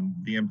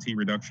VMT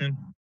reduction?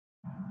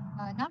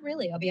 Not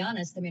really, I'll be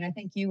honest. I mean, I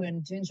think you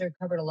and Ginger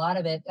covered a lot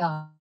of it.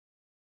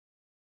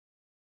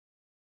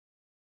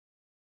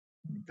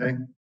 Okay,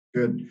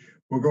 good.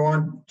 We'll go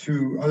on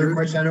to other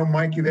questions. I know,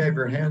 Mike, you have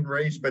your hand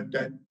raised, but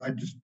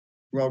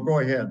go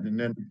ahead. And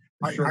then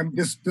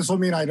this will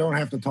mean I don't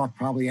have to talk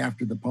probably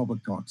after the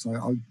public talks,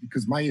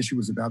 because my issue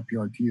was about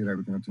PRT that I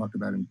was going to talk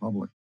about in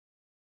public.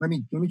 Let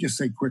me just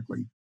say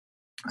quickly,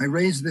 I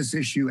raised this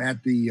issue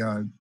at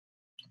the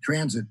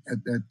transit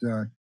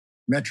at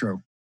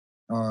Metro,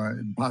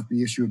 about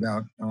the issue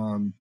about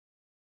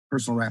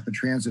personal rapid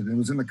transit. And it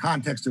was in the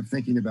context of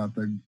thinking about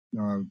the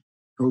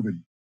COVID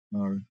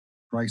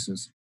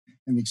crisis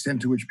and the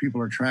extent to which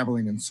people are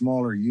traveling in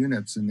smaller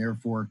units, and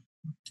therefore,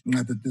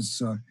 not that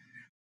this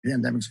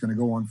pandemic's going to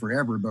go on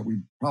forever, but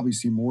we probably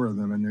see more of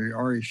them. And there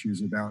are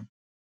issues about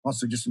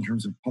also just in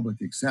terms of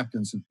public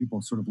acceptance of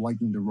people sort of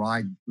liking to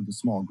ride with a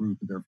small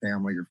group of their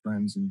family or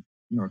friends in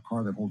a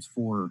car that holds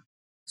 4 or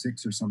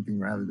 6 or something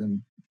rather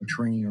than a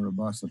train or a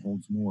bus that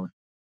holds more.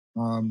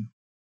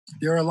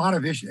 There are a lot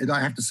of issues,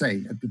 I have to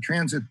say, at the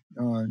transit,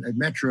 at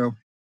Metro,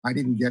 I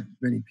didn't get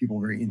many people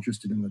very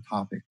interested in the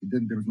topic.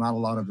 There was not a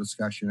lot of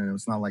discussion, and it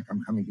was not like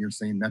I'm coming here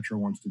saying Metro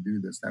wants to do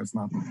this. That's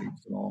not the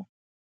case at all.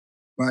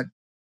 But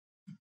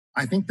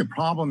I think the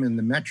problem in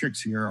the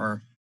metrics here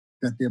are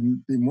that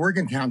the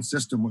Morgantown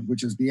system,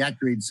 which is the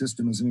at-grade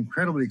system, is an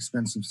incredibly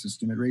expensive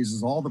system. It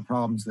raises all the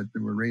problems that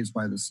were raised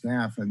by the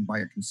staff and by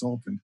a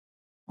consultant,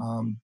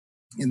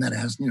 in that it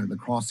has, the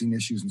crossing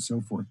issues and so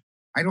forth.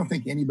 I don't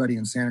think anybody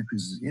in Santa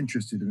Cruz is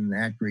interested in an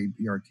at-grade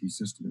PRT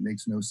system. It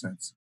makes no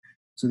sense.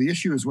 So the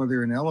issue is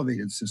whether an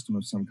elevated system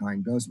of some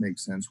kind does make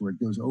sense, where it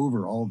goes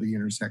over all the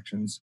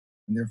intersections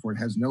and therefore it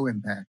has no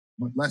impact,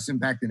 less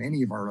impact than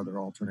any of our other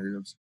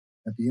alternatives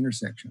at the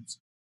intersections.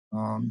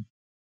 And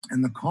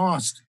the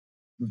cost,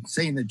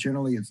 saying that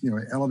generally it's,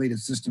 elevated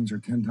systems are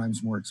 10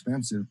 times more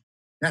expensive.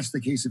 That's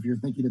the case if you're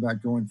thinking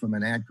about going from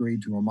an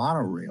at-grade to a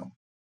monorail.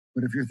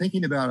 But if you're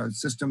thinking about a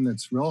system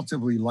that's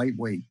relatively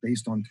lightweight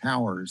based on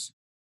towers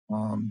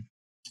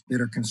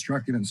that are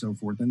constructed and so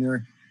forth, and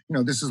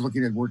this is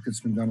looking at work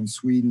that's been done in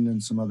Sweden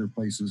and some other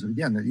places. And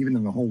again, even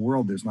in the whole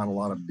world, there's not a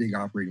lot of big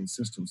operating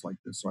systems like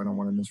this, so I don't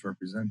want to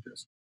misrepresent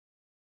this.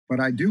 But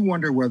I do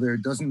wonder whether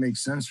it doesn't make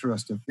sense for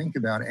us to think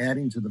about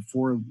adding to the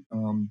four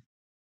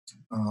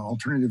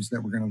alternatives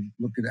that we're going to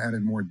look at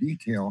in more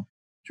detail,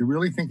 to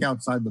really think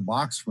outside the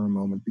box for a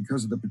moment,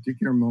 because of the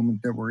particular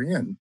moment that we're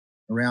in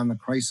around the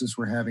crisis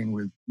we're having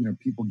with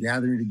people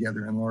gathering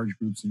together in large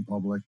groups in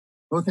public,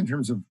 both in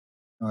terms of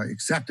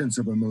acceptance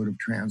of a mode of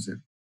transit,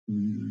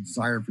 the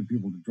desire for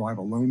people to drive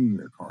alone in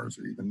their cars,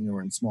 or even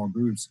in small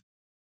groups,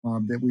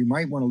 that we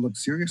might want to look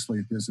seriously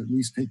at this, at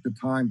least take the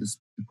time to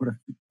put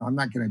I'm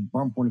not going to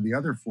bump one of the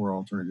other four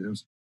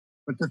alternatives,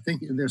 but to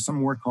think there's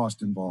some more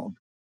cost involved,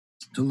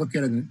 to look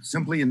at it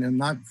simply and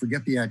not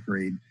forget the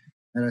at-grade,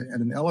 at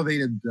an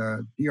elevated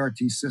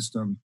PRT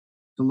system,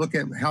 to look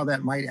at how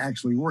that might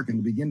actually work and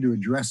to begin to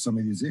address some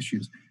of these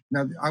issues.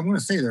 Now, I want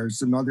to say there are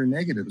some other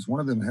negatives. One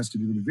of them has to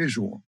do with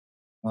visual.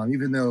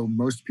 Even though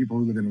most people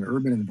who live in an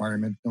urban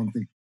environment don't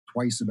think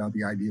twice about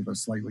the idea of a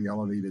slightly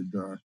elevated,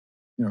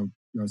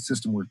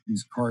 system where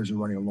these cars are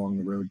running along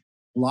the road.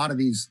 A lot of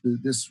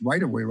this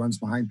right-of-way runs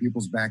behind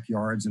people's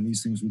backyards, and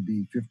these things would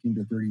be 15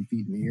 to 30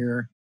 feet in the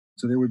air.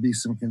 So there would be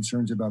some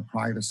concerns about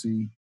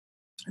privacy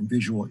and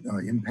visual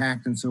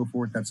impact and so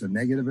forth. That's a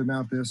negative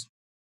about this.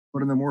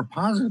 But on the more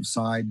positive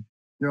side,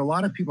 there are a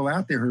lot of people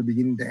out there who are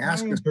beginning to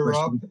ask us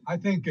questions. I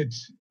think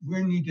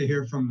we need to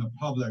hear from the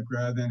public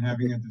rather than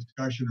having a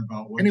discussion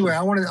about what. Anyway,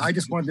 I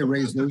just wanted to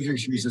raise those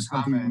issues as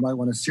something you might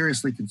want to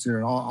seriously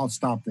consider. I'll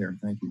stop there.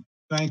 Thank you.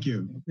 Thank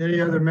you. Any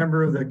other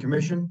member of the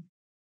commission?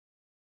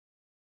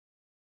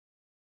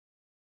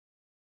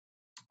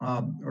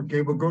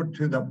 Okay, we'll go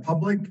to the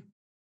public.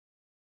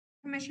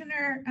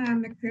 Commissioner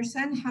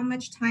McPherson, how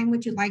much time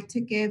would you like to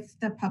give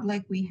the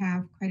public? We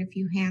have quite a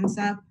few hands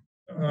up.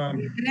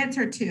 Minutes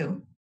or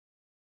two?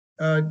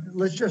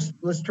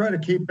 Let's try to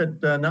keep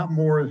it not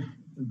more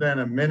than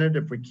a minute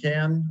if we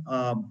can.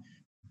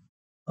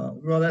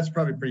 Well, that's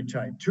probably pretty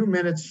tight. 2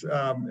 minutes,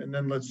 and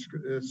then let's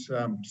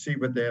see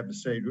what they have to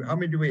say. How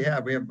many do we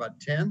have? We have about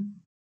 10?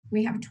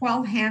 We have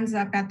 12 hands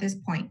up at this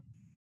point.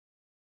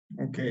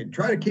 Okay,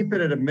 try to keep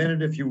it at a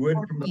minute if you would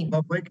 14. From the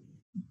public.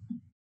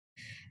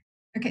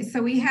 Okay,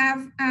 so we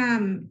have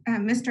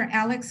Mr.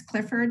 Alex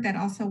Clifford that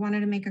also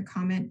wanted to make a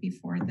comment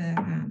before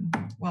the,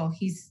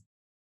 he's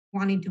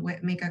wanting to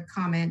make a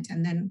comment.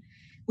 And then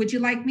would you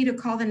like me to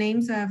call the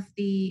names of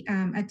the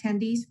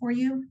attendees for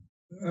you?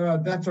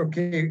 That's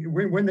okay.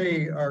 When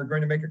they are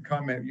going to make a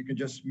comment, you can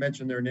just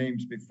mention their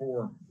names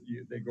before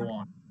they go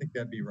on. I think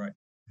that'd be right.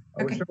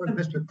 Okay. We'll start with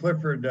Mr.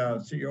 Clifford,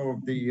 CEO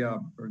of the,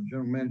 or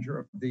General Manager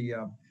of the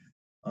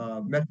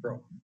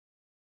Metro.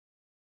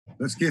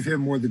 Let's give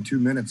him more than 2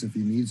 minutes if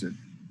he needs it.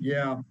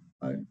 Yeah.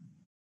 Well,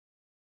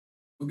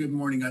 good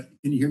morning.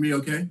 Can you hear me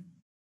okay?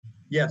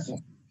 Yes.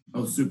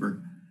 Oh,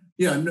 super.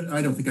 Yeah,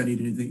 I don't think I need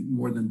anything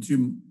more than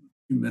two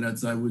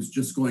minutes. I was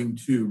just going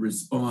to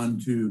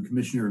respond to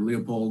Commissioner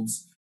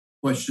Leopold's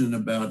question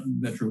about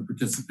Metro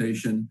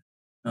participation.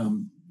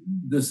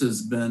 This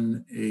has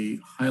been a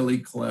highly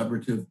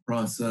collaborative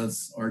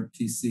process.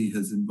 RTC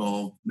has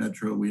involved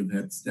Metro. We have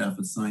had staff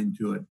assigned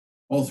to it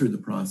all through the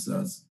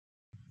process.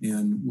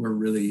 And we're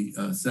really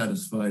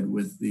satisfied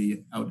with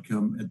the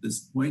outcome at this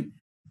point.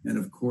 And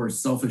of course,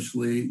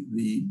 selfishly,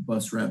 the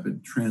bus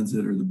rapid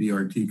transit or the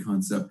BRT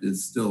concept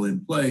is still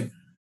in play.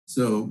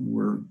 So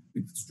we're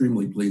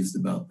extremely pleased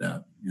about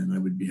that. And I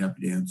would be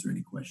happy to answer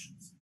any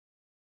questions.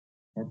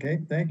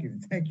 Okay, thank you.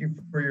 Thank you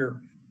for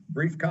your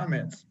brief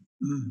comments.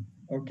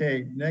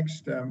 Okay,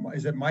 next,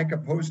 is it Micah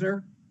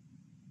Posner?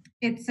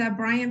 It's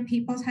Brian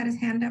Peoples had his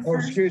hand up. Oh,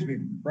 first. Excuse me,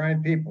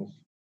 Brian Peoples.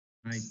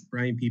 Hi,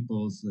 Brian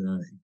Peoples.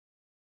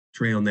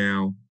 Trail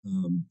Now.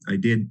 I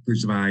did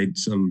provide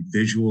some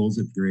visuals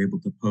if you're able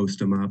to post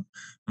them up.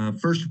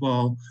 First of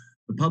all,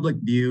 the public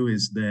view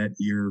is that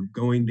you're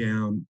going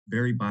down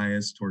very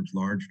biased towards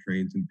large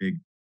trains and big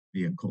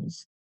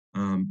vehicles.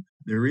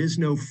 There is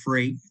no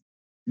freight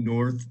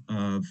north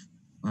of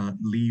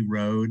Lee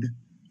Road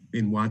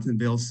in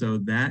Watsonville, so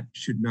that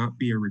should not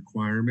be a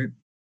requirement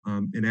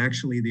And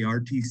actually the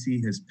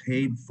RTC has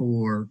paid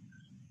for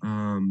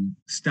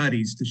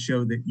studies to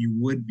show that you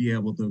would be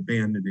able to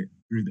abandon it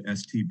through the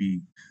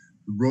STB.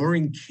 The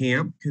Roaring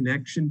Camp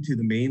connection to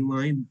the main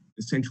line,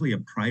 essentially a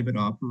private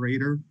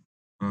operator,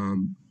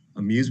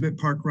 amusement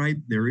park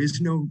ride, there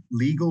is no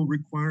legal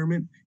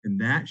requirement, and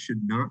that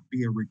should not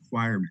be a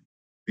requirement.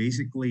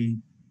 Basically,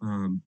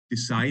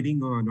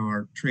 deciding on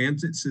our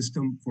transit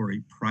system for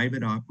a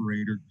private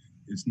operator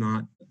is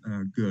not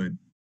good.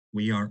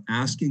 We are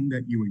asking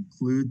that you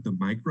include the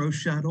micro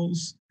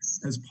shuttles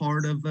as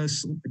part of a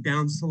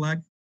down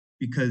select,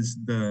 because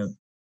the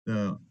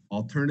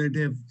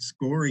alternative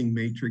scoring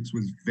matrix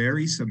was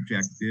very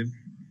subjective.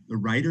 The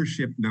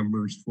ridership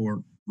numbers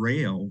for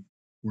rail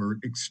were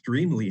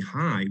extremely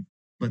high,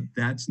 but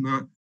that's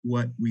not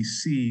what we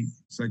see,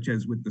 such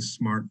as with the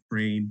Smart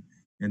Train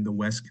and the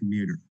West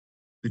Commuter.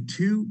 The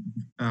two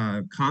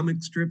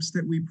comic strips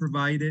that we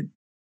provided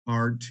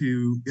are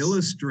to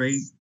illustrate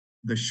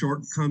the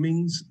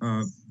shortcomings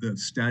of the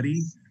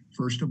study.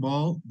 First of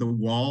all, the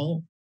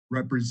wall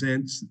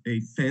represents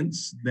a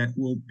fence that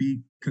will be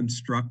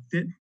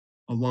constructed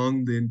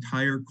along the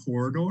entire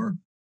corridor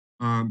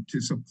to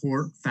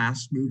support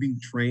fast-moving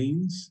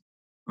trains.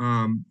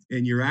 And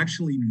you're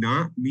actually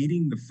not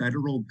meeting the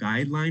federal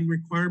guideline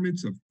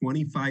requirements of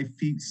 25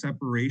 feet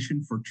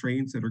separation for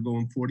trains that are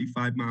going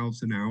 45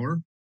 miles an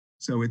hour.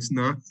 So it's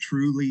not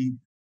truly,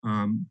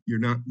 you're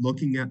not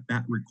looking at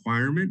that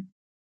requirement.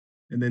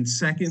 And then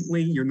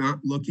secondly, you're not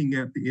looking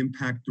at the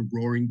impact of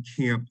Roaring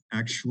Camp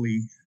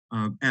actually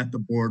at the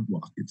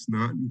boardwalk. It's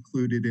not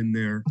included in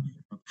there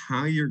of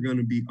how you're going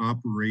to be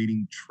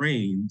operating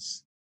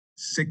trains,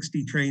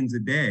 60 trains a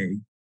day,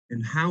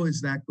 and how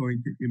is that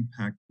going to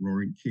impact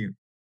Roaring Camp?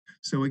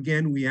 So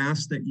again, we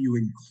ask that you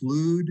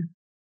include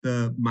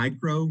the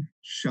micro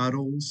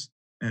shuttles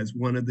as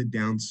one of the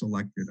down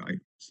selected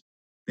items.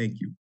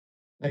 Thank you.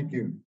 Thank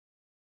you.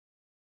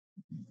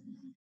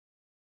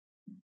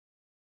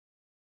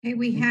 Okay,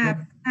 we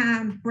have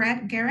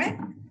Brett Garrett.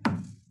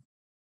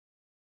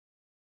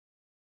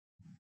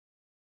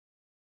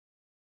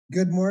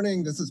 Good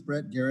morning, this is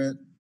Brett Garrett.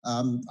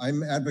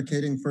 I'm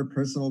advocating for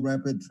personal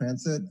rapid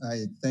transit.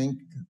 I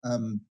thank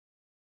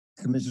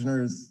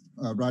Commissioners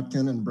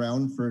Rotkin and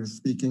Brown for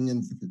speaking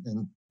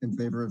in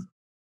favor of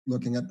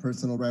looking at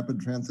personal rapid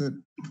transit.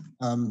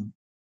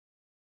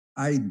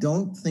 I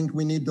don't think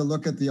we need to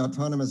look at the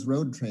autonomous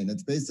road train.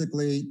 It's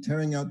basically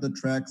tearing out the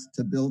tracks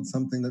to build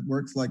something that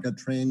works like a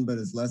train but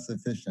is less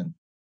efficient.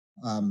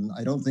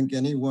 I don't think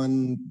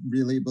anyone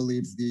really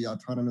believes the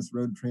autonomous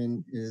road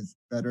train is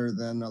better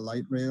than a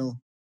light rail.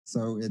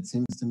 So it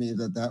seems to me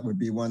that that would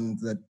be one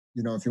that,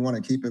 you know, if you want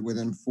to keep it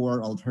within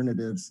 4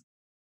 alternatives,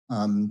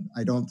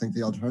 I don't think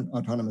the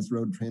autonomous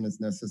road train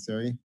is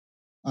necessary.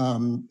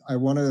 I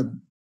want to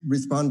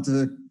respond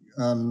to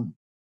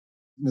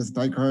Ms.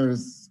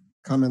 Dykar's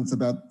comments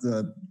about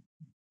the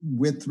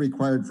width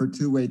required for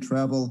two-way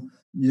travel.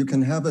 You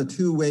can have a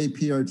two-way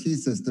PRT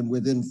system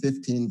within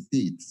 15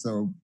 feet.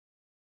 So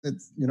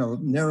it's, you know,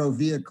 narrow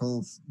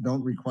vehicles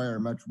don't require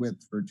much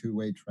width for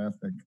two-way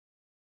traffic.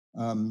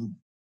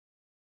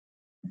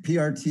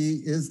 PRT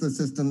is the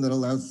system that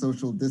allows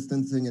social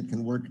distancing. It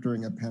can work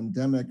during a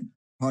pandemic.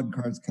 Pod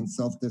cars can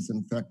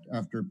self-disinfect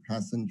after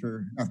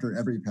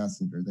every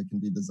passenger. They can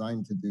be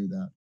designed to do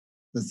that.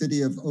 The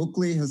city of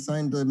Oakley has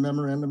signed a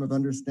memorandum of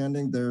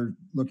understanding. They're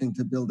looking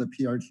to build a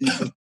PRT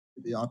system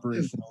to be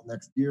operational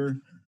next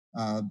year.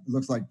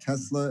 Looks like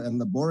Tesla and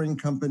the Boring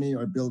Company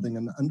are building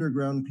an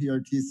underground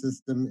PRT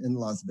system in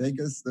Las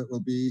Vegas that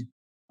will be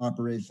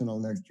operational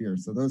next year.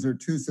 So those are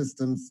two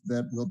systems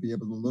that we'll be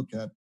able to look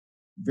at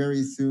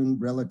very soon,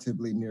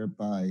 relatively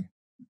nearby.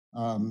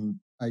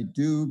 I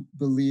do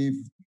believe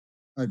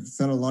I've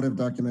sent a lot of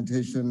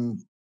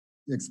documentation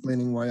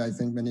explaining why I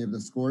think many of the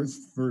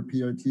scores for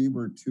PRT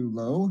were too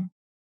low.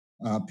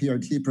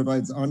 PRT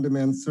provides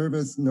on-demand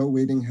service, no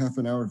waiting half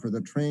an hour for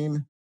the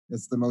train.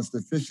 It's the most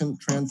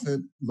efficient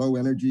transit, low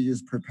energy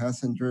use per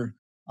passenger.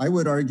 I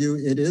would argue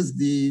it is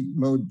the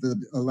mode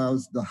that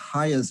allows the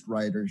highest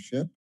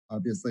ridership.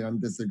 Obviously, I'm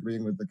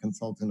disagreeing with the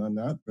consultant on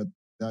that, but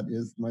that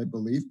is my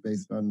belief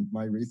based on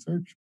my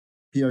research.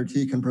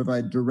 PRT can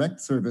provide direct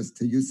service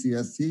to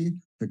UCSC,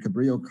 to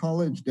Cabrillo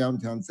College,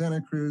 downtown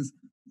Santa Cruz.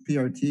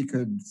 PRT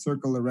could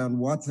circle around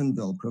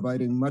Watsonville,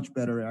 providing much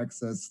better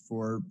access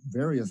for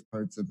various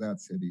parts of that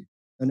city.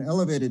 An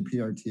elevated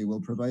PRT will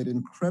provide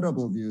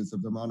incredible views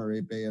of the Monterey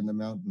Bay and the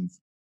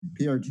mountains.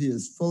 PRT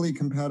is fully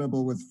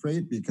compatible with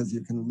freight because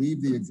you can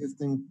leave the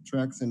existing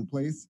tracks in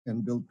place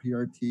and build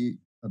PRT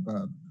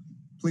above.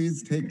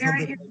 Please take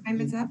public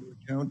into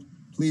account.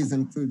 Please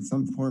include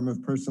some form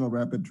of personal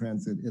rapid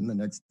transit in the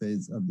next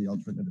phase of the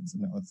alternatives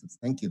analysis.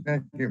 Thank you.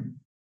 Thank you.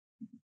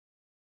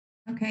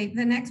 Okay,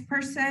 the next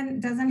person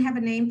doesn't have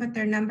a name, but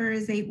their number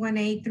is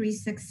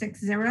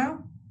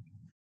 818-3660.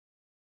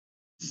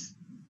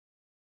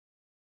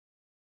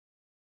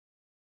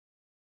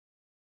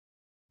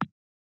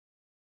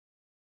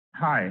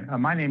 Hi,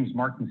 my name is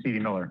Mark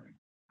Concedi Miller.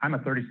 I'm a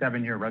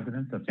 37-year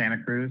resident of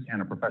Santa Cruz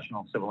and a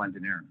professional civil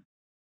engineer.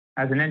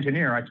 As an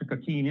engineer, I took a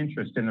keen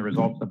interest in the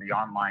results of the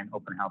online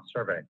open house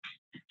survey.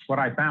 What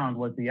I found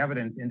was the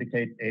evidence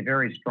indicates a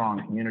very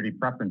strong community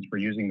preference for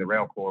using the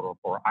rail corridor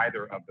for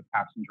either of the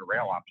passenger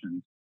rail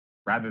options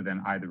rather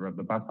than either of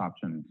the bus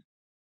options.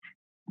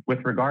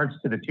 With regards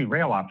to the two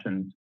rail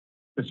options,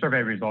 the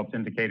survey results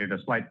indicated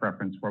a slight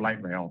preference for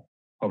light rail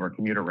over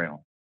commuter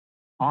rail.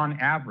 On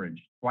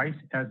average, twice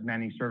as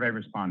many survey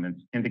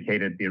respondents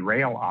indicated the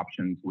rail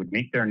options would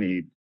meet their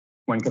needs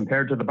when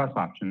compared to the bus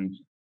options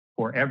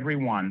for every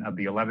one of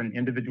the 11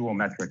 individual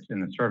metrics in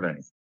the survey.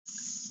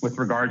 With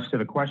regards to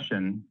the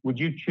question, would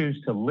you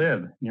choose to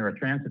live near a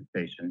transit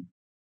station?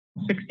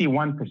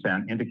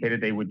 61%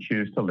 indicated they would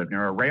choose to live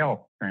near a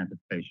rail transit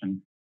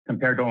station,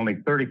 compared to only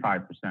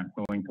 35%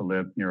 willing to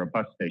live near a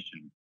bus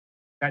station.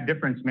 That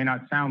difference may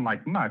not sound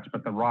like much,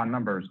 but the raw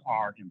numbers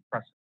are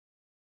impressive.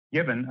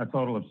 Given a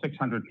total of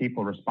 600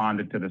 people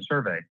responded to the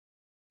survey,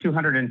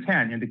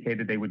 210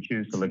 indicated they would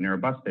choose to live near a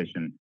bus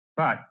station,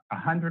 but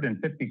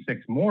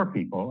 156 more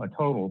people, a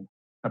total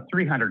of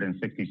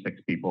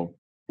 366 people,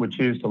 would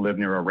choose to live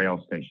near a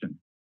rail station.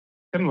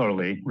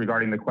 Similarly,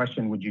 regarding the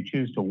question, would you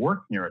choose to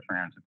work near a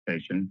transit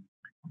station,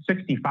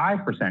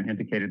 65%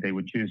 indicated they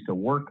would choose to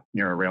work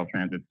near a rail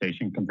transit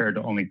station compared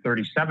to only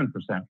 37%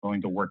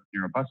 willing to work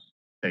near a bus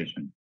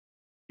station.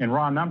 In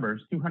raw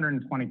numbers,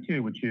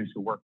 222 would choose to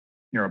work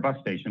near a bus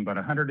station, but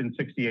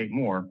 168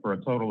 more, for a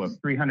total of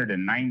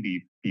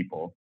 390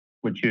 people,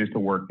 would choose to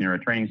work near a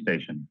train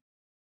station.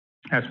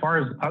 As far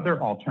as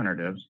other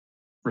alternatives,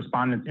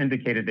 respondents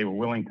indicated they were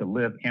willing to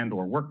live and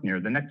or work near.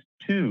 The next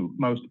two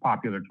most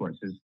popular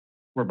choices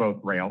were both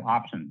rail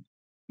options,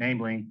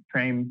 namely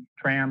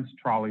trams,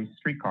 trolleys,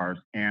 streetcars,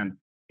 and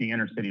the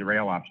intercity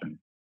rail option.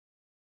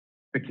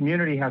 The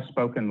community has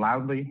spoken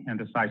loudly and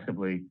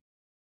decisively.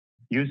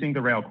 Using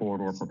the rail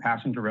corridor for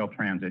passenger rail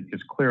transit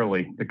is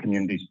clearly the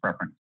community's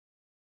preference.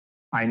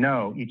 I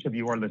know each of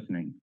you are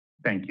listening.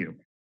 Thank you.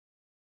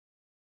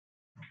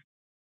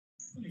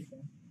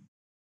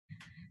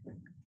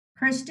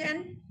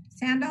 Christian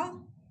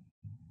Sandal?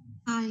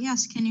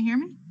 Yes, can you hear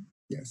me?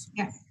 Yes.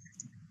 Yes.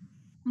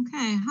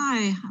 Okay,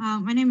 hi.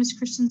 My name is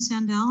Kristen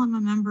Sandell. I'm a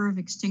member of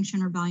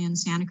Extinction Rebellion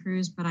Santa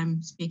Cruz, but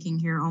I'm speaking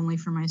here only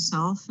for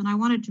myself. And I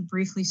wanted to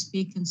briefly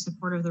speak in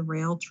support of the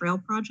rail trail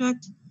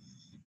project,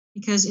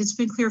 because it's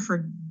been clear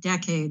for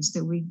decades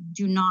that we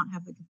do not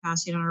have the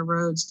capacity on our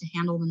roads to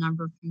handle the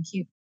number of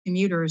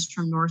commuters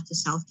from North to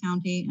South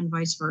County and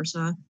vice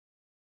versa.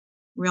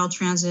 Rail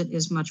transit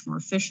is much more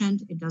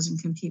efficient. It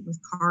doesn't compete with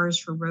cars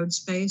for road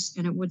space,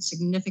 and it would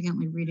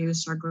significantly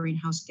reduce our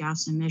greenhouse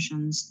gas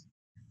emissions.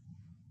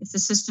 If the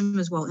system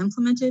is well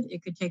implemented,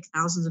 it could take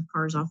thousands of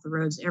cars off the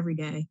roads every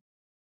day.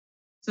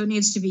 So it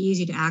needs to be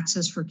easy to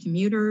access for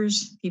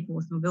commuters, people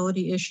with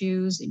mobility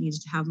issues. It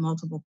needs to have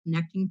multiple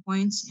connecting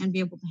points and be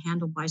able to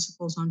handle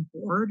bicycles on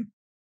board.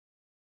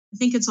 I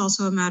think it's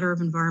also a matter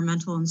of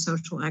environmental and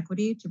social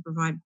equity to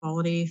provide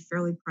quality,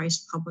 fairly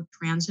priced public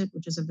transit,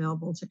 which is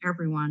available to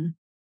everyone.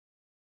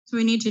 So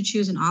we need to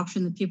choose an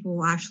option that people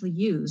will actually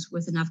use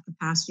with enough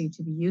capacity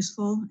to be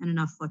useful and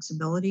enough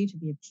flexibility to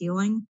be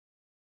appealing.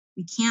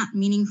 We can't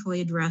meaningfully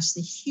address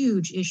the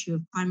huge issue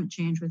of climate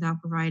change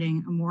without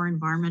providing a more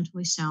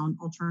environmentally sound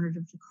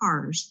alternative to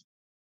cars.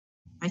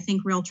 I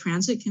think rail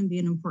transit can be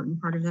an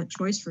important part of that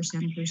choice for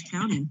Santa Cruz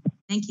County.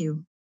 Thank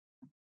you.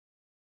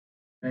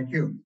 Thank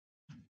you.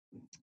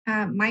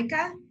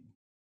 Micah?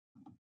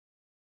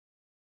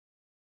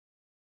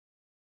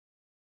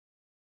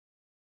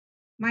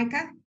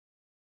 Micah?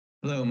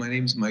 Hello, my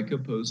name is Micah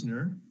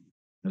Posner.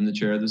 I'm the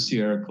chair of the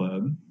Sierra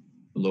Club,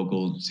 the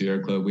local Sierra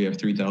Club. We have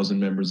 3,000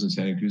 members in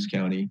Santa Cruz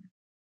County.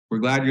 We're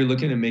glad you're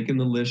looking at making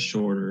the list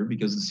shorter,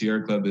 because the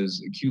Sierra Club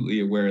is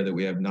acutely aware that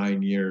we have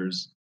 9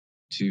 years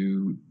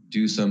to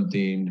do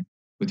something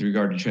with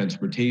regard to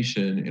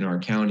transportation in our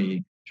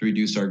county to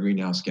reduce our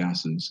greenhouse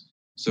gases.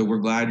 So we're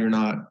glad you're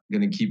not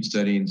going to keep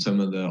studying some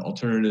of the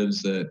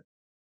alternatives that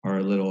are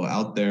a little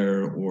out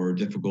there or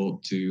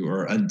difficult to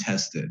or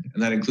untested.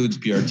 And that includes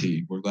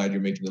PRT. We're glad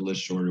you're making the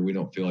list shorter. We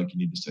don't feel like you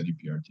need to study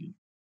PRT.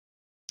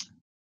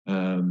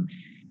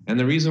 And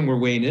the reason we're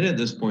weighing in at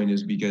this point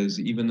is because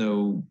even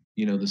though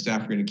the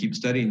staff are going to keep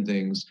studying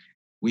things,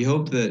 we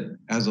hope that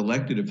as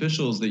elected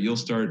officials that you'll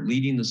start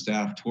leading the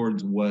staff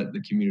towards what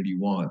the community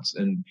wants.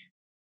 And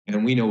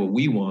we know what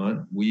we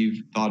want.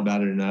 We've thought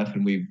about it enough,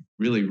 and we've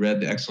really read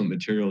the excellent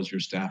materials your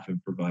staff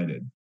have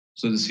provided.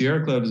 So the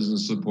Sierra Club is in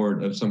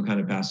support of some kind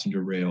of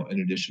passenger rail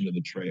in addition to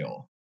the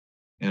trail.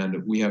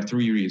 And we have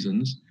 3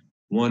 reasons.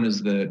 One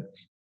is that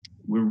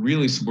we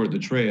really support the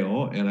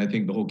trail, and I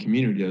think the whole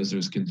community does.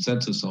 There's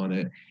consensus on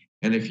it.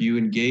 And if you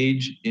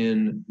engage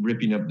in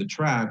ripping up the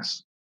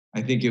tracks,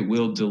 I think it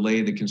will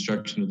delay the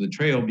construction of the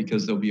trail,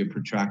 because there'll be a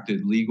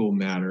protracted legal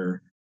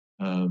matter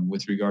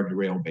with regard to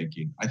rail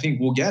banking. I think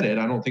we'll get it.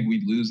 I don't think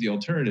we'd lose the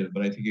alternative,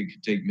 but I think it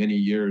could take many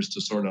years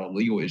to sort out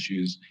legal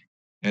issues.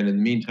 And in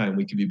the meantime,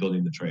 we could be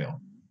building the trail.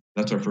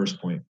 That's our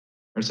first point.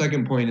 Our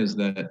second point is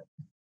that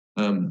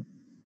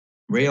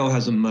rail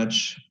has a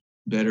much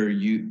better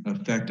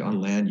effect on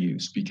land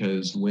use,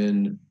 because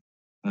when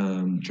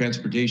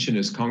transportation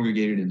is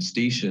congregated in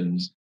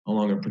stations,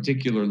 along a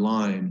particular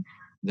line,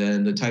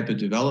 then the type of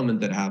development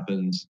that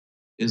happens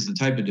is the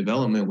type of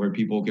development where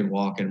people can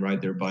walk and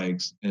ride their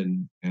bikes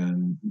and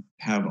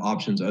have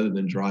options other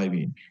than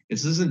driving.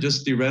 This isn't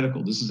just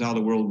theoretical. This is how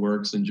the world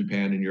works in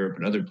Japan and Europe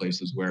and other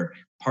places where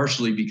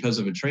partially because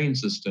of a train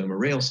system, a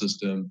rail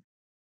system,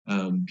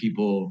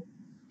 people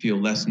feel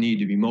less need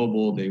to be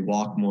mobile, they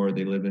walk more,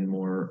 they live in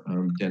more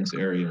dense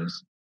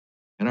areas.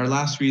 And our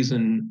last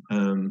reason,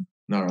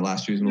 not our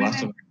last reason, the last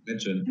time I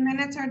mentioned. The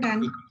minutes are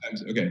done.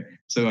 Okay,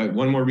 so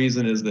one more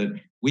reason is that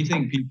we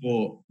think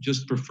people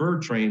just prefer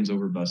trains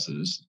over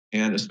buses,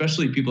 and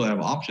especially people that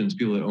have options,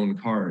 people that own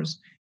cars.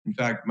 In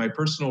fact, my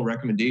personal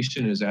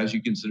recommendation is, as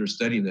you consider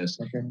studying this,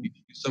 you do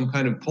some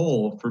kind of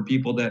poll for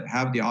people that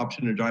have the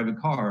option to drive a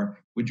car.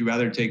 Would you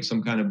rather take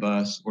some kind of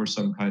bus or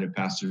some kind of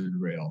passenger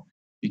rail?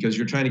 Because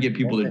you're trying to get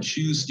people to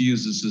choose to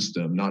use the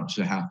system, not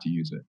to have to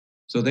use it.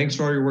 So thanks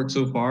for all your work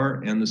so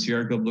far, and the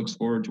Sierra Club looks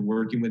forward to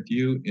working with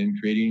you in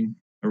creating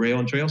a rail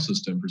and trail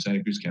system for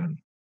Santa Cruz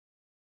County.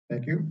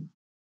 Thank you.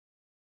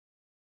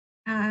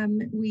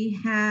 We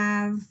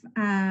have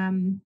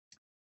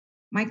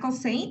Michael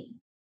Saint.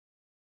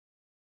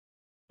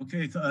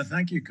 Okay,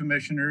 thank you,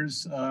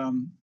 commissioners.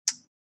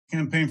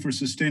 Campaign for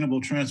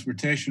Sustainable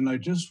Transportation. I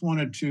just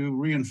wanted to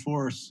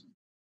reinforce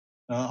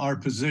our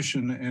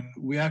position, and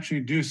we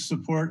actually do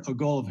support a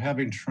goal of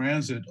having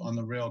transit on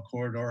the rail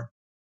corridor,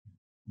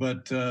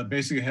 but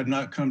basically have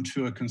not come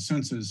to a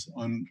consensus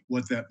on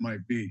what that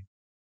might be.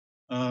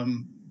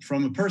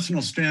 From a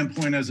personal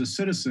standpoint, as a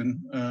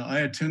citizen, I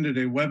attended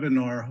a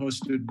webinar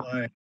hosted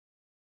by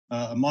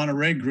a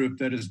Monterey group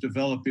that is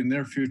developing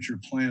their future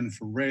plan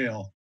for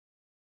rail,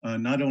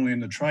 not only in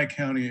the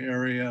Tri-County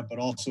area, but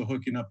also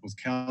hooking up with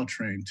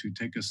Caltrain to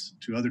take us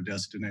to other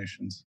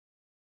destinations.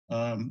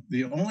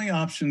 The only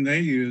option they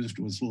used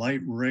was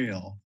light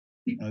rail.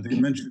 They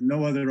mentioned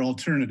no other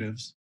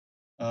alternatives.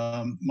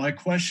 My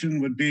question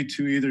would be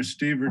to either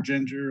Steve or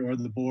Ginger or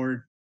the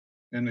board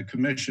and the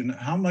commission,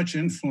 how much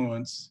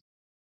influence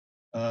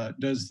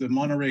does the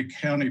Monterey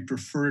County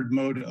preferred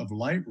mode of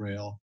light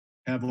rail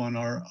have on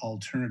our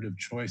alternative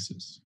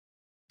choices?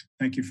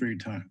 Thank you for your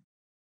time.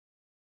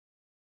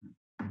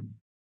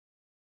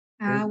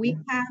 We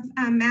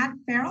have Matt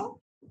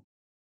Farrell.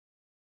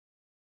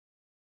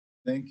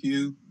 Thank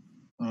you.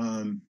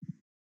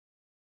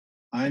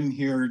 I'm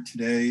here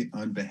today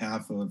on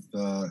behalf of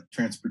the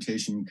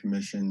Transportation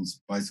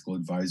Commission's Bicycle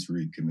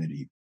Advisory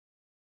Committee.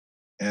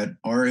 At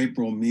our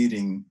April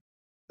meeting,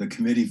 the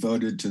committee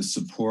voted to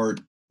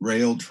support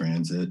rail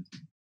transit,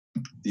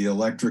 the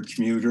electric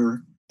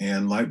commuter,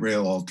 and light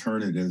rail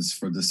alternatives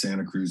for the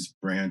Santa Cruz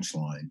branch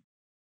line.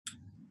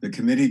 The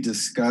committee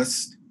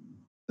discussed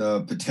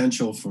the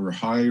potential for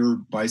higher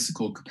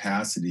bicycle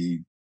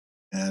capacity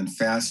and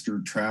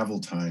faster travel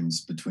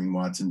times between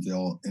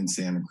Watsonville and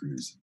Santa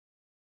Cruz.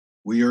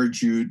 We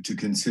urge you to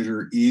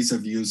consider ease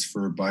of use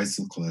for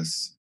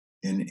bicyclists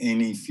in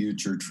any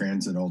future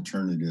transit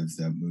alternative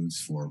that moves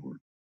forward.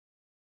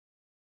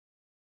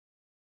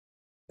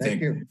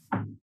 Thank you.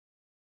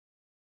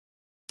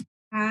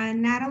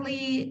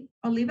 Natalie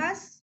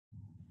Olivas.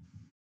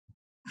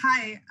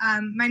 Hi,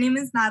 my name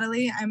is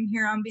Natalie. I'm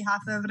here on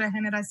behalf of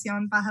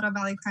Regeneración Pajaro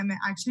Valley Climate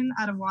Action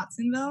out of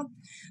Watsonville.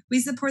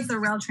 We support the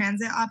rail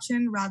transit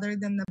option rather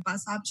than the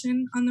bus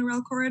option on the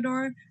rail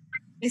corridor.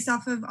 Based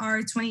off of our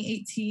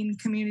 2018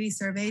 community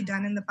survey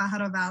done in the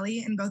Pajaro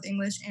Valley in both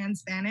English and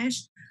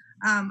Spanish,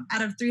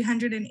 out of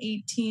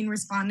 318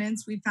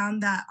 respondents, we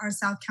found that our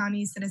South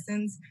County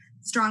citizens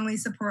strongly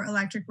support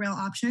electric rail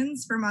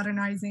options for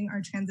modernizing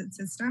our transit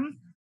system.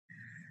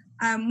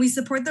 We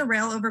support the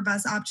rail over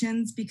bus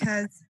options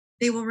because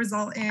they will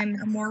result in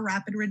a more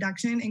rapid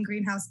reduction in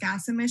greenhouse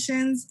gas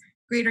emissions,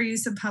 greater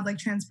use of public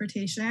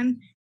transportation,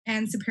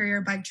 and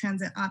superior bike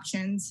transit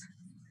options.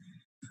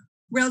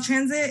 Rail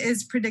transit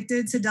is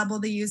predicted to double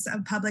the use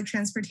of public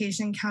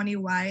transportation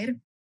countywide.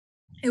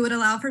 It would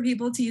allow for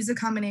people to use a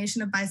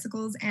combination of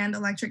bicycles and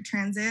electric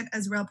transit,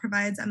 as rail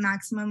provides a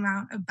maximum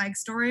amount of bike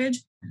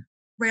storage.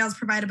 Rails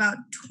provide about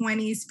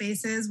 20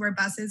 spaces where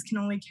buses can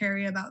only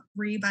carry about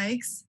 3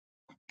 bikes.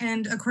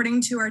 And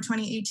according to our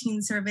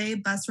 2018 survey,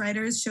 bus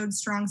riders showed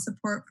strong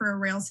support for a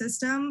rail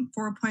system.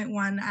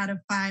 4.1 out of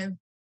 5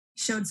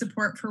 showed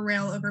support for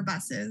rail over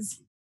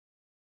buses.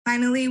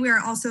 Finally, we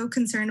are also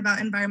concerned about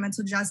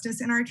environmental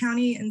justice in our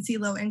county and see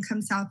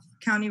low-income South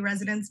County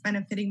residents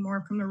benefiting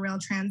more from the rail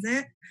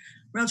transit.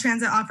 Rail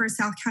transit offers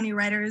South County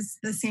riders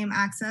the same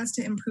access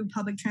to improved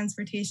public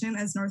transportation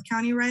as North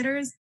County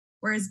riders,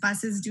 whereas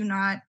buses do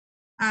not.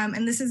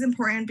 And this is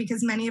important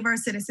because many of our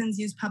citizens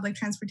use public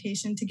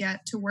transportation to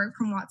get to work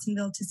from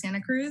Watsonville to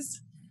Santa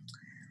Cruz.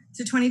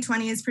 So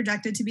 2020 is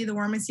projected to be the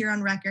warmest year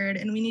on record,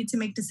 and we need to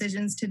make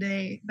decisions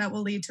today that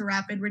will lead to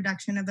rapid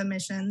reduction of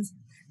emissions.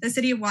 The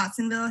city of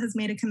Watsonville has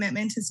made a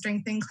commitment to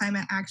strengthen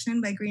climate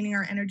action by greening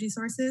our energy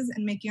sources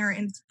and making our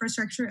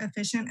infrastructure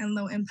efficient and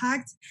low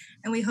impact,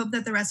 and we hope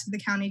that the rest of the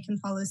county can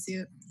follow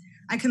suit.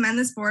 I commend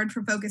this board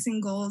for focusing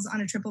goals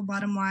on a triple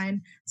bottom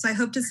line, so I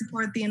hope to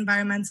support the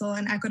environmental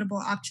and equitable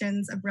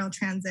options of rail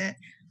transit.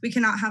 We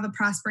cannot have a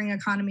prospering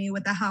economy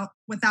without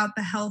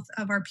the health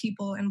of our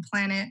people and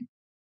planet.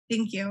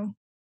 Thank you.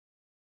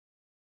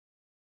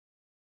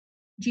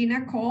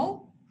 Gina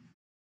Cole.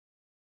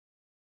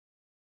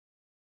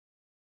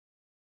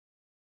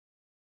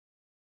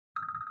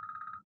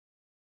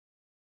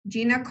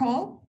 Gina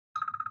Cole.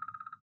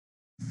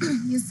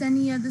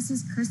 Yesenia, this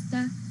is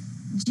Krista.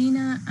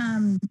 Gina,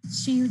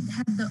 she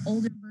had the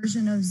older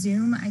version of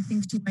Zoom. I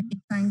think she might be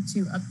trying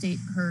to update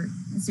her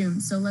Zoom.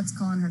 So let's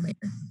call on her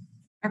later.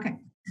 Okay.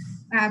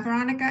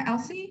 Veronica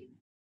Elsie.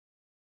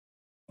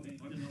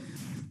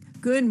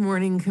 Good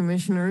morning,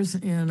 commissioners,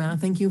 and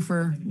thank you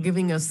for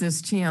giving us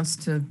this chance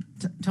to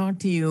talk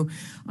to you.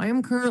 I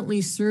am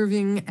currently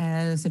serving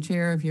as the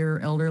chair of your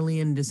Elderly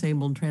and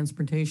Disabled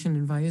Transportation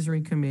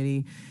Advisory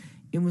Committee.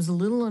 It was a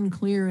little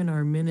unclear in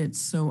our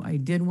minutes, so I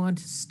did want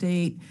to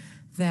state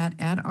that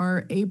at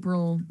our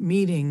April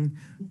meeting,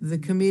 the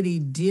committee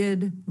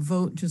did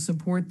vote to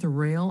support the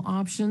rail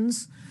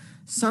options.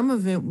 Some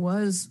of it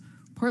was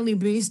partly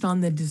based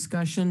on the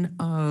discussion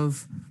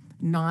of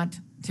not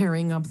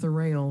tearing up the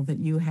rail that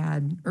you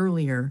had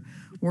earlier.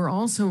 We're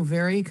also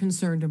very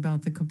concerned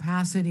about the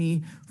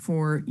capacity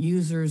for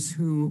users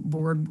who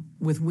board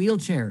with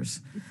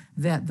wheelchairs,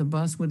 that the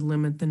bus would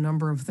limit the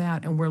number of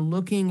that. And we're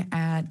looking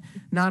at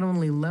not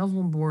only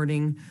level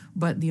boarding,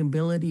 but the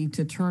ability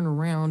to turn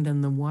around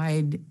and the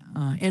wide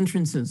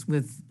entrances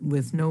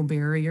with no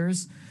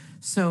barriers.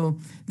 So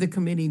the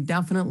committee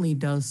definitely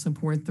does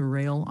support the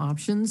rail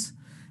options.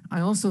 I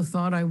also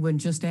thought I would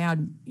just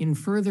add, in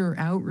further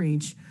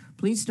outreach,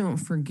 please don't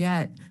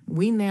forget,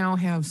 we now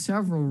have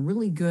several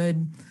really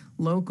good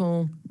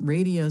local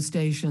radio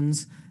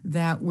stations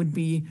that would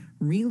be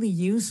really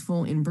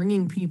useful in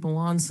bringing people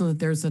on so that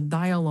there's a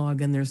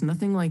dialogue, and there's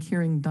nothing like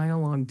hearing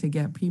dialogue to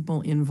get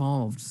people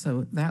involved.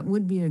 So that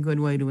would be a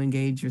good way to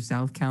engage your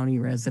South County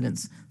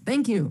residents.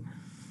 Thank you.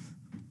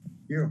 Thank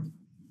you.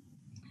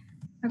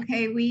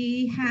 Okay,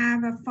 we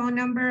have a phone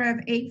number of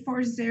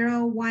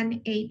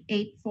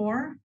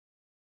 840-1884.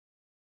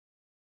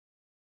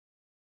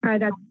 Hi,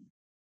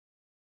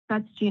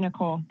 that's Gina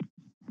Cole.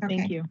 Okay.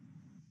 Thank you.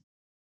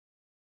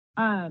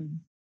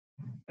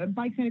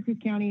 Bike Santa Cruz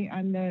County,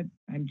 I'm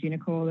Gina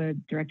Cole, the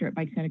director at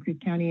Bike Santa Cruz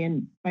County,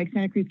 and Bike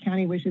Santa Cruz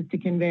County wishes to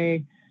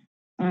convey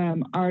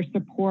our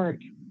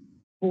support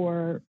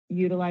for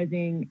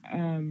utilizing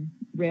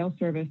rail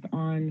service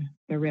on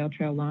the rail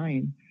trail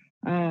line.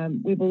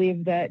 We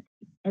believe that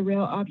a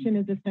rail option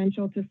is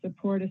essential to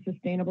support a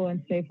sustainable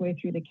and safe way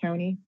through the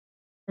county.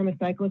 From a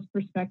cyclist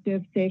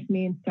perspective, safe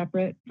means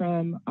separate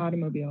from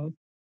automobiles.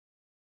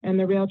 And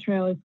the rail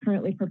trail as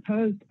currently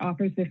proposed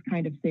offers this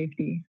kind of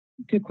safety.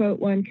 To quote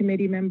one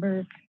committee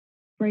member,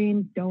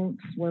 "Frames don't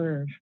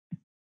swerve."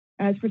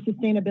 As for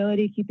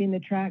sustainability, keeping the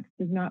tracks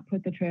does not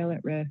put the trail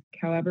at risk.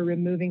 However,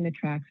 removing the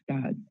tracks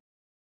does.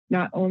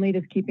 Not only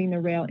does keeping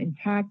the rail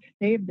intact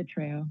save the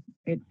trail,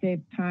 it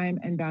saves time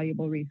and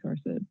valuable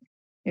resources.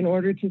 In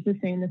order to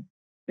sustain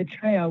the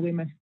trail, we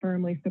must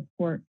firmly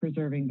support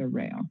preserving the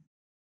rail.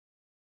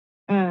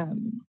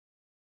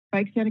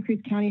 Bike Santa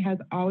Cruz County has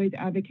always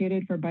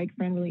advocated for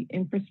bike-friendly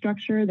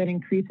infrastructure that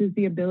increases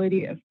the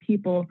ability of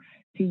people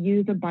to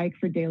use a bike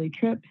for daily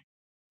trips,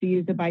 to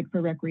use a bike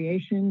for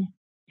recreation,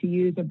 to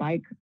use a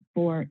bike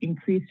for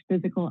increased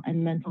physical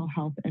and mental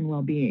health and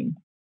well-being.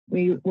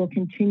 We will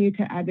continue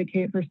to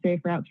advocate for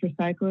safe routes for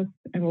cyclists,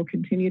 and will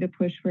continue to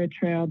push for a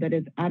trail that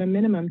is at a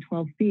minimum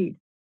 12 feet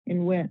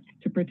in width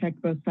to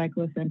protect both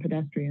cyclists and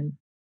pedestrians.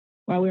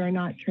 While we are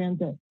not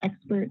transit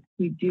experts,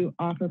 we do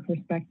offer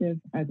perspective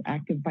as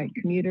active bike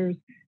commuters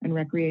and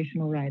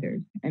recreational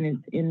riders. And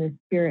it's in this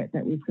spirit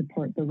that we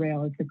support the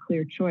rail as the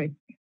clear choice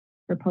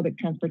for public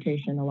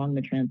transportation along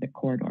the transit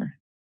corridor.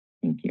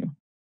 Thank you.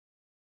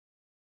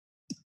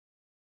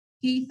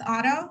 Keith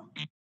Otto.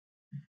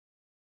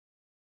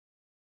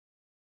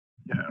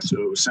 Yeah,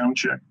 so sound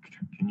check.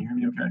 Can you hear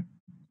me okay?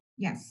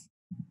 Yes.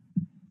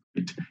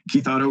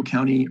 Keith Otto,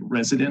 County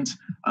resident.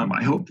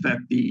 I hope that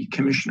the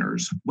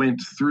commissioners went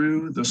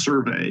through the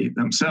survey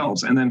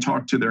themselves and then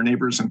talked to their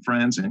neighbors and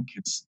friends and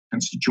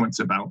constituents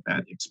about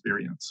that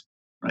experience,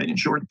 right? In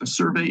short, the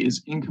survey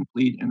is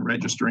incomplete in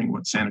registering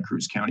what Santa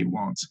Cruz County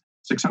wants.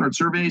 600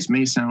 surveys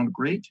may sound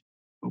great,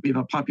 but we have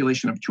a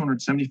population of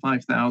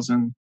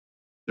 275,000.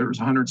 There's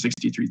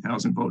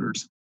 163,000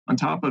 voters. On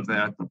top of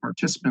that, the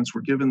participants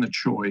were given the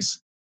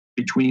choice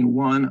between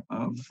one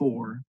of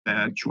four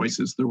bad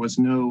choices. There was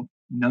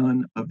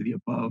none of the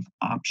above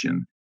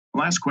option. The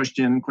last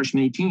question, question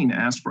 18,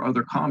 asked for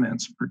other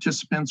comments.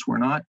 Participants were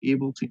not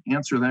able to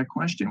answer that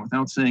question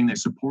without saying they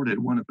supported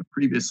one of the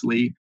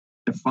previously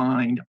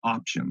defined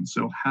options.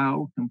 So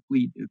how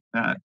complete is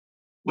that?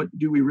 What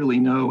do we really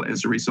know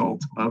as a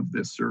result of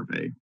this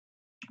survey?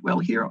 Well,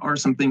 here are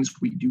some things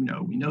we do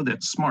know. We know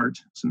that SMART,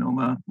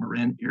 Sonoma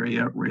Marin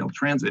Area Rail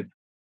Transit,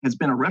 has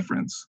been a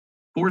reference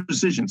for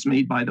decisions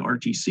made by the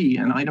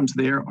RTC, and items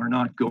there are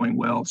not going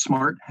well.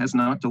 SMART has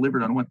not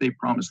delivered on what they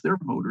promised their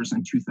voters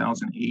in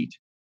 2008.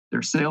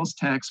 Their sales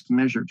tax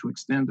measure to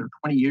extend their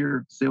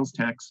 20-year sales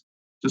tax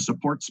to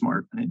support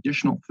SMART, an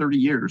additional 30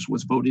 years,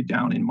 was voted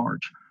down in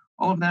March.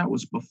 All of that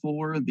was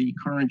before the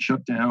current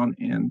shutdown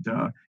and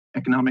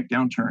economic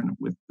downturn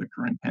with the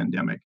current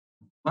pandemic.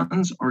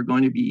 Funds are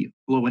going to be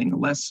flowing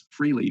less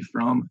freely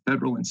from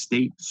federal and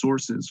state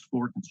sources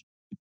for construction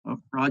of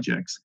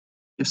projects.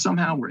 If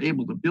somehow we're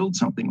able to build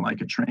something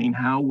like a train,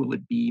 how will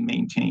it be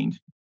maintained?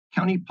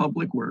 County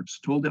Public Works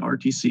told the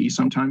RTC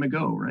some time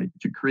ago, right,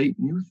 to create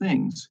new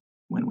things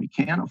when we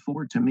can't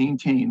afford to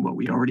maintain what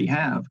we already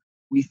have.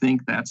 We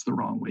think that's the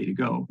wrong way to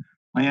go.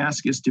 My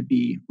ask is to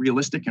be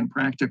realistic and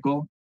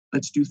practical.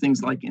 Let's do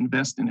things like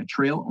invest in a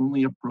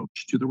trail-only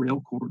approach to the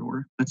rail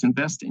corridor. Let's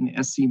invest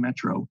in SC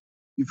Metro.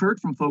 You've heard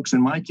from folks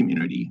in my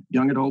community,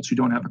 young adults who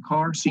don't have a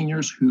car,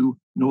 seniors who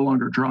no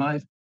longer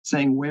drive,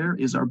 saying, where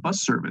is our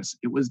bus service?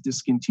 It was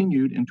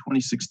discontinued in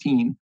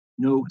 2016.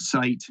 No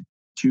sight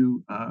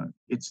to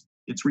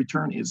its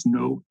return is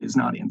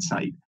not in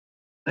sight.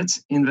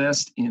 Let's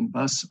invest in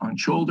bus on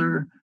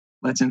shoulder.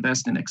 Let's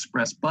invest in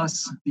express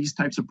bus. These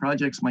types of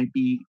projects might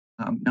be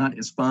not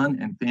as fun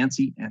and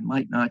fancy and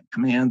might not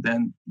command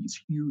then these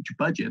huge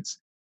budgets,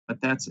 but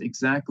that's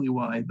exactly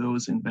why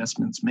those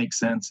investments make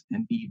sense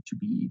and need to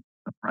be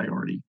a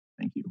priority.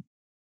 Thank you.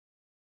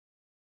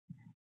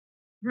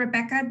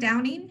 Rebecca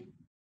Downing.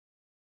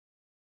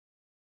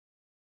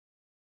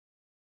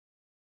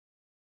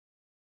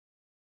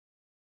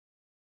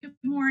 Good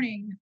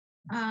morning.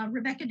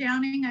 Rebecca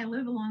Downing. I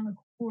live along the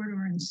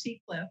corridor in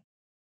Seacliff.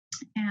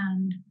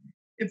 And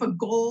if a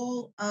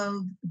goal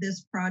of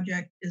this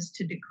project is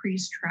to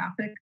decrease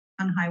traffic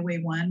on Highway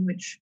 1,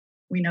 which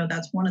we know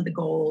that's one of the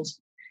goals,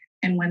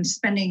 and when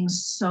spending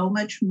so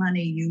much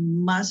money, you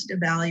must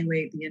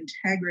evaluate the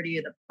integrity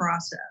of the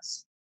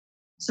process.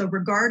 So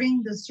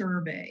regarding the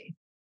survey,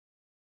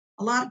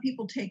 a lot of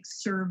people take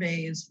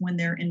surveys when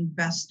they're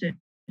invested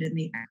in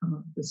the outcome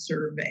of the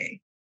survey.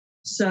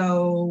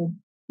 So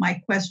my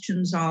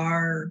questions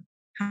are,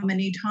 how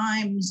many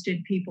times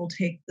did people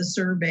take the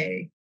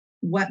survey?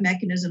 What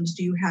mechanisms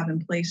do you have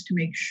in place to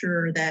make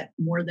sure that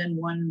more than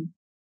one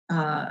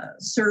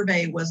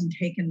survey wasn't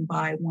taken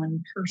by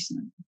one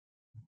person?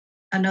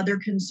 Another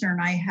concern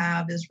I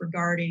have is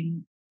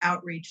regarding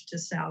outreach to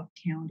South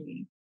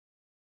County.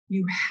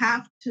 You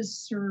have to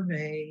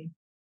survey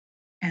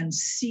and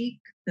seek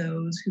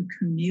those who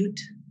commute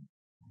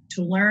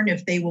to learn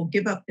if they will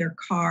give up their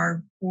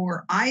car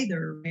for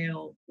either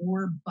rail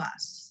or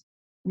bus.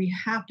 We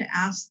have to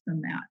ask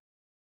them that.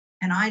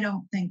 And I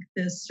don't think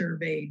this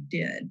survey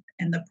did,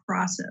 and the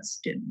process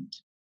didn't.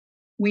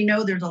 We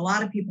know there's a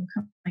lot of people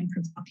coming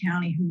from South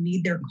County who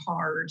need their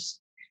cars,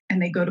 and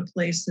they go to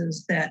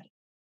places that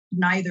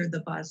neither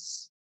the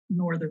bus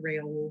nor the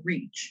rail will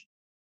reach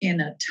in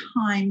a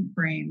time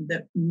frame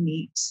that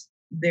meets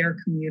their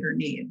commuter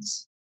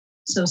needs.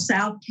 So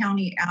South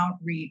County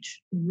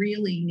outreach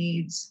really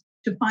needs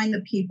to find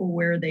the people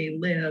where they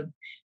live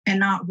and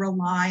not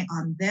rely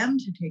on them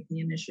to take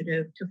the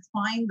initiative to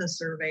find the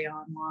survey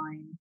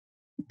online.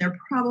 They're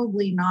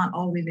probably not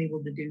always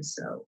able to do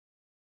so.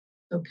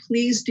 So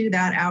please do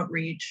that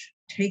outreach.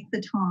 Take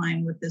the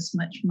time with this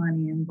much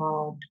money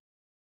involved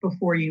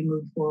before you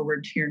move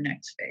forward to your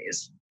next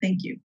phase.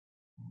 Thank you.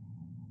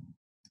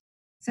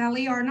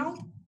 Sally Arnold.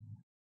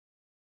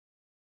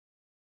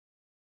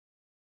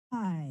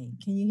 Hi,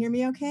 can you hear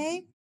me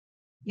okay?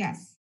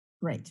 Yes.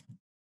 Great.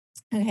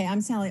 Okay,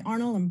 I'm Sally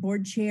Arnold. I'm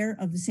board chair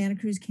of the Santa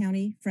Cruz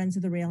County Friends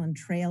of the Rail and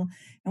Trail,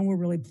 and we're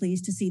really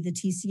pleased to see the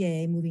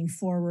TCA moving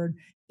forward,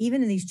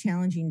 even in these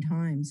challenging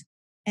times.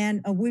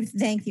 And we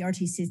thank the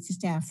RTC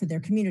staff for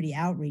their community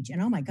outreach.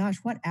 And oh my gosh,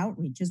 what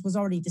outreach? As was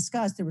already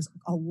discussed, there was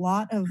a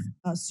lot of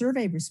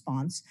survey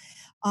response.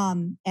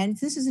 And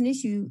this is an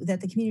issue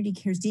that the community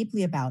cares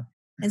deeply about.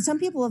 And some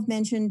people have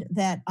mentioned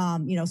that,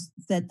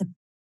 that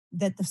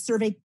the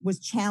survey was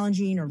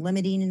challenging or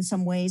limiting in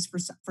some ways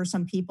for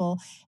some people.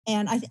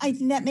 And I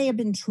think that may have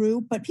been true,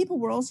 but people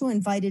were also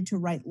invited to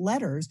write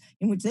letters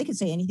in which they could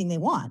say anything they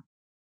want.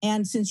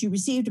 And since you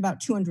received about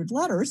 200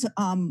 letters,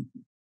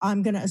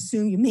 I'm going to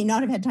assume you may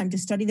not have had time to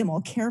study them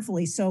all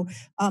carefully. So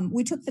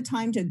we took the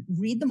time to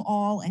read them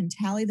all and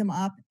tally them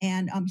up.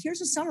 And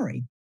here's a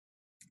summary.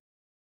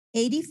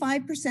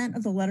 85%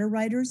 of the letter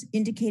writers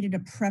indicated a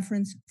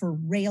preference for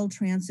rail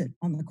transit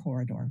on the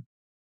corridor.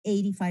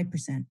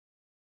 85%.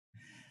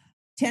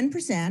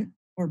 10%,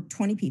 or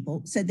 20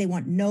 people, said they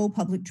want no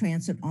public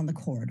transit on the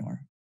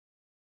corridor.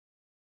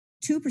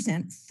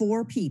 2%,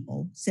 4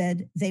 people,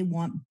 said they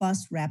want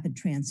bus rapid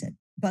transit,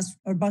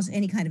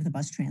 any kind of the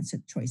bus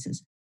transit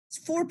choices.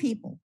 4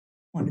 people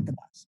wanted the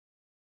bus.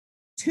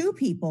 2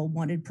 people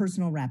wanted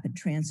personal rapid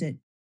transit,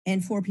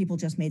 and 4 people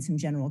just made some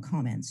general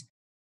comments.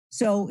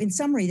 So in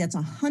summary, that's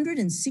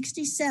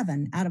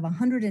 167 out of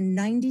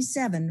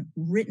 197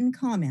 written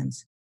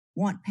comments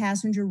want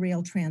passenger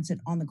rail transit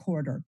on the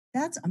corridor.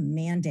 That's a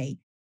mandate.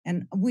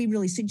 And we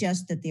really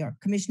suggest that the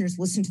commissioners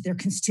listen to their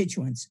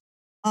constituents.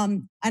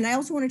 And I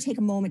also want to take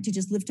a moment to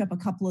just lift up a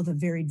couple of the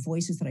varied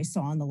voices that I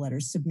saw in the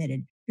letters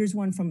submitted. Here's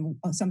one from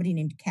somebody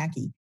named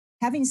Kaki.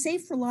 Having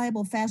safe,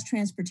 reliable, fast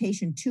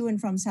transportation to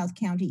and from South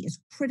County is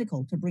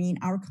critical to bringing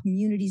our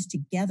communities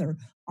together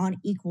on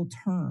equal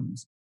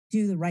terms.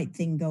 Do the right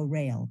thing, go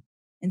rail.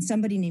 And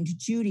somebody named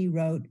Judy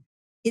wrote,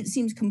 "It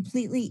seems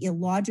completely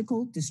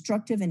illogical,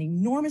 destructive, and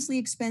enormously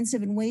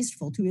expensive and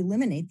wasteful to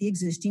eliminate the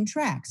existing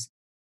tracks."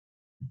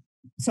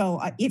 So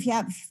if you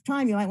have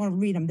time, you might want to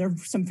read them. There are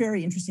some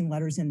very interesting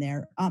letters in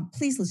there.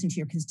 Please listen to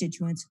your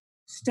constituents.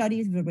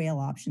 Study the rail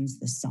options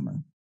this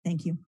summer.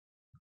 Thank you.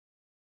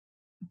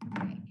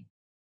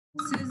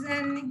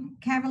 Susan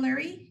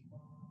Cavallari.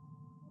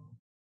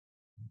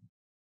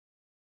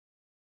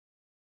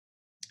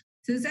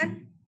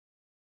 Susan?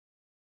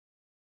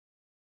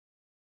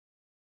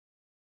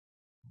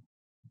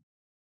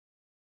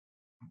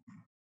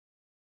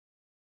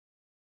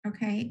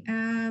 Okay.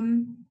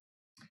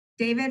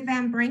 David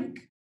Van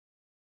Brink.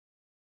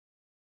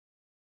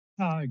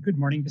 Good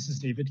morning. This is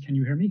David. Can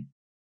you hear me?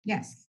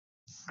 Yes.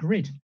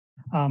 Great.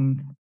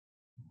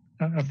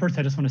 First,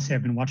 I just want to say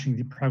I've been watching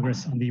the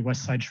progress on the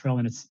West Side Trail,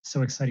 and it's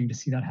so exciting to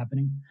see that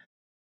happening.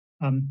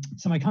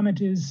 So my comment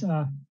is,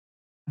 I'm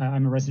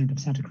a resident of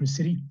Santa Cruz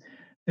City.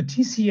 The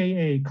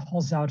TCAA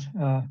calls out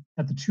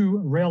that the two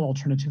rail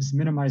alternatives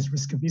minimize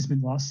risk of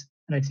easement loss,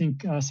 and I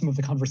think some of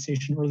the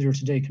conversation earlier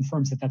today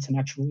confirms that that's an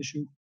actual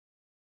issue.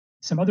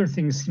 Some other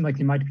things seem like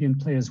they might be in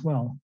play as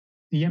well.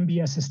 The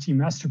MBSST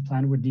master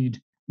plan would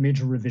need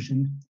major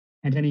revision,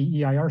 and any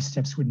EIR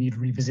steps would need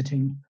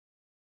revisiting.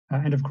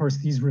 And of course,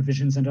 these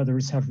revisions and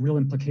others have real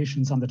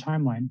implications on the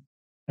timeline.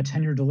 A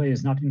 10-year delay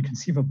is not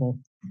inconceivable,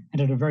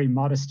 and at a very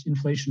modest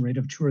inflation rate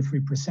of 2 or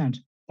 3%,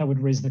 that would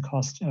raise the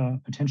cost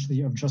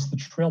potentially of just the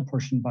trail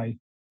portion by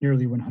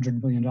nearly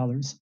 $100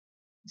 million.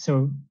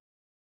 So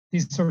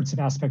these sorts of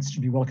aspects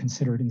should be well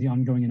considered in the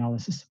ongoing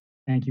analysis.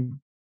 Thank you.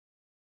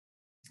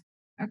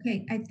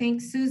 Okay, I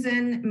think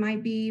Susan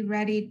might be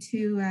ready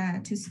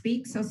to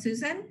speak. So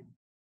Susan?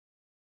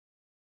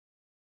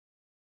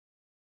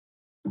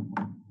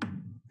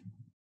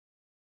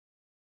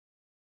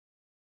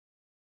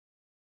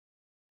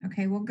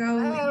 Okay, we'll go.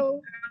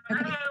 Hello.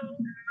 Okay.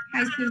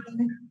 Hi,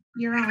 Susan.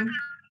 You're on.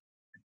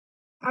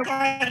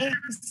 Okay,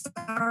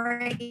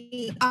 sorry.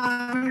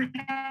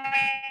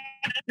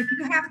 If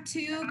you have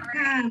two,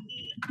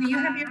 do you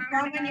have your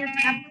phone and your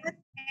tablet?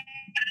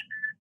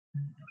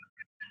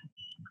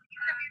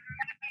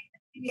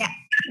 Yeah.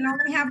 You can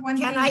only have one.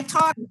 Can I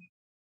talk?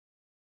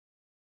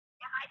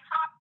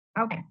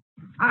 Okay.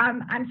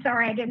 I'm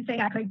sorry, I didn't say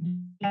I could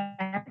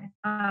get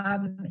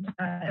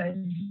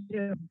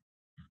Zoom.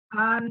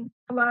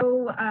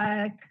 Hello,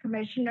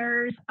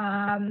 commissioners.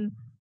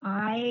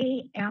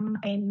 I am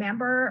a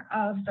member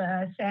of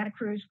the Santa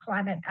Cruz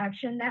Climate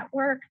Action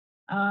Network.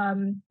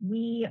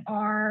 We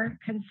are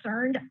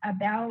concerned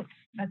about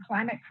the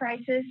climate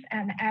crisis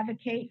and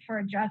advocate for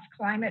a just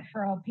climate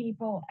for all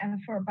people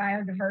and for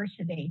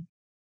biodiversity.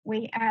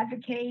 We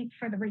advocate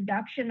for the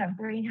reduction of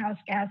greenhouse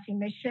gas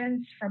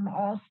emissions from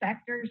all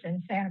sectors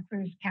in Santa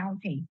Cruz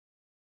County.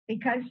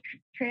 Because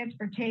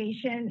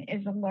transportation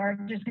is the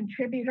largest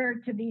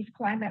contributor to these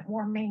climate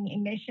warming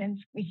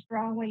emissions, we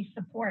strongly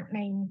support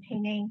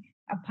maintaining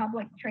a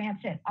public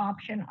transit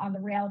option on the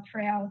rail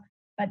trail,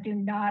 but do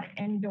not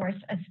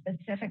endorse a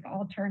specific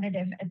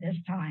alternative at this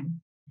time.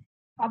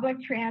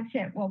 Public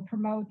transit will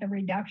promote the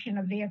reduction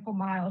of vehicle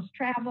miles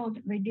traveled,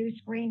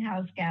 reduce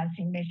greenhouse gas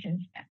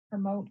emissions,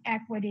 promote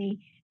equity,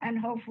 and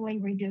hopefully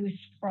reduce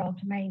sprawl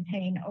to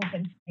maintain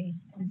open space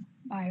and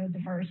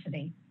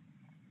biodiversity.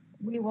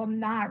 We will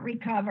not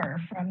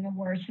recover from the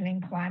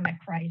worsening climate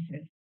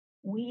crisis.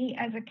 We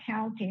as a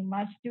county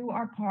must do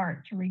our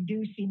part to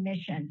reduce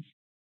emissions.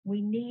 We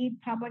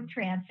need public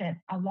transit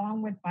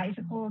along with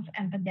bicycles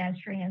and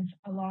pedestrians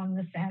along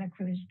the Santa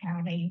Cruz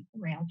County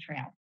Rail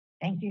Trail.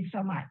 Thank you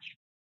so much.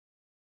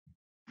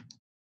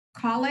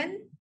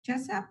 Colin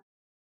Jessup.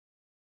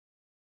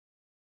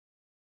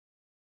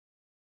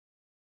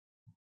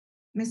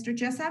 Mr.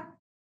 Jessup.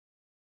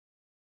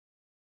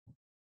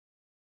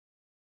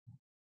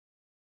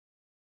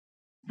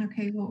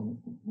 Okay,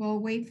 we'll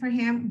wait for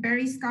him.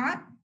 Barry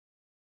Scott.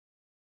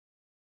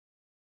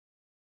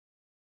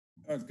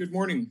 Good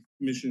morning,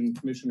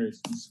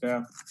 commissioners and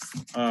staff.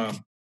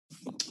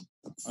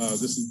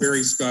 This is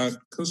Barry Scott,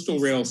 Coastal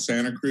Rail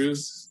Santa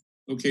Cruz,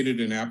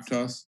 located in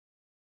Aptos.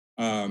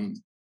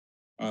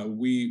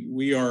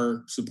 We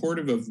are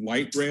supportive of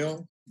light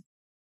rail,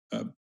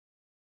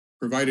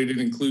 provided it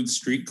includes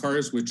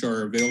streetcars, which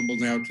are available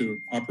now to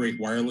operate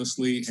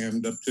wirelessly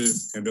and up to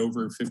and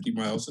over 50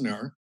 miles an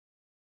hour.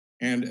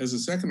 And as a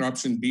second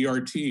option,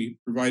 BRT,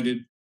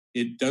 provided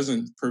it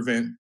doesn't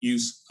prevent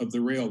use of the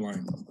rail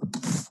line.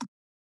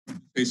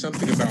 Say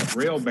something about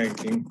rail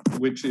banking,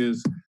 which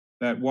is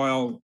that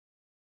while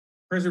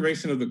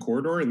preservation of the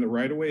corridor and the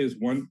right-of-way is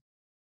one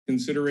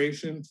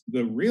consideration,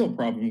 the real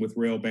problem with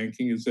rail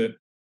banking is that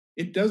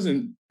it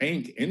doesn't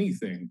bank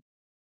anything.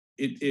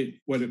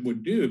 What it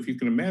would do, if you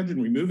can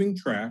imagine removing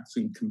tracks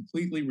and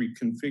completely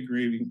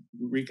reconfiguring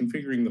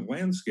the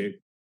landscape,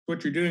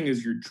 what you're doing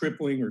is you're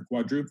tripling or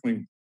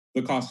quadrupling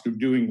the cost of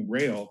doing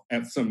rail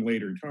at some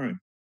later time.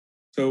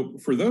 So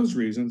for those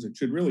reasons, it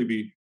should really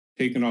be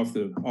taken off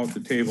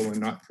the table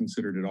and not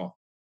considered at all.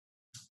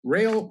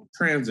 Rail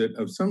transit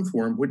of some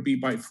form would be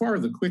by far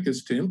the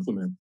quickest to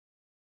implement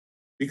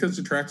because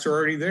the tracks are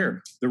already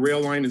there. The rail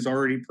line is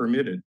already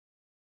permitted.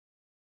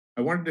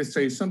 I wanted to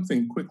say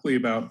something quickly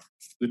about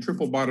the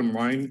triple bottom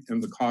line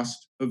and the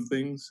cost of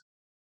things.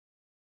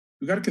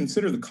 We've got to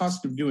consider the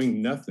cost of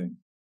doing nothing.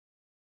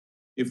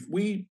 If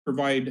we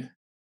provide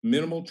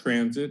minimal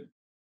transit,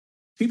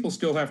 people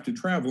still have to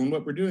travel. And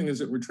what we're doing is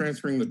that we're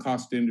transferring the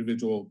cost to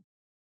individual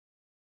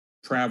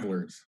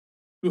travelers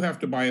who have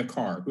to buy a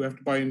car, who have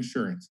to buy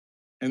insurance.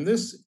 And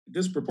this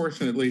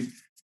disproportionately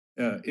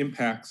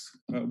impacts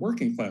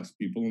working class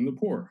people and the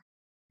poor.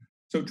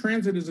 So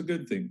transit is a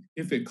good thing.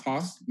 If it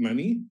costs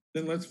money,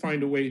 then let's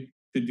find a way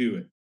to do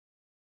it.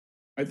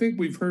 I think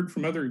we've heard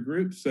from other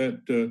groups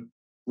that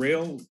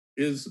rail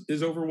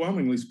is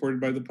overwhelmingly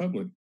supported by the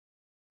public.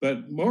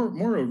 But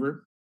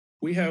moreover,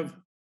 we have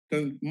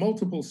done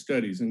multiple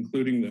studies,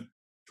 including the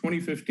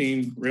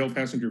 2015 Rail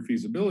Passenger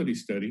Feasibility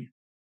Study.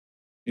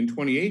 In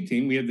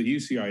 2018, we had the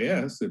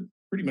UCIS that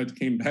pretty much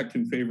came back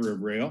in favor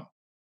of rail.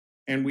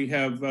 And we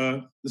have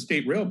the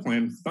State Rail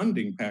Plan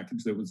funding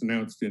package that was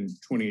announced in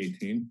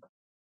 2018.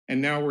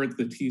 And now we're at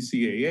the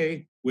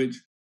TCAA, which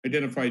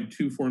identified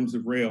 2 forms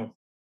of rail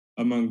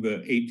among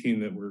the 18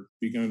 that were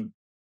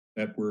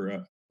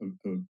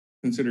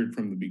considered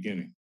from the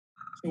beginning.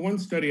 So one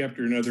study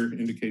after another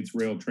indicates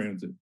rail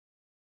transit.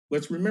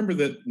 Let's remember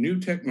that new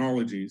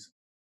technologies,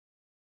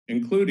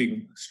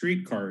 including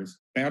streetcars,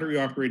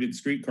 battery-operated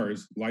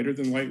streetcars, lighter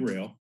than light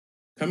rail,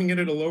 coming in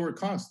at a lower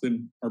cost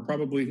than has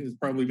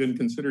probably been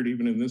considered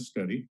even in this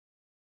study.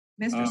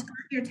 Mr. Scott,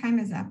 your time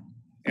is up.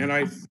 And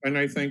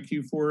I thank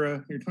you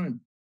for your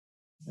time.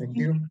 Thank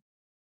you.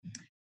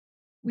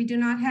 We do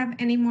not have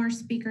any more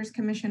speakers,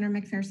 Commissioner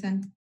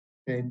McPherson.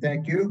 Okay,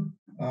 thank you.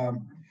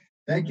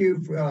 Thank you,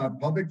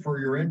 public, for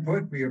your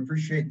input. We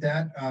appreciate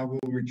that.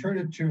 We'll return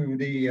it to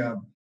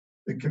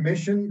the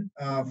commission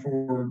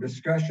for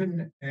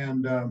discussion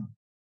and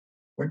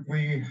what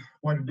we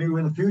want to do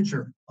in the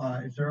future.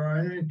 If there are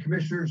any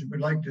commissioners who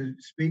would like to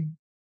speak.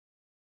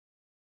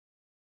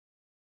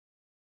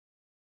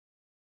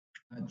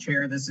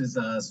 Chair, this is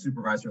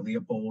Supervisor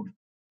Leopold.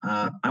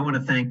 I want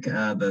to thank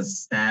the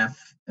staff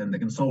and the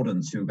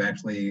consultants who've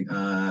actually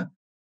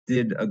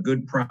did a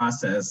good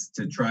process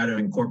to try to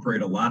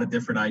incorporate a lot of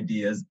different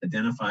ideas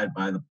identified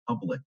by the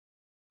public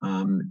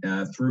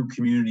through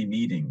community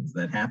meetings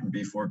that happened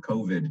before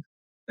COVID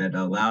that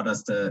allowed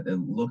us to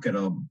look at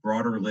a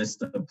broader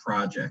list of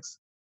projects.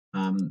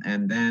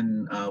 And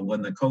then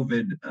when the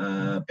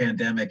COVID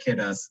pandemic hit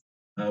us,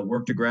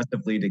 worked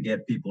aggressively to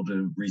get people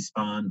to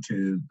respond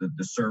to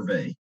the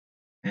survey.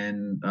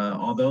 And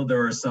although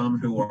there are some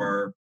who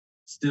are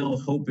still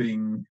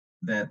hoping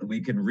that we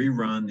can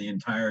rerun the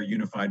entire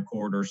unified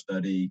corridor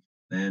study,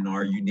 then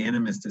our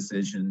unanimous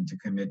decision to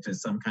commit to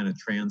some kind of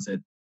transit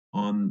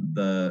on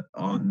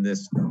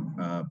this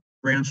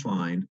branch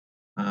line,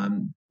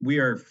 we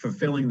are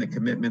fulfilling the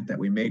commitment that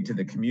we made to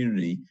the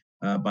community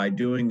by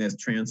doing this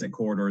transit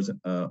corridors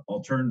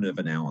alternative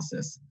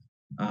analysis.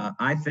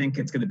 I think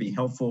it's going to be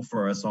helpful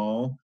for us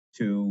all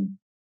to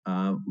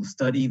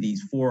study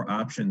these 4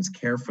 options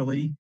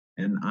carefully,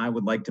 and I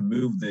would like to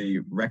move the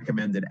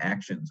recommended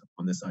actions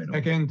on this item.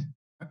 Second.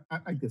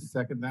 I just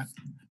second that,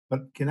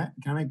 but can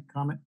I make a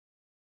comment?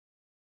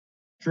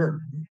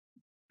 Sure.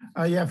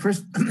 Yeah,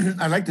 first,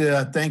 I'd like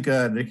to thank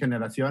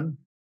Regeneración,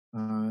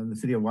 the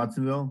city of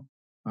Watsonville,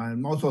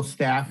 and also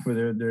staff for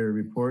their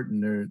report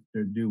and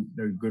their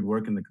good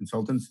work and the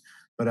consultants.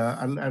 But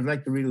I'd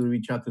like to really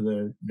reach out to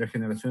the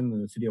Regeneración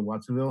in the city of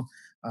Watsonville.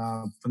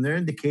 From their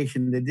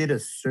indication, they did a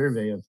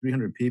survey of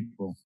 300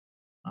 people,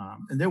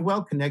 and they're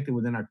well connected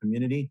within our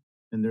community,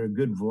 and they're a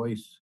good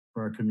voice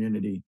for our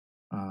community.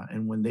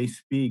 And when they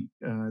speak,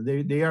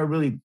 they are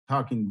really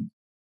talking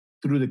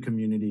through the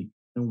community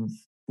and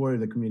for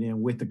the community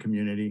and with the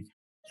community.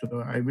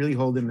 So I really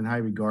hold them in high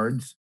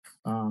regards.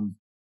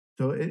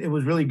 So it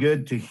was really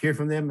good to hear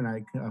from them, and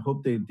I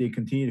hope they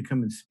continue to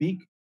come and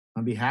speak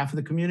on behalf of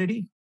the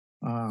community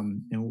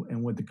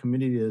and what the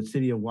community of the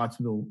city of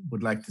Watsonville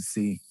would like to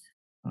see.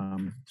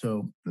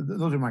 So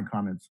those are my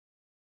comments.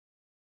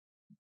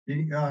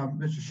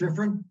 Mr.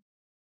 Schifrin?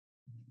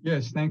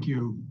 Yes, thank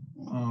you.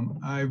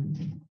 I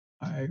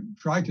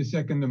tried to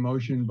second the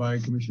motion by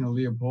Commissioner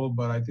Leopold,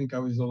 but I think I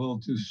was a little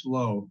too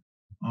slow.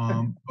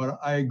 But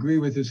I agree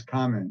with his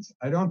comments.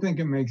 I don't think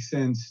it makes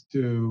sense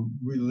to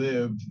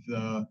relive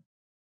the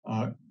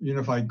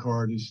unified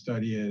corridor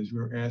study as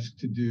we're asked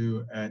to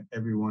do at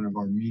every one of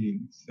our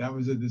meetings. That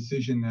was a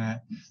decision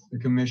that the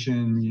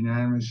commission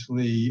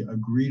unanimously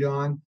agreed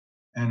on.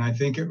 And I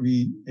think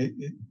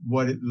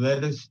what it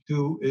led us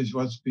to is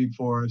what's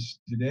before us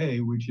today,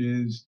 which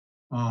is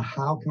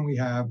how can we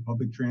have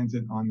public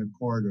transit on the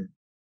corridor?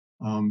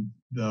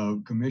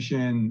 The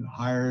commission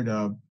hired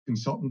a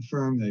consultant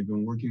firm. They've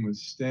been working with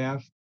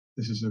staff.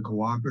 This is a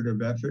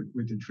cooperative effort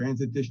with the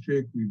transit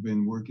district. We've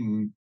been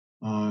working,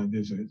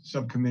 there's a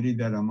subcommittee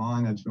that I'm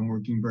on that's been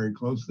working very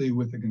closely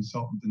with the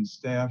consultant and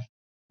staff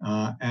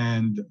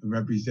and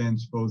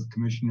represents both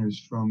commissioners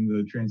from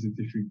the transit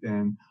district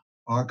and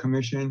our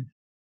commission.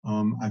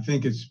 I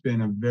think it's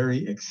been a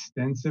very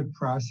extensive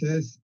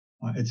process.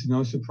 It's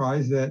no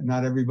surprise that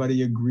not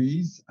everybody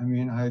agrees. I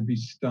mean, I'd be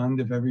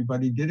stunned if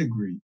everybody did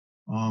agree.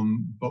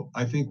 But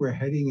I think we're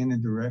heading in a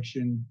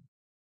direction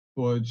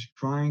towards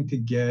trying to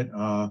get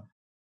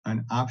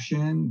an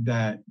option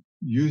that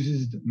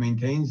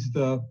maintains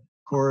the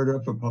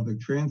corridor for public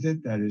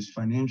transit, that is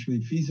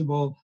financially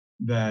feasible,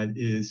 that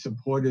is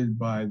supported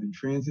by the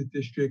transit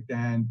district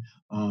and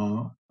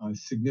a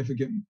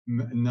significant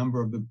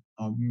number of the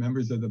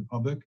members of the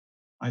public.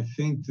 I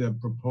think the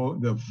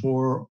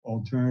four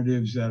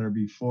alternatives that are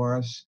before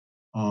us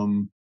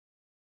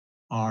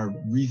are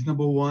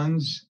reasonable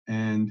ones,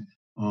 and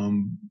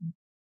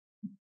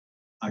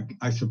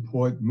I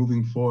support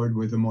moving forward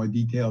with a more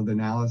detailed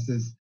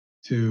analysis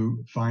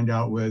to find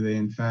out where they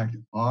in fact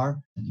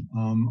are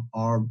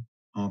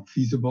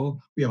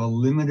feasible. We have a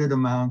limited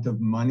amount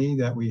of money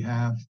that we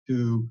have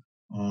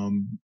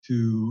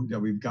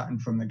that we've gotten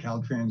from the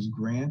Caltrans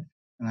grant,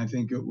 and I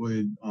think it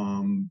would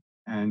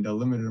and a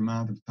limited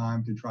amount of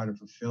time to try to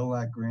fulfill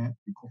that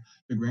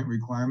the grant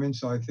requirements.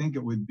 So I think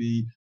it would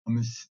be a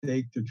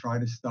mistake to try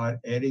to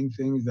start adding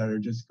things that are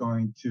just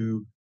going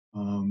to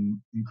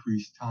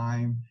increase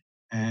time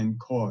and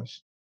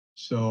cost.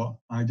 So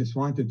I just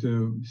wanted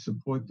to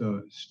support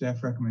the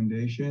staff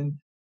recommendation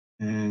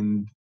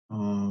and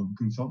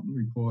consultant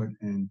report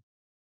and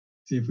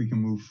see if we can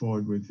move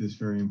forward with this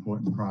very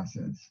important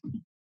process.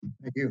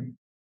 Thank you.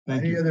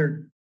 Thank Any you.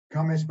 other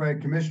comments by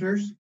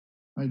commissioners?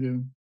 I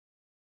do.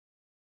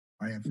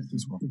 I have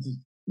this one.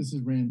 This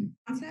is Randy.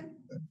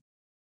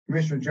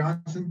 Commissioner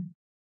Johnson.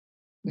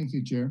 Thank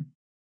you, Chair.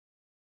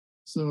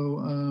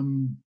 So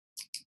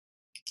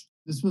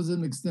this was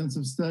an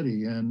extensive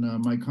study, and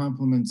my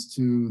compliments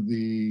to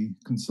the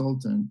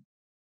consultant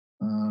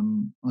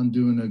on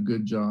doing a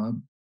good job.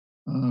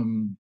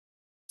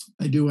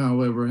 I do,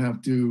 however,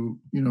 have to,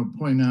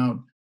 point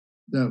out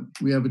that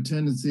we have a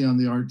tendency on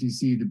the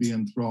RTC to be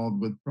enthralled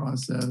with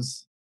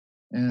process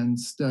and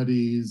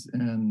studies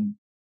and,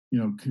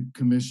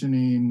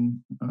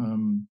 commissioning,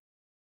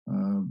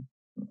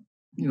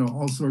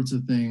 all sorts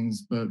of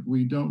things, but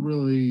we don't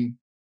really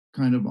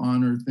kind of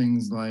honor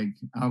things like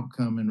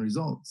outcome and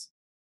results.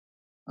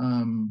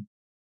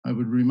 I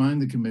would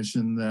remind the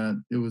commission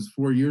that it was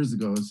 4 years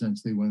ago,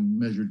 essentially, when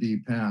Measure D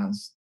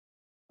passed.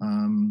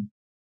 And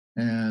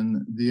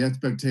the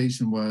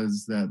expectation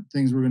was that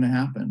things were going to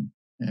happen.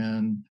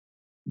 And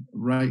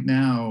right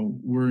now,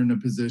 we're in a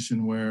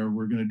position where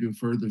we're going to do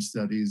further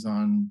studies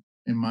on,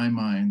 in my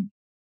mind,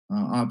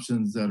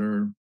 options that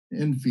are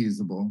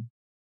infeasible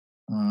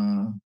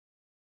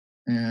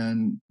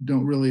and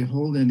don't really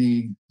hold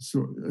any,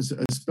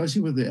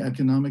 especially with the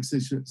economic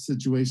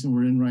situation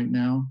we're in right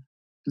now,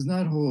 does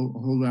not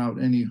hold out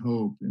any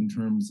hope in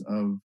terms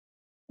of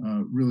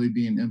really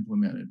being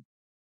implemented.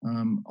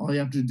 All you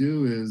have to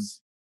do is,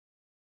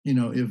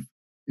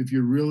 if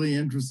you're really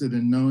interested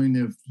in knowing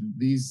if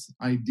these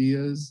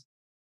ideas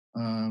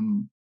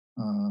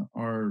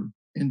are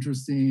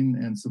interesting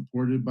and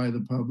supported by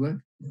the public,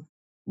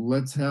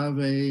 let's have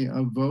a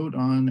vote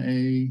on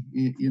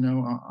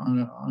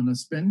on a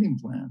spending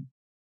plan.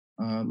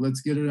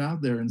 Let's get it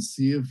out there and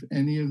see if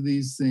any of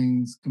these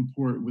things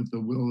comport with the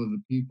will of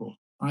the people.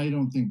 I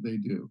don't think they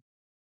do.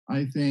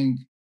 I think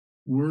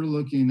we're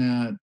looking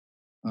at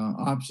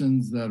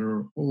options that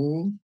are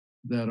old,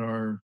 that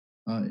are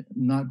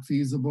not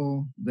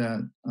feasible,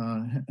 that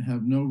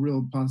have no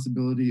real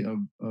possibility of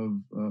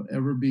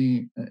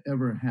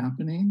ever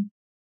happening.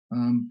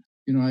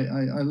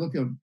 I look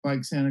at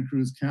Bike Santa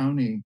Cruz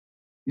County.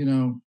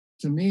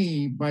 To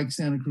me, Bike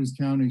Santa Cruz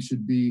County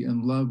should be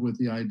in love with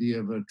the idea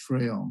of a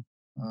trail,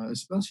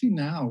 especially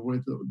now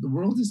where the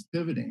world is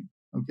pivoting.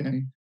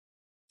 Okay,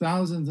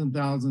 thousands and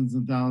thousands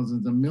and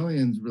thousands and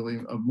millions, really,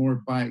 of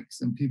more bikes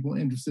and people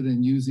interested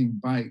in using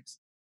bikes.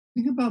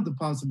 Think about the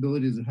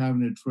possibilities of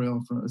having a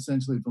trail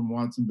essentially from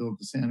Watsonville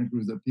to Santa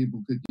Cruz that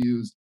people could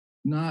use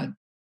not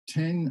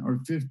 10 or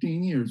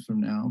 15 years from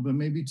now, but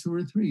maybe 2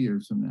 or 3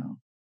 years from now.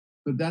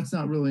 But that's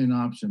not really an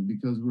option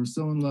because we're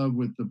so in love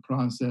with the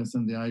process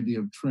and the idea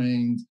of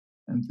trains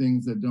and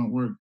things that don't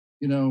work.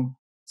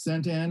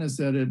 Santa Ana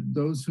said it,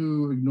 those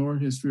who ignore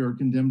history are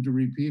condemned to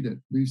repeat it.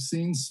 We've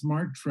seen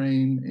Smart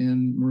Train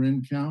in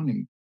Marin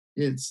County.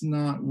 It's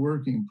not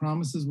working.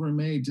 Promises were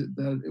made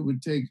that it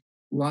would take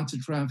lots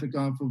of traffic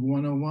off of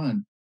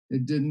 101.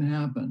 It didn't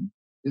happen.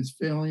 It's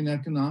failing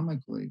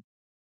economically.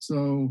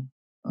 So,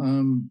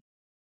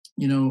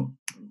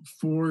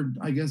 for,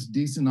 I guess,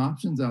 decent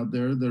options out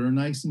there that are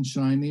nice and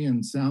shiny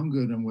and sound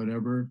good and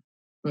whatever,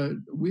 but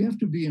we have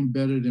to be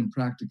embedded in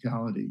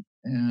practicality.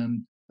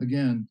 And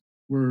again,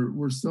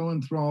 we're so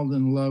enthralled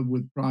in love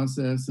with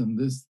process and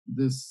this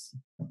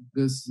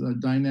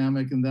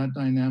dynamic and that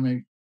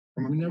dynamic.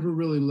 We never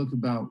really look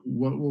about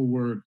what will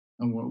work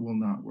and what will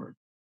not work.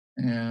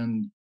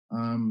 And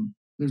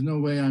there's no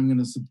way I'm going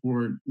to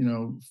support,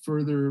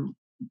 further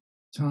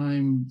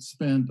time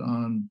spent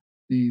on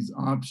these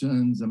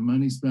options and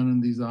money spent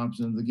on these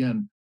options.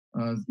 Again,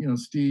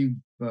 Steve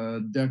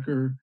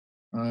Decker,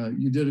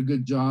 you did a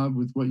good job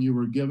with what you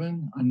were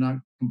given. I'm not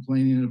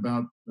complaining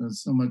about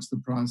so much the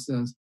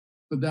process,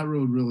 but that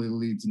road really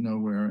leads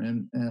nowhere.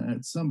 And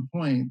at some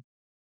point,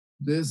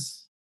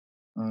 this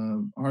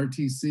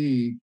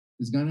RTC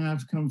is going to have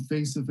to come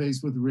face to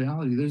face with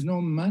reality. There's no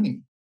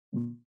money.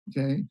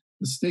 Okay,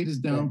 the state is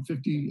down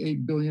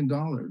 $58 billion.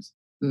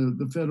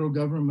 The federal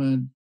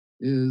government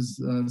has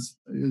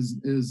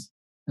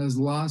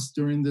lost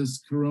during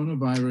this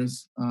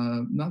coronavirus,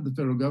 not the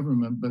federal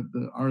government, but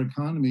our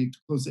economy,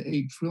 close to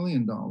 $8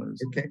 trillion.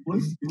 Okay.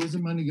 Where's the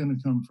money going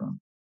to come from?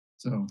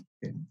 So.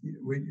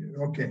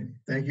 Okay.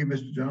 Thank you,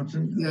 Mr.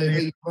 Johnson. Yeah,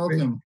 you're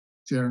welcome,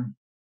 Chair.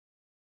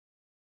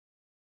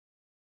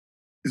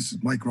 This is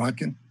Mike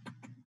Rodkin.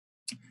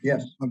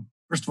 Yes.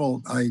 First of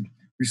all, I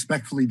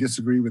respectfully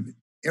disagree with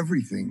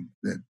everything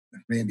that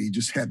Mandy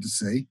just had to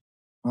say.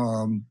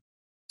 On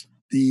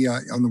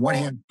the one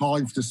hand,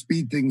 calling to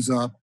speed things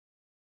up,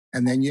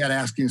 and then yet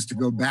asking us to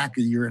go back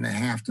a year and a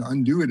half to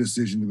undo a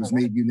decision that was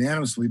made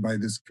unanimously by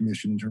this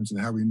commission in terms of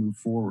how we move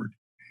forward.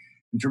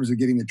 In terms of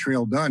getting the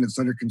trail done, it's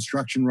under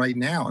construction right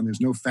now, and there's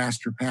no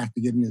faster path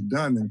to getting it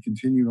done than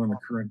continuing on the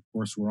current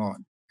course we're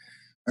on.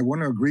 I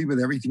want to agree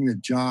with everything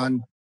that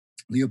John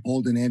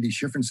Leopold and Andy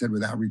Schiffern said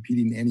without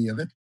repeating any of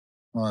it.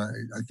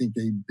 I think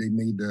they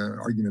made the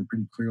argument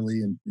pretty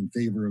clearly in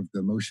favor of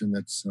the motion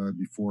that's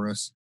before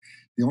us.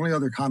 The only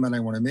other comment I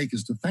want to make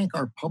is to thank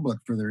our public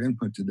for their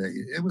input today.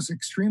 It was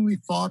extremely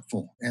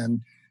thoughtful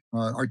and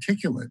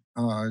articulate.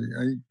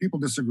 People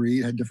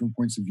disagreed, had different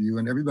points of view,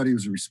 and everybody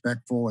was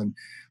respectful. And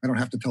I don't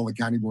have to tell the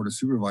County Board of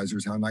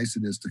Supervisors how nice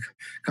it is to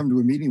come to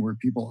a meeting where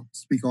people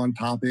speak on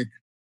topic,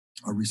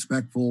 are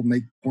respectful,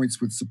 make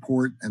points with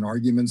support and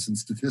arguments and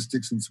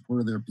statistics in support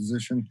of their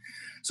position.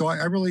 So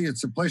I really,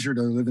 it's a pleasure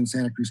to live in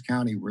Santa Cruz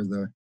County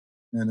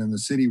and in the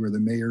city where the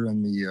mayor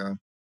and the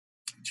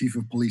chief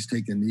of police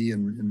take a knee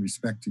in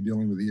respect to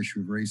dealing with the issue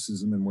of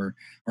racism, and where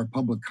our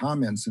public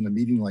comments in a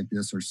meeting like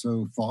this are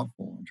so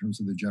thoughtful in terms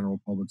of the general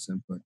public's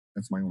input.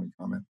 That's my only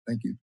comment.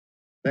 Thank you.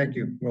 Thank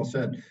you. Well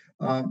said.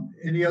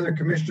 Any other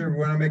commissioner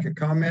want to make a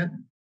comment?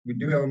 We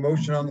do have a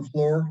motion on the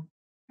floor.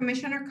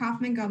 Commissioner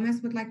Kaufman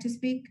Gomez would like to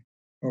speak.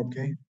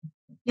 Okay.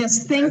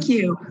 Yes, thank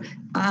you.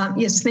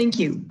 Yes, thank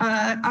you.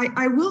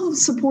 I will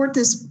support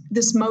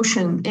this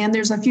motion, and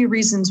there's a few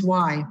reasons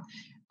why.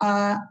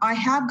 I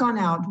have gone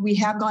out. We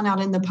have gone out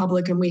in the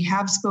public, and we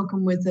have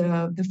spoken with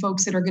the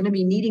folks that are going to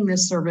be needing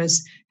this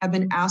service, have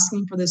been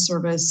asking for this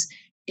service,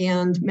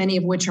 and many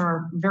of which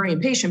are very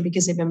impatient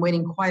because they've been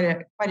waiting quite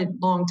a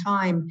long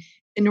time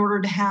in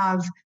order to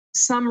have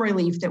some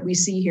relief that we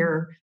see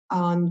here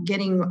on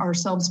getting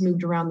ourselves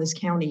moved around this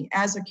county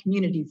as a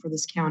community for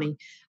this county.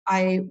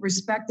 I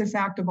respect the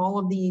fact of all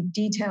of the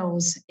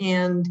details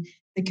and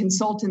the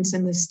consultants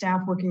and the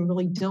staff working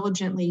really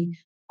diligently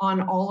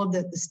on all of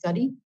the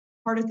study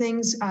part of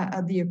things,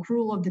 the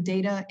accrual of the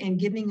data, and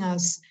giving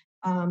us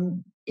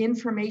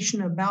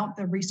information about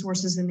the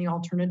resources and the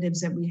alternatives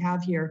that we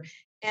have here.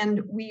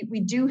 And we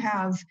do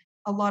have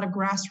a lot of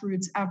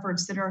grassroots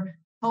efforts that are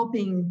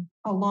helping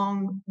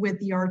along with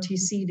the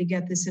RTC to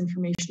get this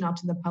information out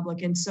to the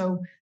public. And so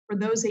for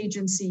those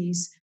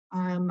agencies,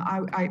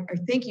 I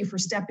thank you for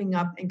stepping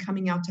up and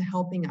coming out to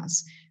helping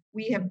us.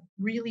 We have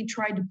really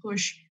tried to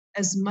push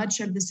as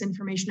much of this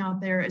information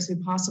out there as we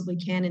possibly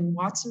can in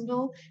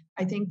Watsonville.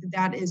 I think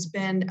that has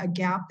been a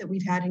gap that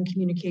we've had in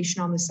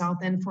communication on the south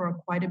end for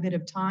quite a bit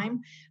of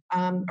time.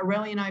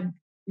 Aurelia and I,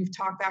 we've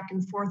talked back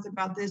and forth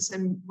about this,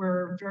 and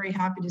we're very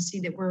happy to see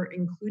that we're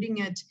including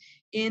it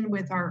in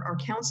with our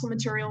council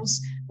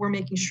materials. We're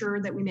making sure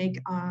that we make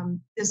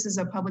this is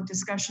a public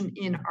discussion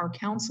in our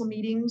council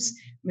meetings.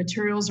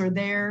 Materials are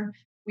there.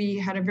 We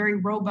had a very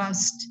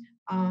robust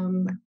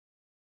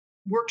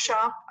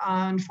workshop.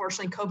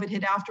 Unfortunately, COVID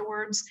hit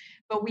afterwards,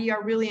 but we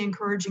are really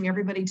encouraging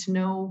everybody to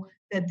know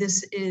that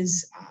this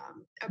is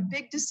a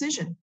big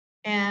decision,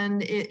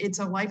 and it's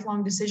a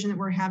lifelong decision that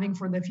we're having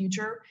for the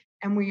future.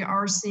 And we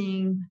are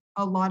seeing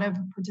a lot of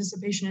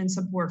participation and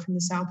support from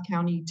the South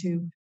County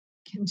to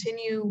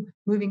continue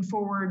moving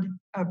forward,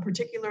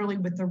 particularly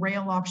with the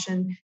rail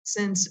option,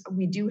 since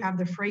we do have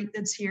the freight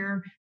that's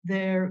here.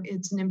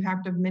 It's an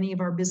impact of many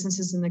of our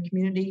businesses in the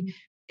community.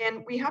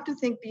 And we have to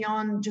think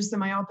beyond just the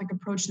myopic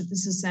approach that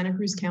this is Santa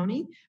Cruz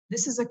County.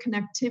 This is a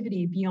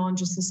connectivity beyond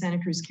just the Santa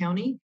Cruz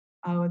County.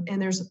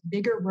 And there's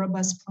bigger,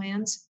 robust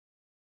plans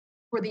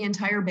for the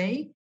entire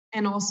Bay,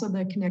 and also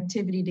the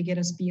connectivity to get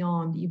us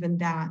beyond even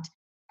that.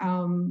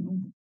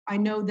 I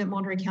know that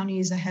Monterey County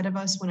is ahead of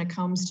us when it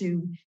comes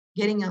to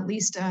getting at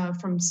least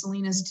from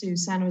Salinas to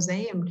San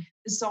Jose. And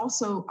this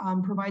also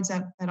provides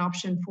that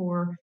option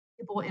for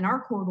people in our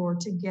corridor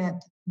to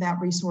get that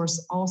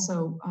resource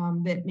also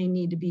that may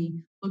need to be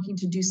looking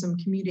to do some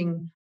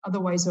commuting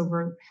otherwise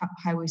over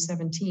Highway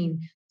 17.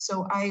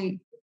 So I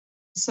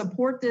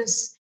support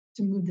this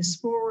to move this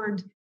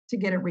forward, to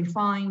get it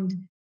refined,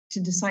 to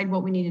decide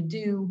what we need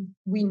to do.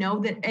 We know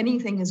that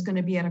anything is going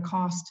to be at a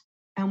cost,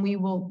 and we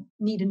will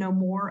need to know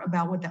more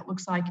about what that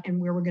looks like and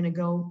where we're going to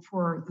go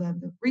for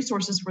the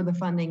resources for the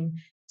funding.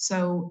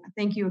 So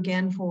thank you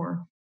again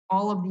for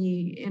all of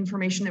the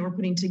information that we're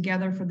putting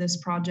together for this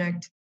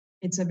project.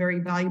 It's a very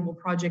valuable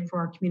project for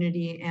our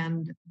community,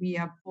 and we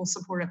have full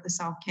support at the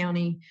South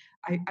County.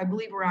 I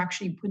believe we're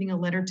actually putting a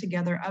letter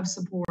together of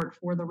support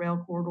for the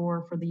rail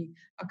corridor for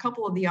a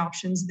couple of the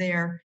options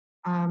there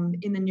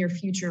in the near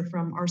future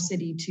from our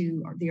city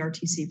to the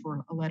RTC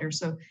for a letter.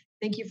 So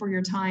thank you for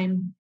your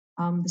time,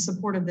 the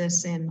support of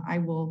this, and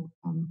I'm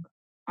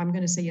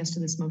going to say yes to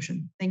this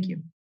motion. Thank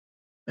you.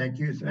 Thank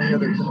you. Any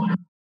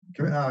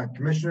other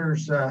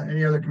commissioners?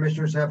 Any other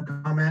commissioners have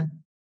a comment?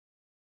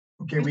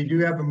 Okay, we do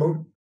have a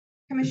motion.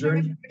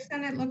 Commissioner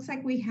McPherson, it looks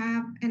like we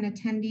have an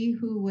attendee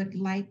who would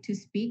like to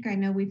speak. I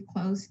know we've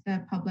closed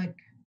the public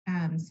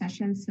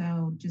session,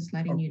 so just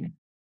letting you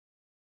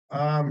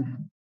know.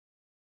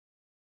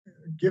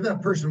 Give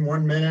that person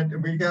 1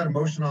 minute. We got a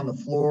motion on the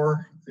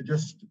floor.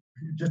 Just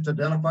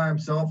identify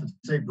himself and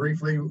say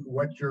briefly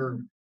what your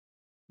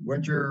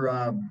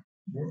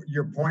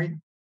point.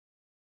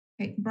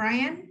 Okay,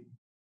 Brian.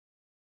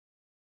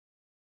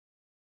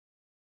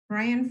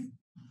 Brian.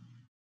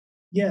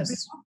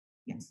 Yes.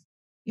 Yes.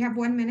 You have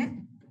 1 minute.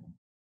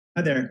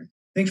 Hi there.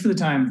 Thanks for the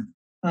time.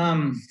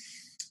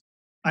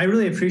 I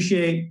really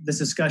appreciate this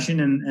discussion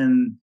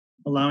and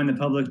allowing the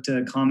public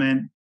to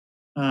comment.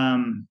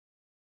 And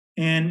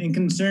in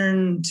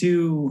concern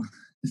to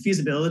the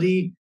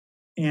feasibility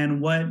and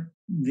what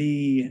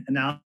the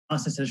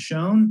analysis has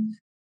shown,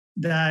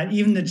 that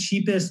even the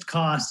cheapest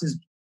cost is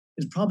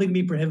probably going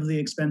to be prohibitively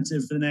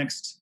expensive for the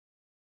next,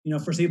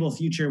 foreseeable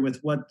future with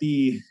what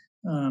the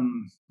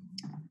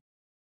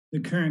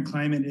current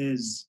climate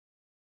is.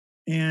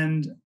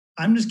 And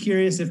I'm just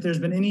curious if there's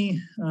been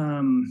any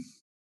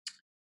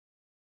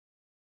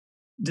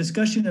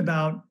discussion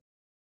about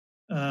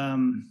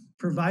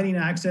providing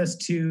access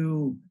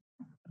to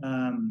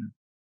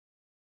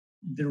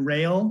the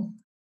rail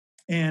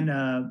and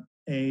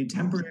a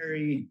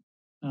temporary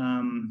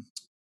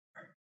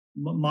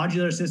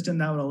modular system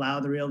that would allow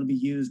the rail to be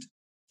used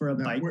for a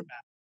bike path.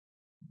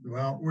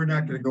 Well, we're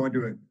not going to go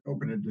into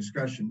open a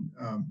discussion.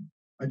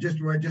 I just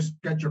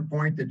got your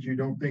point that you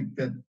don't think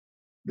that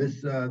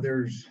this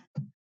there's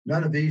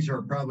none of these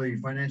are probably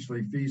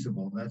financially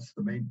feasible. That's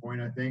the main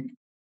point, I think.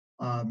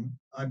 I'm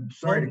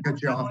sorry to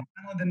cut you off.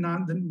 They're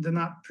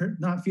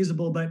not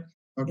feasible, but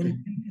okay.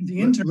 in the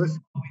interim,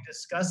 we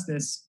discuss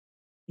this,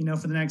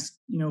 for the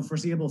next,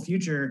 foreseeable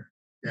future.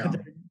 Yeah.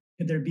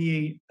 Could there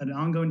be an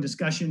ongoing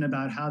discussion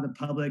about how the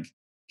public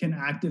can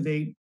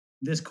activate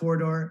this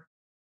corridor,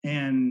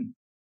 and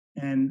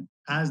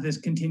as this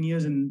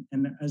continues and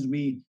as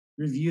we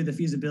review the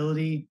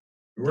feasibility?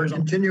 We're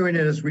continuing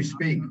it as we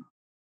speak.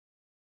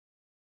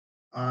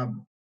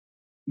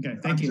 Okay,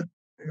 thank you.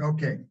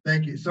 Okay,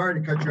 thank you. Sorry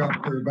to cut you off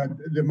there, but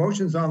the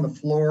motion's on the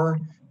floor.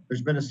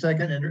 There's been a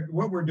second, and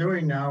what we're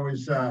doing now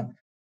is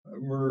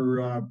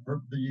we're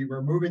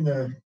moving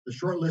the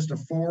short list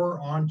of 4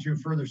 onto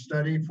further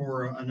study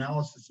for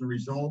analysis and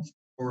results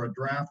for a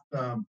draft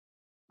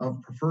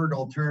of preferred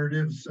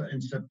alternatives in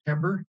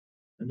September.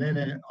 And then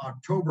in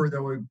October,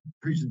 there will be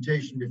a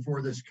presentation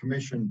before this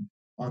commission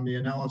on the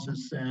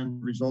analysis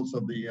and results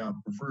of the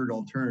preferred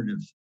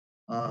alternatives.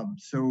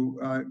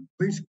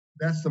 Please,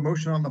 that's the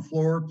motion on the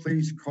floor.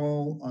 Please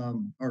call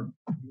the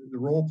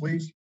roll,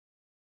 please.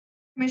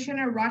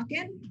 Commissioner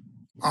Rotkin.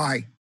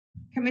 Aye.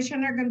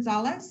 Commissioner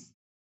Gonzalez.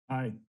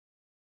 Aye.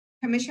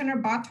 Commissioner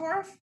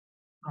Bottorff.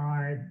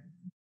 Aye.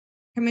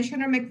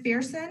 Commissioner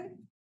McPherson.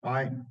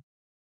 Aye.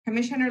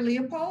 Commissioner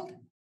Leopold.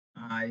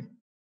 Aye.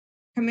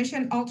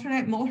 Commission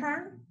Alternate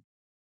Mulhern.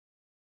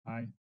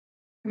 Aye.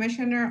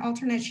 Commissioner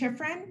Alternate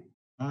Schifrin.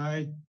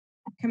 Aye.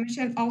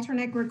 Commission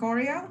Alternate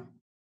Gregorio.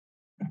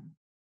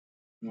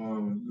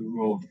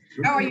 Well,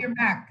 Oh, you're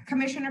back.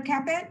 Commissioner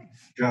Caput.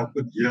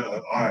 Caput, yeah,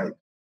 aye.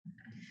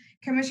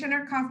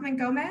 Commissioner Kaufman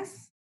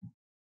Gomez.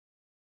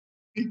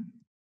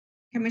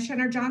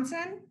 Commissioner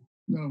Johnson.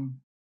 No.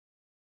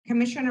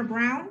 Commissioner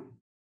Brown.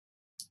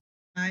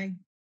 Aye.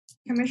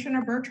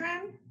 Commissioner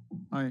Bertrand.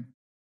 Aye.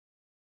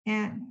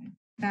 And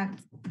that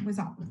was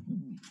all.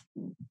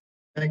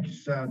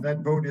 Thanks. That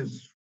vote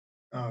is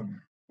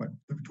what,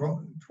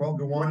 12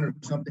 to 1 or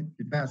something?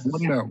 It passes.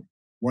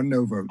 One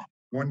no vote.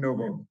 One no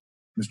vote.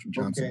 Mr.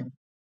 Johnson.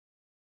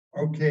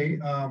 Okay.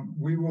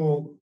 We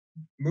will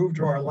move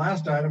to our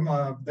last item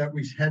that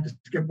we had to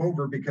skip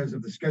over because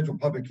of the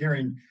scheduled public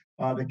hearing.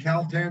 The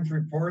Caltrans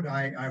report.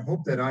 I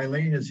hope that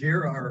Eileen is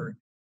here or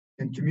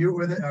can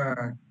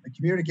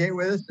communicate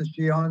with us. Is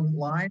she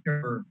online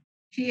or?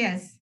 She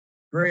is.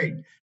 Great.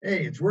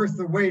 Hey, it's worth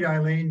the wait,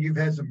 Eileen. You've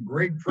had some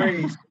great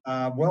praise,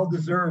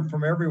 well-deserved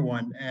from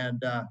everyone.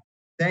 And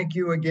thank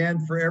you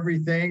again for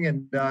everything.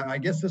 And I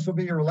guess this will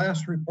be your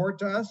last report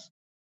to us.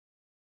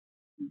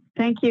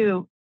 Thank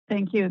you.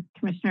 Thank you,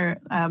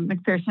 Commissioner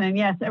McPherson. And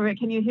yes,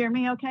 can you hear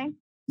me okay?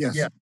 Yes.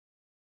 Yeah.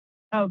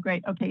 Oh,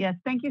 great. Okay, yes.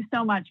 Thank you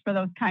so much for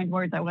those kind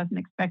words. I wasn't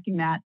expecting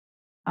that.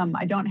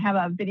 I don't have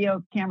a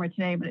video camera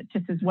today, but it's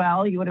just as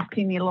well. You would have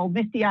seen me a little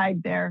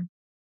misty-eyed there.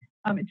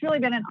 It's really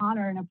been an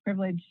honor and a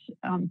privilege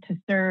to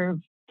serve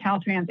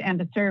Caltrans and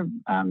to serve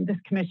this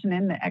commission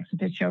in the ex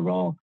officio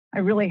role. I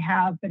really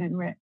have been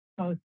enriched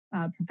both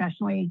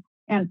professionally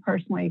and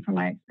personally from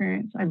my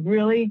experience. I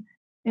really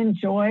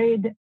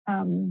enjoyed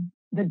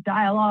the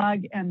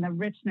dialogue and the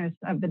richness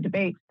of the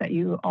debates that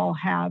you all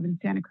have in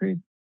Santa Cruz.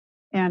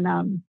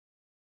 And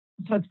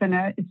so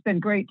it's been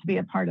great to be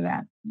a part of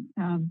that.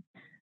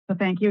 So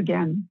thank you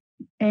again.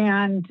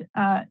 And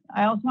I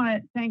also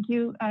want to thank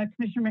you,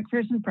 Commissioner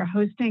McPherson, for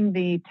hosting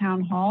the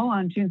town hall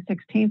on June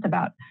 16th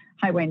about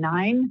Highway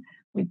 9.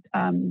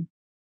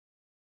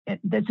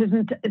 This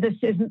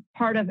isn't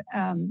part of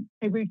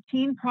a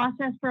routine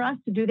process for us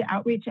to do the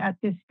outreach at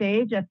this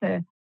stage, at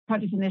the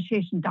project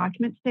initiation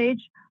document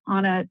stage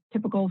on a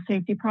typical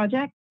safety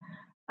project.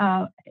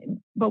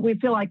 But we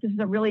feel like this is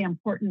a really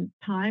important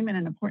time and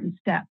an important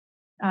step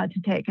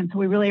to take. And so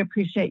we really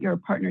appreciate your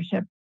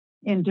partnership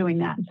in doing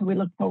that. And so we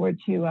look forward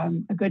to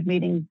a good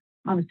meeting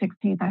on the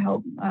 16th. I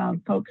hope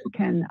folks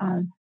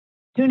can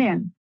tune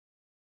in.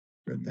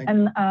 Good,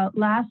 and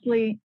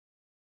lastly,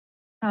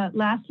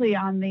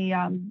 on the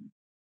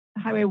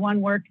Highway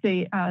 1 work,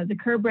 the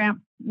curb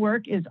ramp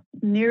work is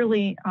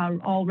nearly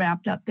all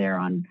wrapped up there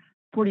on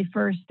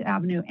 41st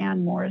Avenue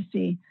and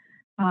Morrissey.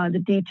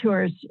 The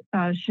detours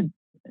should,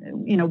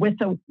 with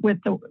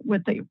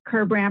the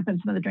curb ramp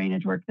and some of the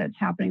drainage work that's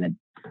happening,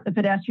 the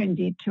pedestrian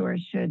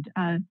detours should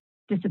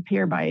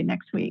disappear by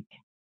next week.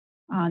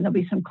 There'll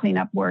be some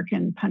cleanup work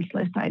and punch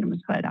list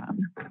items, but I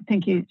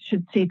think you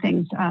should see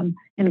things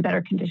in a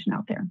better condition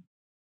out there.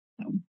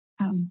 So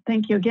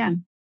thank you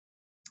again.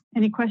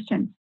 Any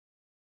questions?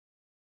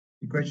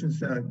 Any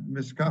questions,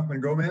 Ms.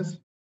 Kaufman-Gomez?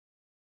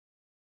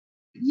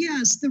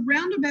 Yes, the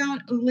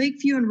roundabout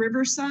Lakeview and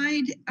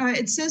Riverside,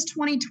 it says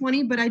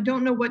 2020, but I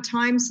don't know what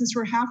time. Since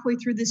we're halfway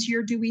through this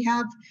year, do we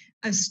have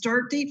a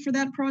start date for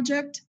that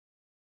project?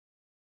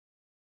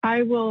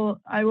 I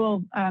will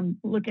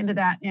look into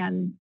that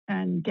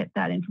and get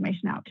that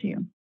information out to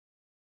you.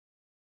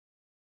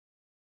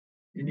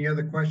 Any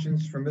other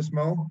questions for Ms.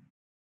 Moe?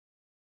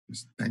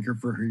 Just thank her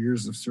for her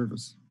years of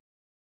service.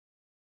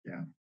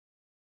 Yeah,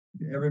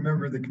 every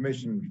member of the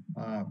commission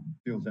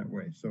feels that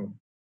way. So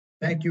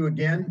thank you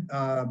again.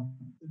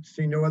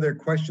 See no other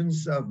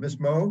questions of Ms.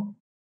 Moe,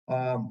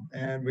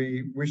 and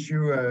we wish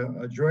you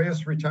a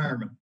joyous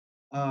retirement.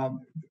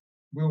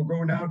 We'll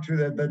go now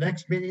to the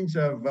next meetings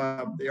of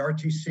the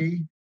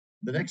RTC.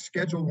 The next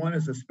scheduled one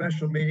is a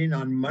special meeting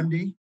on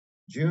Monday,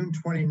 June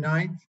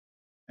 29th,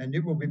 and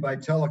it will be by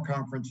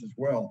teleconference as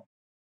well.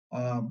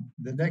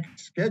 The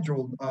next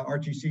scheduled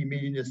RTC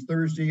meeting is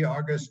Thursday,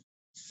 August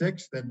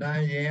 6th at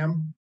 9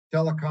 a.m.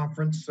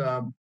 teleconference.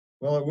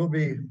 Well, it will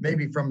be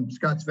maybe from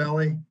Scotts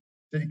Valley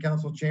City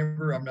Council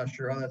chamber. I'm not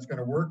sure how that's going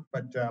to work,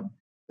 but the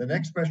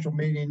next special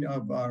meeting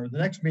of the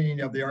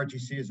the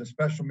RTC is a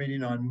special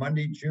meeting on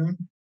Monday, June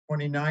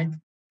 29th,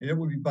 and it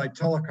will be by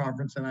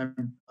teleconference, and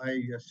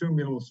I assume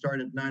it will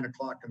start at 9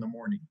 o'clock in the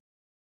morning.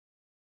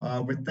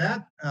 With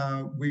that,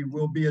 we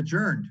will be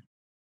adjourned.